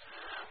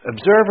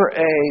 Observer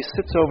A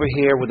sits over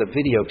here with a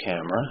video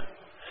camera,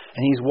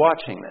 and he's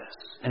watching this,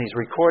 and he's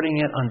recording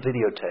it on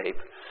videotape.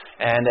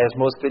 And as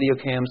most video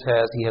cams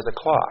has, he has a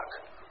clock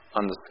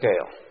on the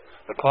scale.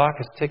 The clock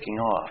is ticking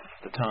off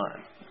the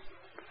time.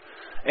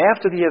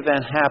 After the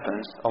event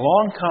happens,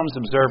 along comes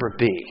Observer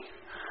B.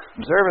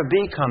 Observer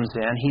B comes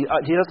in. He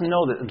doesn't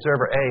know that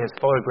Observer A has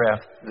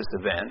photographed this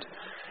event,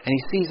 and he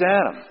sees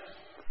Adam.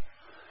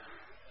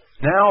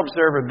 Now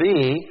Observer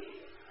B,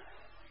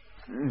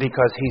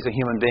 because he's a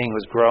human being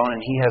who's grown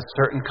and he has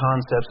certain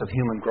concepts of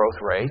human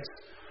growth rates,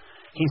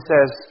 he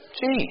says,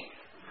 gee,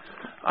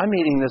 I'm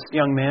meeting this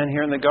young man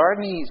here in the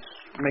garden. He's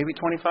maybe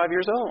 25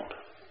 years old.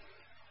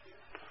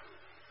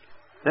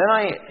 Then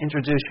I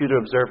introduce you to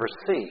Observer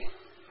C.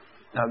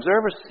 Now,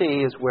 Observer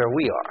C is where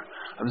we are.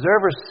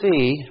 Observer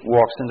C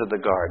walks into the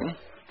garden.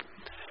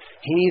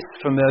 He's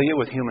familiar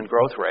with human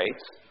growth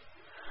rates,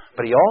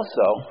 but he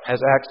also has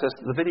access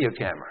to the video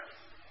camera.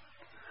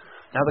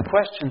 Now, the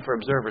question for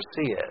Observer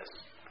C is,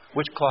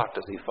 which clock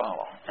does he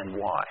follow and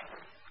why?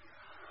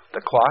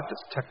 The clock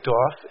that's ticked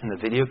off in the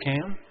video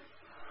cam?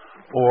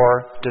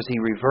 Or does he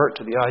revert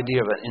to the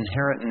idea of an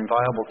inherent and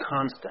inviolable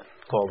constant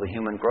called the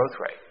human growth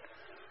rate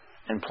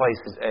and place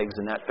his eggs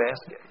in that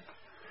basket?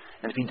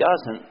 And if he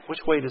doesn't,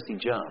 which way does he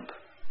jump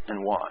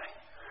and why?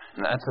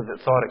 And that's a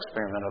thought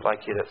experiment I'd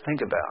like you to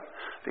think about,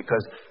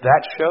 because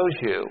that shows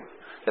you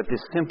that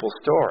this simple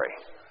story,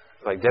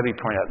 like Debbie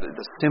pointed out,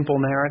 the simple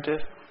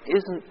narrative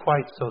isn't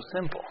quite so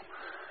simple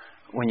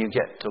when you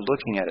get to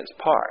looking at its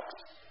parts.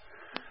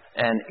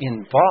 And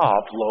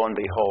involved, lo and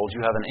behold,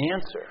 you have an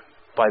answer.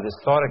 By this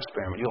thought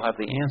experiment, you'll have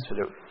the answer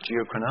to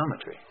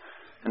geochronometry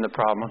and the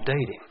problem of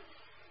dating.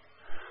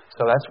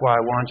 So that's why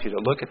I want you to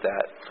look at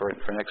that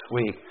for next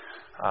week.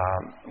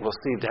 We'll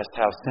see just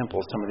how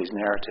simple some of these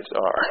narratives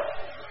are.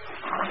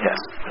 Yes?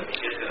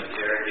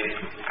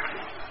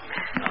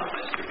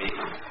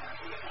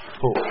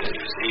 Who?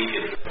 Mr. C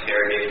can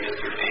interrogate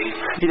Mr. B.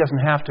 He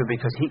doesn't have to,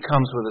 because he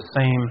comes with the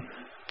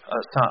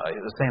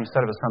same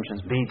set of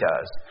assumptions B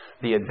does.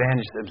 The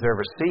advantage that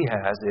Observer C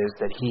has is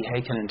that he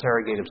can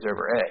interrogate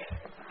Observer A.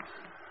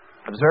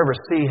 Observer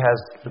C has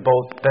the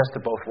best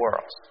of both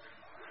worlds.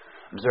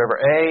 Observer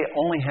A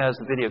only has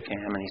the video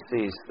cam and he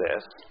sees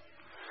this.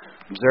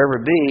 Observer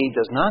B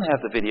does not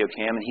have the video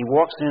cam and he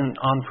walks in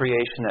on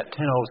creation at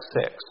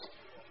 10:06.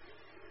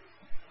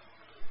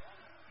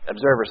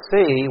 Observer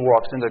C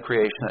walks into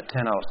creation at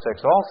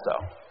 10:06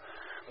 also.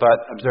 But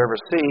Observer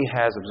C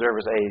has Observer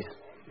A's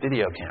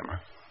video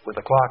camera with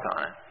a clock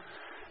on it.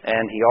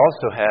 And he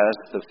also has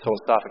the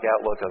philosophic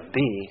outlook of B,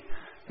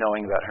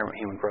 knowing about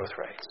human growth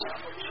rates.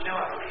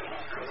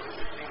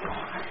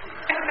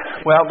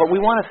 Well, but we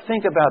want to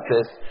think about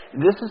this.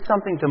 This is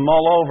something to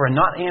mull over and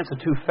not answer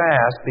too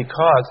fast,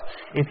 because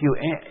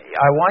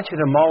I want you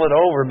to mull it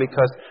over,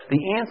 because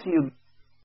the answer you